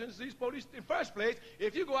Los Angeles, these police, in first place,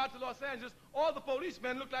 if you go out to Los Angeles, all the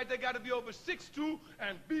policemen look like they got to be over 6'2"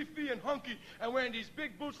 and beefy and hunky and wearing these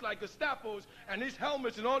big boots like Gestapos and these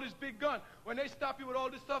helmets and all this big gun. When they stop you with all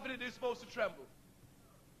this stuff in it, they're supposed to tremble.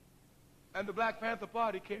 And the Black Panther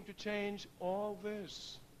Party came to change all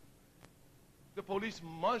this. The police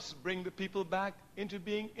must bring the people back into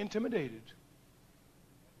being intimidated.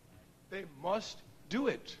 They must do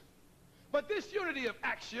it. But this unity of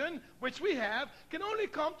action, which we have, can only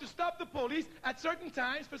come to stop the police at certain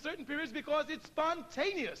times for certain periods because it's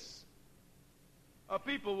spontaneous. A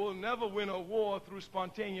people will never win a war through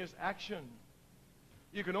spontaneous action.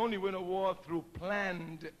 You can only win a war through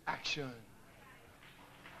planned action.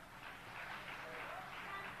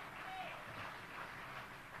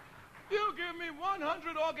 You give me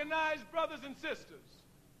 100 organized brothers and sisters,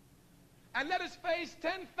 and let us face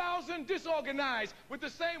 10,000 disorganized with the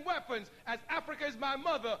same weapons as Africa is my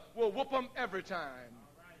mother, we'll whoop them every time.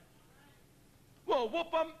 We'll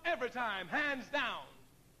whoop them every time, hands down.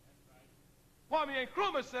 Kwame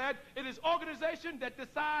Ture said, it is organization that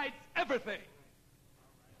decides everything.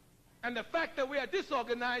 And the fact that we are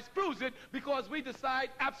disorganized proves it because we decide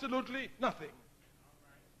absolutely nothing.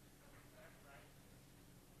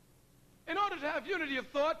 In order to have unity of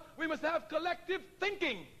thought, we must have collective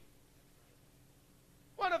thinking.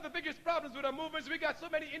 One of the biggest problems with our movement is we got so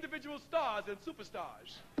many individual stars and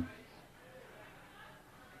superstars.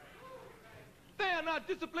 They are not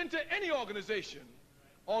disciplined to any organization.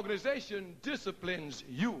 Organization disciplines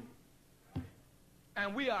you.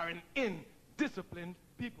 And we are an indisciplined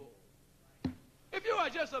people. If you are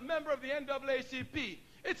just a member of the NAACP,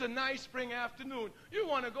 it's a nice spring afternoon. You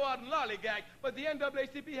want to go out and lollygag, but the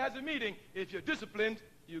NAACP has a meeting. If you're disciplined,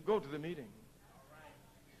 you go to the meeting.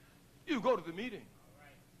 You go to the meeting.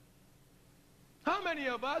 How many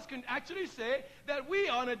of us can actually say that we,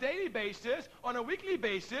 on a daily basis, on a weekly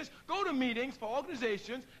basis, go to meetings for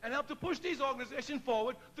organizations and help to push these organizations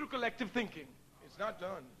forward through collective thinking? It's not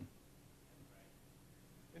done.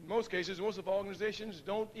 In most cases, most of our organizations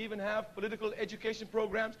don't even have political education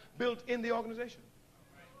programs built in the organization.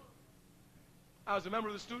 I was a member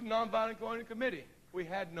of the Student Nonviolent Coordinating Committee. We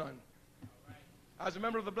had none. I was a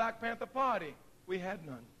member of the Black Panther Party. We had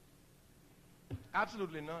none.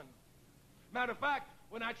 Absolutely none. Matter of fact,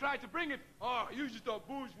 when I tried to bring it, oh, you're just a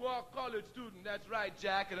bourgeois colored student. That's right,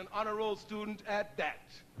 Jack, and an honor roll student at that.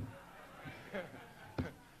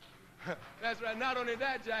 That's right. Not only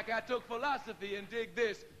that, Jack, I took philosophy, and dig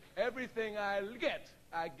this. Everything I get,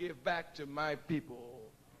 I give back to my people.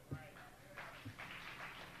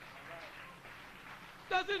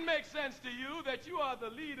 Does it make sense to you that you are the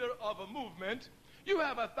leader of a movement? You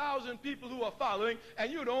have 1,000 people who are following,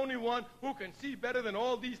 and you're the only one who can see better than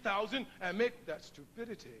all these 1,000 and make that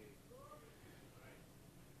stupidity.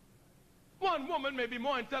 One woman may be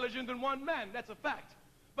more intelligent than one man. That's a fact.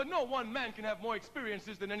 But no one man can have more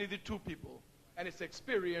experiences than any of the two people. And it's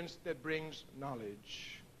experience that brings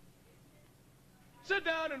knowledge. Sit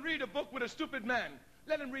down and read a book with a stupid man.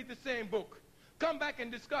 Let him read the same book. Come back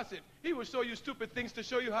and discuss it. He will show you stupid things to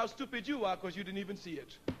show you how stupid you are because you didn't even see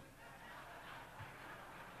it. These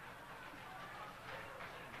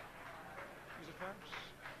are facts.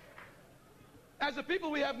 As a people,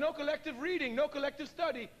 we have no collective reading, no collective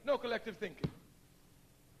study, no collective thinking.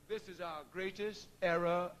 This is our greatest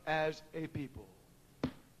error as a people.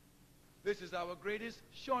 This is our greatest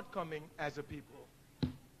shortcoming as a people.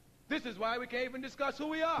 This is why we can't even discuss who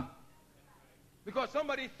we are. Because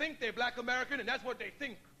somebody think they're Black American, and that's what they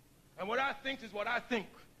think. And what I think is what I think.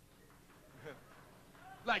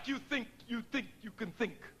 Like you think you can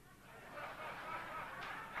think.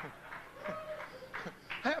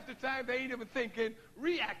 Half the time they ain't even thinking,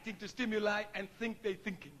 reacting to stimuli and think they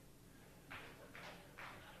thinking.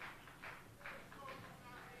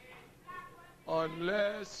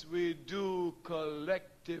 Unless we do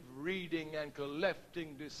collective reading and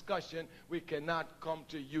collective discussion, we cannot come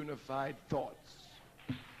to unified thoughts.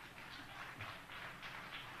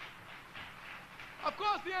 Of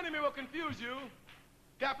course, the enemy will confuse you.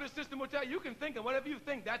 Capitalist system will tell you, you can think, and whatever you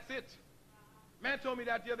think, that's it. Man told me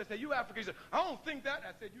that the other day. You African. He said, I don't think that.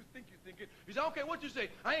 I said, you think it. He said, okay, what you say?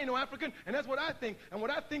 I ain't no African, and that's what I think, and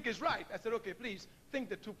what I think is right. I said, okay, please, think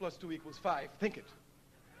that 2 + 2 = 5. Think it.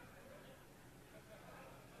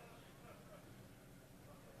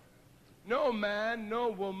 No man, no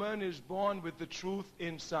woman is born with the truth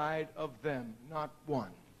inside of them, not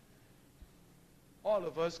one. All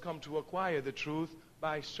of us come to acquire the truth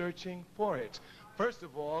by searching for it. First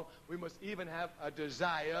of all, we must even have a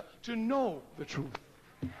desire to know the truth.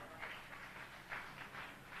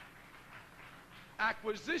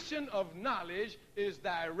 Acquisition of knowledge is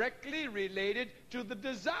directly related to the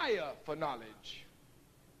desire for knowledge.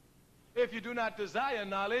 If you do not desire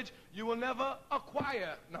knowledge, you will never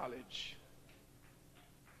acquire knowledge.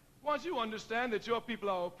 Once you understand that your people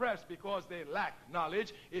are oppressed because they lack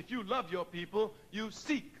knowledge, if you love your people, you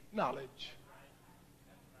seek knowledge.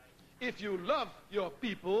 If you love your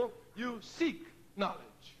people, you seek knowledge.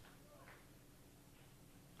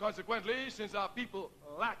 Consequently, since our people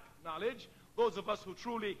lack knowledge, those of us who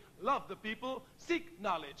truly love the people seek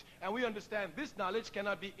knowledge. And we understand this knowledge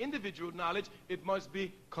cannot be individual knowledge, it must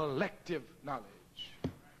be collective knowledge.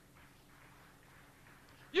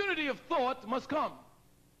 Unity of thought must come.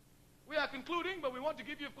 We are concluding, but we want to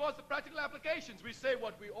give you, of course, the practical applications. We say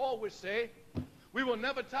what we always say. We will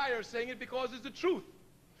never tire of saying it because it's the truth.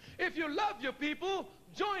 If you love your people,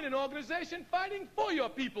 join an organization fighting for your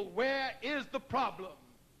people. Where is the problem?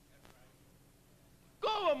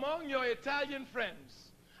 Go among your Italian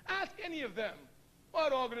friends. Ask any of them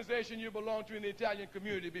what organization you belong to in the Italian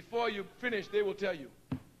community. Before you finish, they will tell you.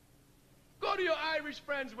 Go to your Irish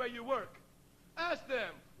friends where you work. Ask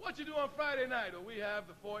them, what you do on Friday night? Oh, we have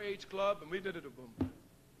the 4-H club, and we did it. Boom.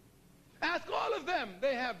 Ask all of them.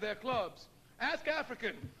 They have their clubs. Ask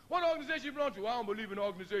African, what organization you belong to? I don't believe in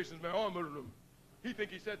organizations, man. He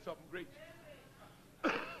think he said something great.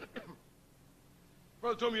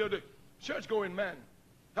 Brother told me the other day, church-going man.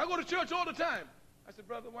 I go to church all the time. I said,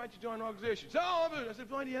 brother, why don't you join an organization? He said, oh, I said,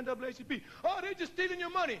 join the NAACP. Oh, they're just stealing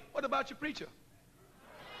your money. What about your preacher?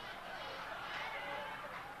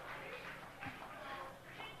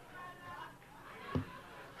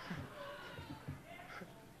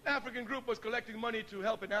 African group was collecting money to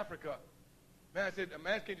help in Africa. Man, I said, a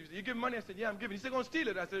man came to me, you give money? I said, yeah, I'm giving. He said, go and steal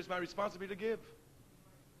it. I said, it's my responsibility to give.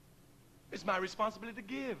 It's my responsibility to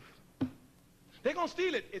give. They're going to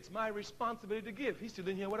steal it. It's my responsibility to give. He still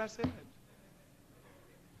didn't hear what I said.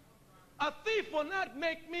 A thief will not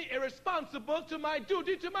make me irresponsible to my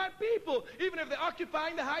duty to my people, even if they're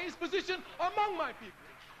occupying the highest position among my people.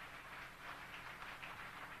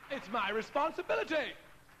 It's my responsibility.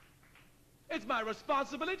 It's my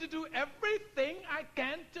responsibility to do everything I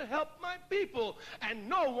can to help my people. And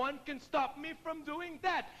no one can stop me from doing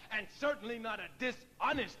that. And certainly not a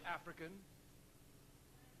dishonest African.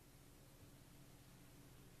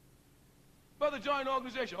 Brother, join the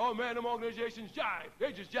organization. Oh, man, them organizations jive.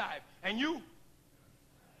 They just jive. And you?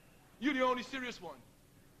 You're the only serious one.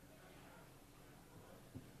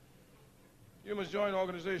 You must join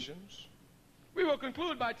organizations. We will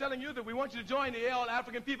conclude by telling you that we want you to join the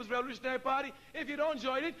All-African People's Revolutionary Party. If you don't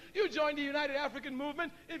join it, you join the United African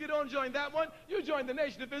Movement. If you don't join that one, you join the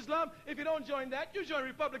Nation of Islam. If you don't join that, you join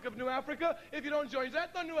Republic of New Africa. If you don't join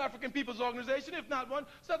that, the New African People's Organization. If not one,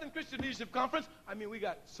 Southern Christian Leadership Conference. I mean, we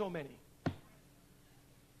got so many.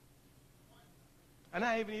 And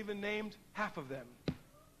I haven't even named half of them.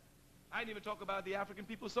 I didn't even talk about the African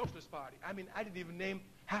People's Socialist Party. I mean, I didn't even name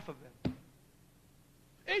half of them.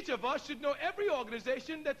 Each of us should know every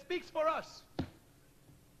organization that speaks for us.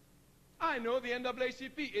 I know the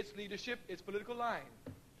NAACP, its leadership, its political line.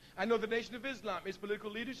 I know the Nation of Islam, its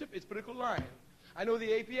political leadership, its political line. I know the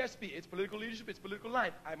APSP, its political leadership, its political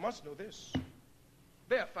line. I must know this.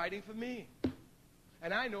 They are fighting for me.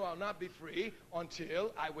 And I know I'll not be free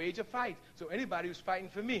until I wage a fight. So anybody who's fighting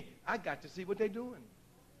for me, I got to see what they're doing.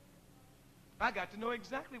 I got to know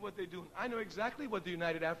exactly what they're doing. I know exactly what the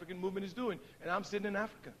United African Movement is doing, and I'm sitting in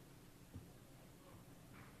Africa.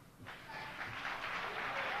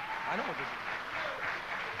 I know what they're doing.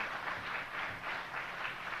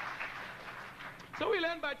 So we'll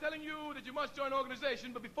end by telling you that you must join an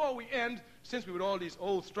organization, but before we end, since we're with all these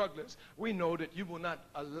old strugglers, we know that you will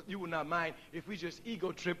not mind if we just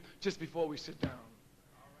ego trip just before we sit down.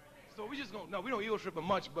 So we just no, we don't ego trip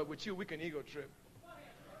much, but with you, we can ego trip.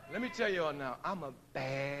 Let me tell you all now, I'm a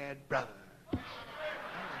bad brother. I'm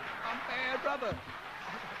a bad brother.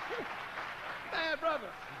 Bad brother.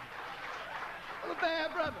 I'm a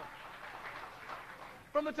bad brother.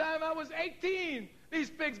 From the time I was 18, these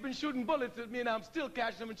pigs been shooting bullets at me, and I'm still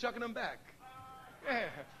catching them and chucking them back. Yeah.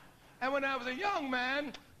 And when I was a young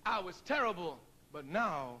man, I was terrible. But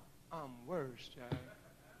now, I'm worse, child.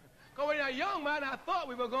 Because when I was a young man, I thought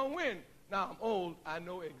we were going to win. Now I'm old, I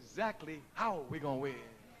know exactly how we're going to win.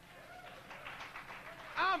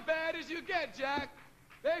 I'm bad as you get, Jack.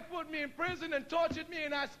 They put me in prison and tortured me,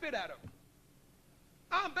 and I spit at them.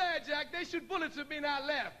 I'm bad, Jack. They shoot bullets at me, and I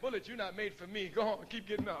laugh. Bullets, you're not made for me. Go on, keep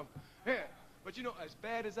getting up. Yeah. But you know, as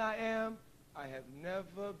bad as I am, I have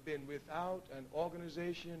never been without an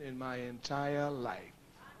organization in my entire life.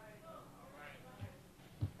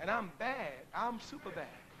 And I'm bad. I'm super bad.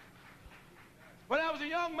 When I was a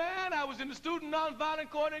young man, I was in the Student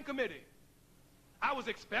Nonviolent Coordinating Committee. I was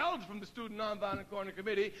expelled from the Student Nonviolent Coordinating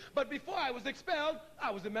Committee, but before I was expelled,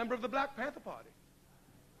 I was a member of the Black Panther Party.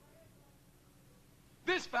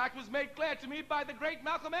 This fact was made clear to me by the great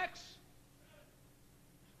Malcolm X.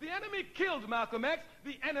 The enemy killed Malcolm X.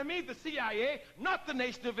 The enemy, the CIA, not the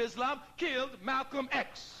Nation of Islam, killed Malcolm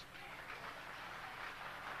X.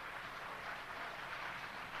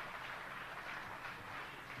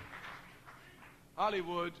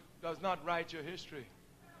 Hollywood does not write your history.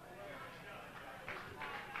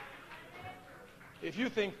 If you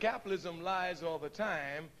think capitalism lies all the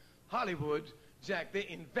time, Hollywood, Jack, they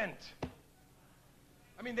invent.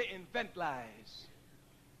 They invent lies.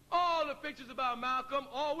 All the pictures about Malcolm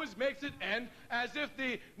always makes it end as if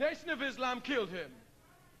the Nation of Islam killed him.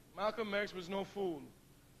 Malcolm X was no fool.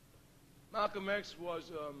 Malcolm X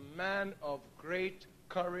was a man of great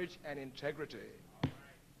courage and integrity.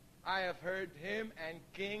 I have heard him and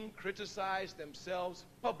King criticize themselves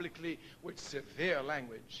publicly with severe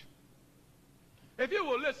language. If you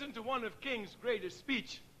will listen to one of King's greatest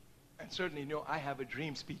speech, and certainly know I Have a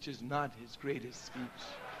Dream speech is not his greatest speech.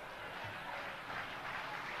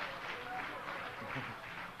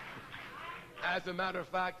 As a matter of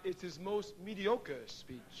fact, it's his most mediocre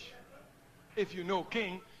speech. If you know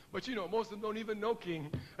King, but you know, most of them don't even know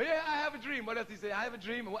King. Yeah, I have a dream. What else did he say? I have a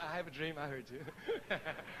dream. I have a dream. I heard you.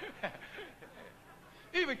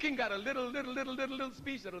 Even King got a little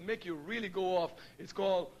speech that'll make you really go off. It's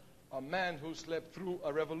called A Man Who Slept Through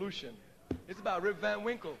a Revolution. It's about Rip Van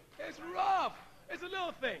Winkle. It's rough. It's a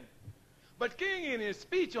little thing. But King, in his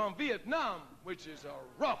speech on Vietnam, which is a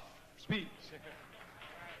rough speech,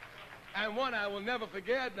 and one I will never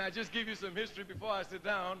forget, and I just give you some history before I sit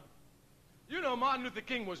down. You know, Martin Luther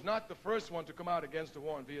King was not the first one to come out against the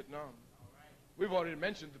war in Vietnam. We've already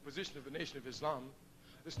mentioned the position of the Nation of Islam.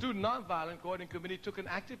 The Student Nonviolent Coordinating Committee took an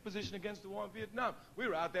active position against the war in Vietnam. We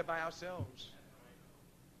were out there by ourselves.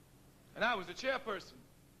 And I was the chairperson.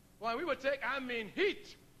 Well, we would take,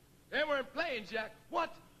 heat. They weren't playing, Jack.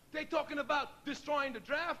 What? They talking about destroying the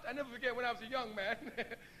draft? I never forget when I was a young man.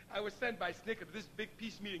 I was sent by SNCC to this big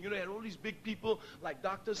peace meeting. You know, they had all these big people like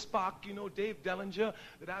Dr. Spock, you know, Dave Dellinger,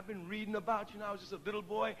 that I've been reading about. You know, I was just a little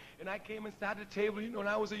boy, and I came and sat at the table, you know, and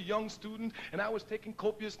I was a young student, and I was taking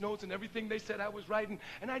copious notes, and everything they said I was writing,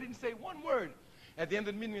 and I didn't say one word. At the end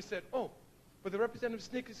of the meeting, they said, oh, but the representative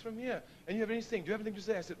SNCC is from here, and you have anything? Do you have anything to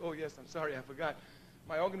say? I said, oh, yes, I'm sorry, I forgot.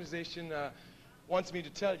 My organization wants me to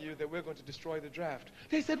tell you that we're going to destroy the draft.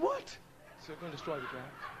 They said, what? So we're going to destroy the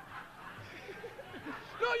draft.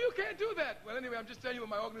 No, you can't do that. Well, anyway, I'm just telling you what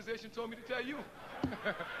my organization told me to tell you.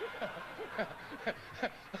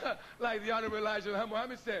 Like the Honorable Elijah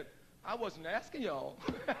Muhammad said, I wasn't asking y'all.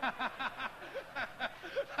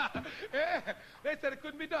 Yeah, they said it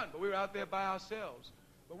couldn't be done, but we were out there by ourselves.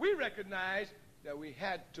 But we recognized that we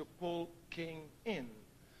had to pull King in.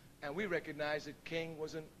 And we recognized that King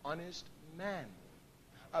was an honest man,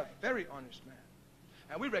 a very honest man.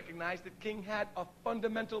 And we recognized that King had a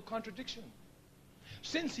fundamental contradiction.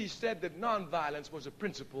 Since he said that nonviolence was a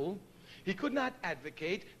principle, he could not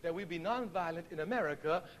advocate that we be nonviolent in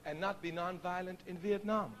America and not be nonviolent in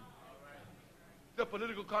Vietnam. The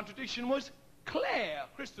political contradiction was clear,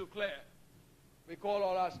 crystal clear. We called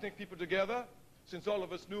all our SNCC people together, since all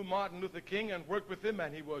of us knew Martin Luther King and worked with him,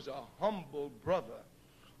 and he was a humble brother,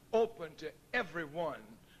 open to everyone.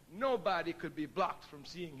 Nobody could be blocked from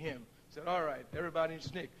seeing him. Said, all right, everybody in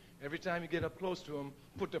SNCC, every time you get up close to him,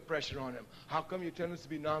 put the pressure on him. How come you tell us to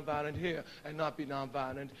be nonviolent here and not be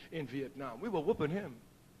nonviolent in Vietnam? We were whooping him.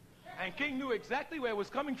 And King knew exactly where it was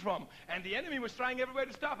coming from. And the enemy was trying every way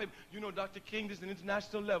to stop him. You know, Dr. King, this is an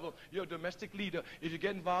international level. You're a domestic leader. If you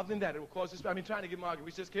get involved in that, it will cause this. I mean, trying to get him arguing.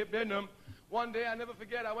 We just kept hitting him. One day, I never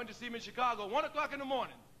forget, I went to see him in Chicago, 1 o'clock in the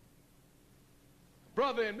morning.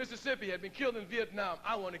 Brother in Mississippi had been killed in Vietnam.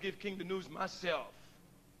 I want to give King the news myself.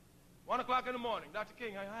 1 o'clock in the morning. Dr.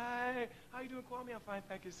 King, hi, how you doing, Kwame? I'm fine,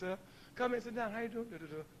 thank you, sir. Come in, sit down. How you doing?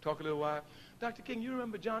 Talk a little while. Dr. King, you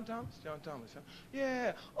remember John Thomas? John Thomas, huh?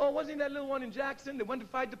 Yeah. Oh, wasn't he that little one in Jackson that went to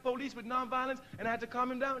fight the police with nonviolence and I had to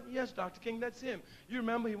calm him down? Yes, Dr. King, that's him. You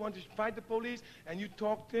remember he wanted to fight the police and you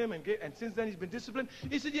talked to him and since then he's been disciplined?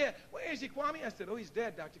 He said, yeah. Where is he, Kwame? I said, oh, he's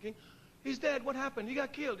dead, Dr. King. He's dead. What happened? He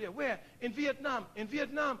got killed. Yeah, where? In Vietnam. In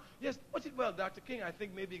Vietnam. Yes. What's it? Well, Dr. King, I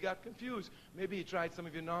think maybe he got confused. Maybe he tried some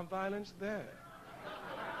of your nonviolence there.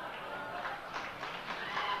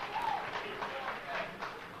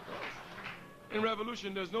 In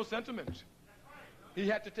revolution, there's no sentiment. He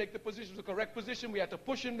had to take the position, the correct position. We had to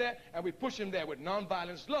push him there, and we push him there with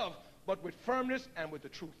nonviolence love, but with firmness and with the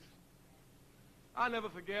truth. I'll never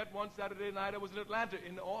forget, one Saturday night, I was in Atlanta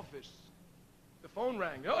in the office. The phone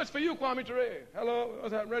rang. Oh, it's for you, Kwame Ture. Hello, I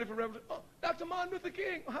was ready for revolution. Oh, Dr. Martin Luther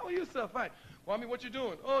King. How are you, sir? Fine. Kwame, what you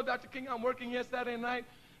doing? Oh, Dr. King, I'm working here Saturday night.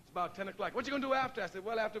 It's about 10 o'clock. What you going to do after? I said,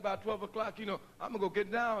 well, after about 12 o'clock, you know, I'm going to go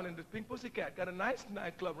get down in the Pink Pussycat. Got a nice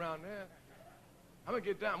nightclub around there. I'm going to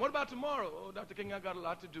get down. What about tomorrow? Oh, Dr. King, I got a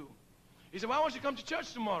lot to do. He said, why don't you come to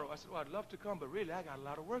church tomorrow? I said, well, I'd love to come, but really, I got a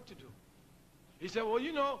lot of work to do. He said, well,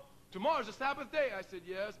 you know, tomorrow's the Sabbath day. I said,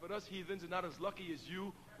 yes, but us heathens are not as lucky as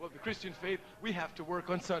you of the Christian faith. We have to work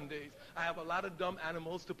on Sundays. I have a lot of dumb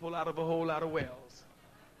animals to pull out of a whole lot of wells.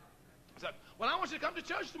 I said, well, I want you to come to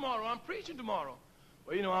church tomorrow. I'm preaching tomorrow.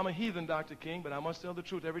 Well, you know, I'm a heathen, Dr. King, but I must tell the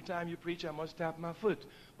truth. Every time you preach, I must tap my foot.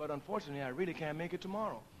 But unfortunately, I really can't make it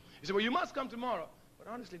tomorrow. He said, well, you must come tomorrow. But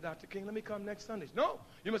honestly, Dr. King, let me come next Sunday. No,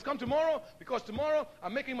 you must come tomorrow because tomorrow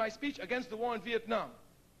I'm making my speech against the war in Vietnam.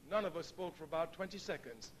 None of us spoke for about 20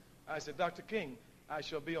 seconds. I said, Dr. King, I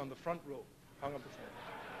shall be on the front row. Hung up the phone.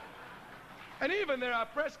 And even there are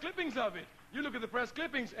press clippings of it. You look at the press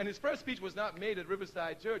clippings, and his first speech was not made at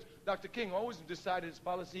Riverside Church. Dr. King always decided his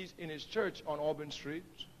policies in his church on Auburn Street.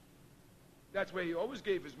 That's where he always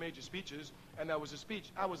gave his major speeches, and that was a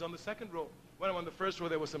speech. I was on the second row. When I'm on the first row,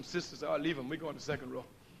 there were some sisters. I'll leave them. We go on the second row.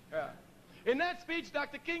 Yeah. In that speech,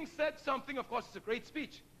 Dr. King said something. Of course, it's a great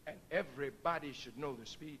speech, and everybody should know the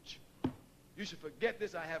speech. You should forget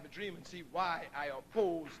this, I have a dream, and see why I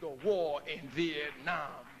oppose the war in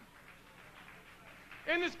Vietnam.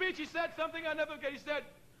 In the speech, he said something I never forget. He said,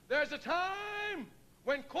 there's a time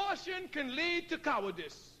when caution can lead to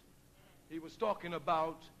cowardice. He was talking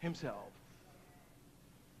about himself.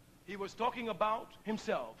 He was talking about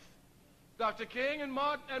himself. Dr. King and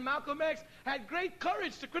Malcolm X had great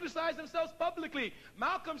courage to criticize themselves publicly.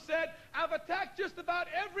 Malcolm said, I've attacked just about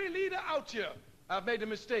every leader out here. I've made a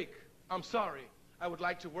mistake. I'm sorry. I would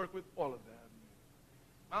like to work with all of them.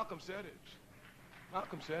 Malcolm said it.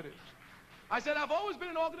 Malcolm said it. I said, I've always been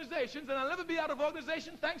in organizations, and I'll never be out of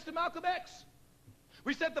organization thanks to Malcolm X.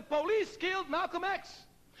 We said the police killed Malcolm X,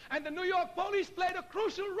 and the New York police played a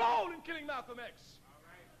crucial role in killing Malcolm X.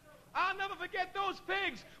 I'll never forget those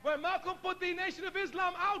pigs when Malcolm put the Nation of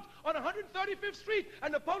Islam out on 135th Street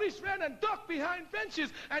and the police ran and ducked behind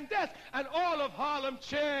benches and desks and all of Harlem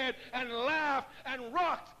cheered and laughed and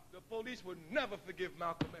rocked. The police would never forgive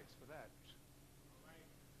Malcolm X for that.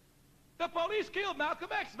 The police killed Malcolm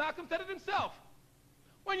X. Malcolm said it himself.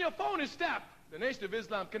 When your phone is tapped, the Nation of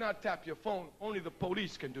Islam cannot tap your phone. Only the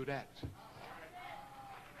police can do that.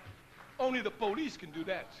 Only the police can do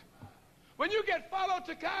that. When you get followed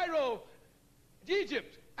to Cairo,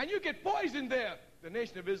 Egypt, and you get poisoned there, the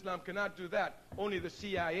Nation of Islam cannot do that. Only the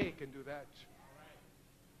CIA can do that.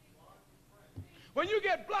 When you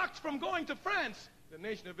get blocked from going to France, the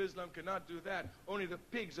Nation of Islam cannot do that. Only the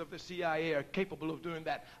pigs of the CIA are capable of doing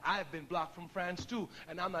that. I've been blocked from France too,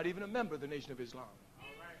 and I'm not even a member of the Nation of Islam.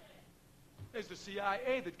 It's the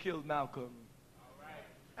CIA that killed Malcolm.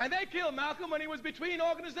 And they killed Malcolm when he was between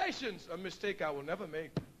organizations, a mistake I will never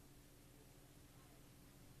make.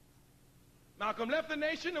 Malcolm left the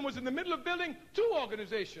nation and was in the middle of building 2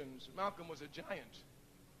 organizations. Malcolm was a giant.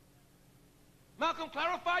 Malcolm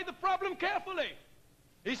clarified the problem carefully.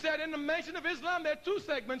 He said in the Nation of Islam there are 2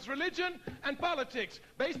 segments, religion and politics,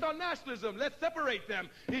 based on nationalism. Let's separate them.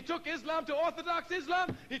 He took Islam to Orthodox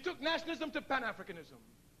Islam. He took nationalism to Pan-Africanism.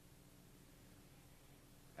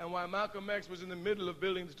 And while Malcolm X was in the middle of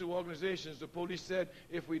building the 2 organizations, the police said,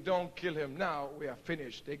 if we don't kill him now, we are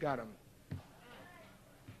finished. They got him.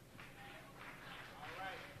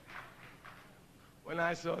 When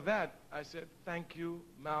I saw that, I said, thank you,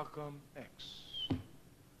 Malcolm X.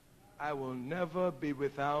 I will never be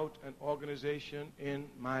without an organization in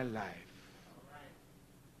my life.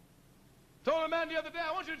 Told a man the other day,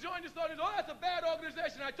 I want you to join this organization. Oh, that's a bad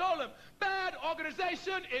organization. I told him, bad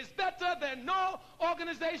organization is better than no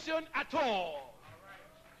organization at all.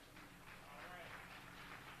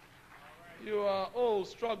 You are old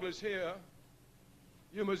strugglers here.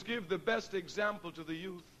 You must give the best example to the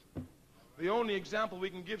youth. The only example we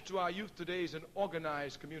can give to our youth today is an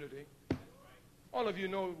organized community. All of you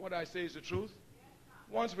know what I say is the truth.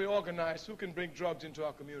 Once we're organized, who can bring drugs into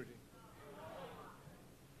our community?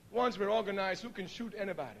 Once we're organized, who can shoot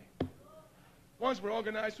anybody? Once we're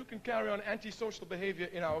organized, who can carry on antisocial behavior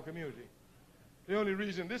in our community? The only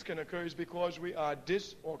reason this can occur is because we are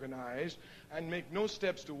disorganized and make no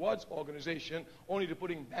steps towards organization, only to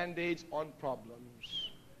putting band-aids on problems.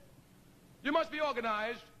 You must be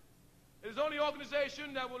organized. It is only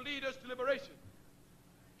organization that will lead us to liberation.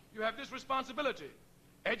 You have this responsibility.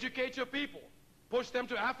 Educate your people. Push them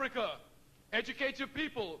to Africa. Educate your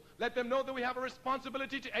people. Let them know that we have a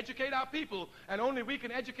responsibility to educate our people. And only we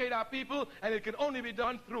can educate our people, and it can only be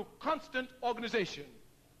done through constant organization.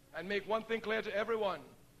 And make one thing clear to everyone.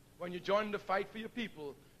 When you join the fight for your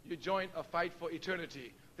people, you join a fight for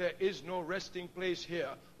eternity. There is no resting place here.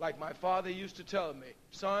 Like my father used to tell me,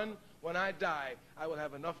 son, when I die, I will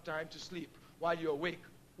have enough time to sleep. While you're awake,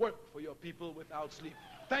 work for your people without sleep.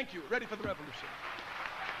 Thank you. Ready for the revolution.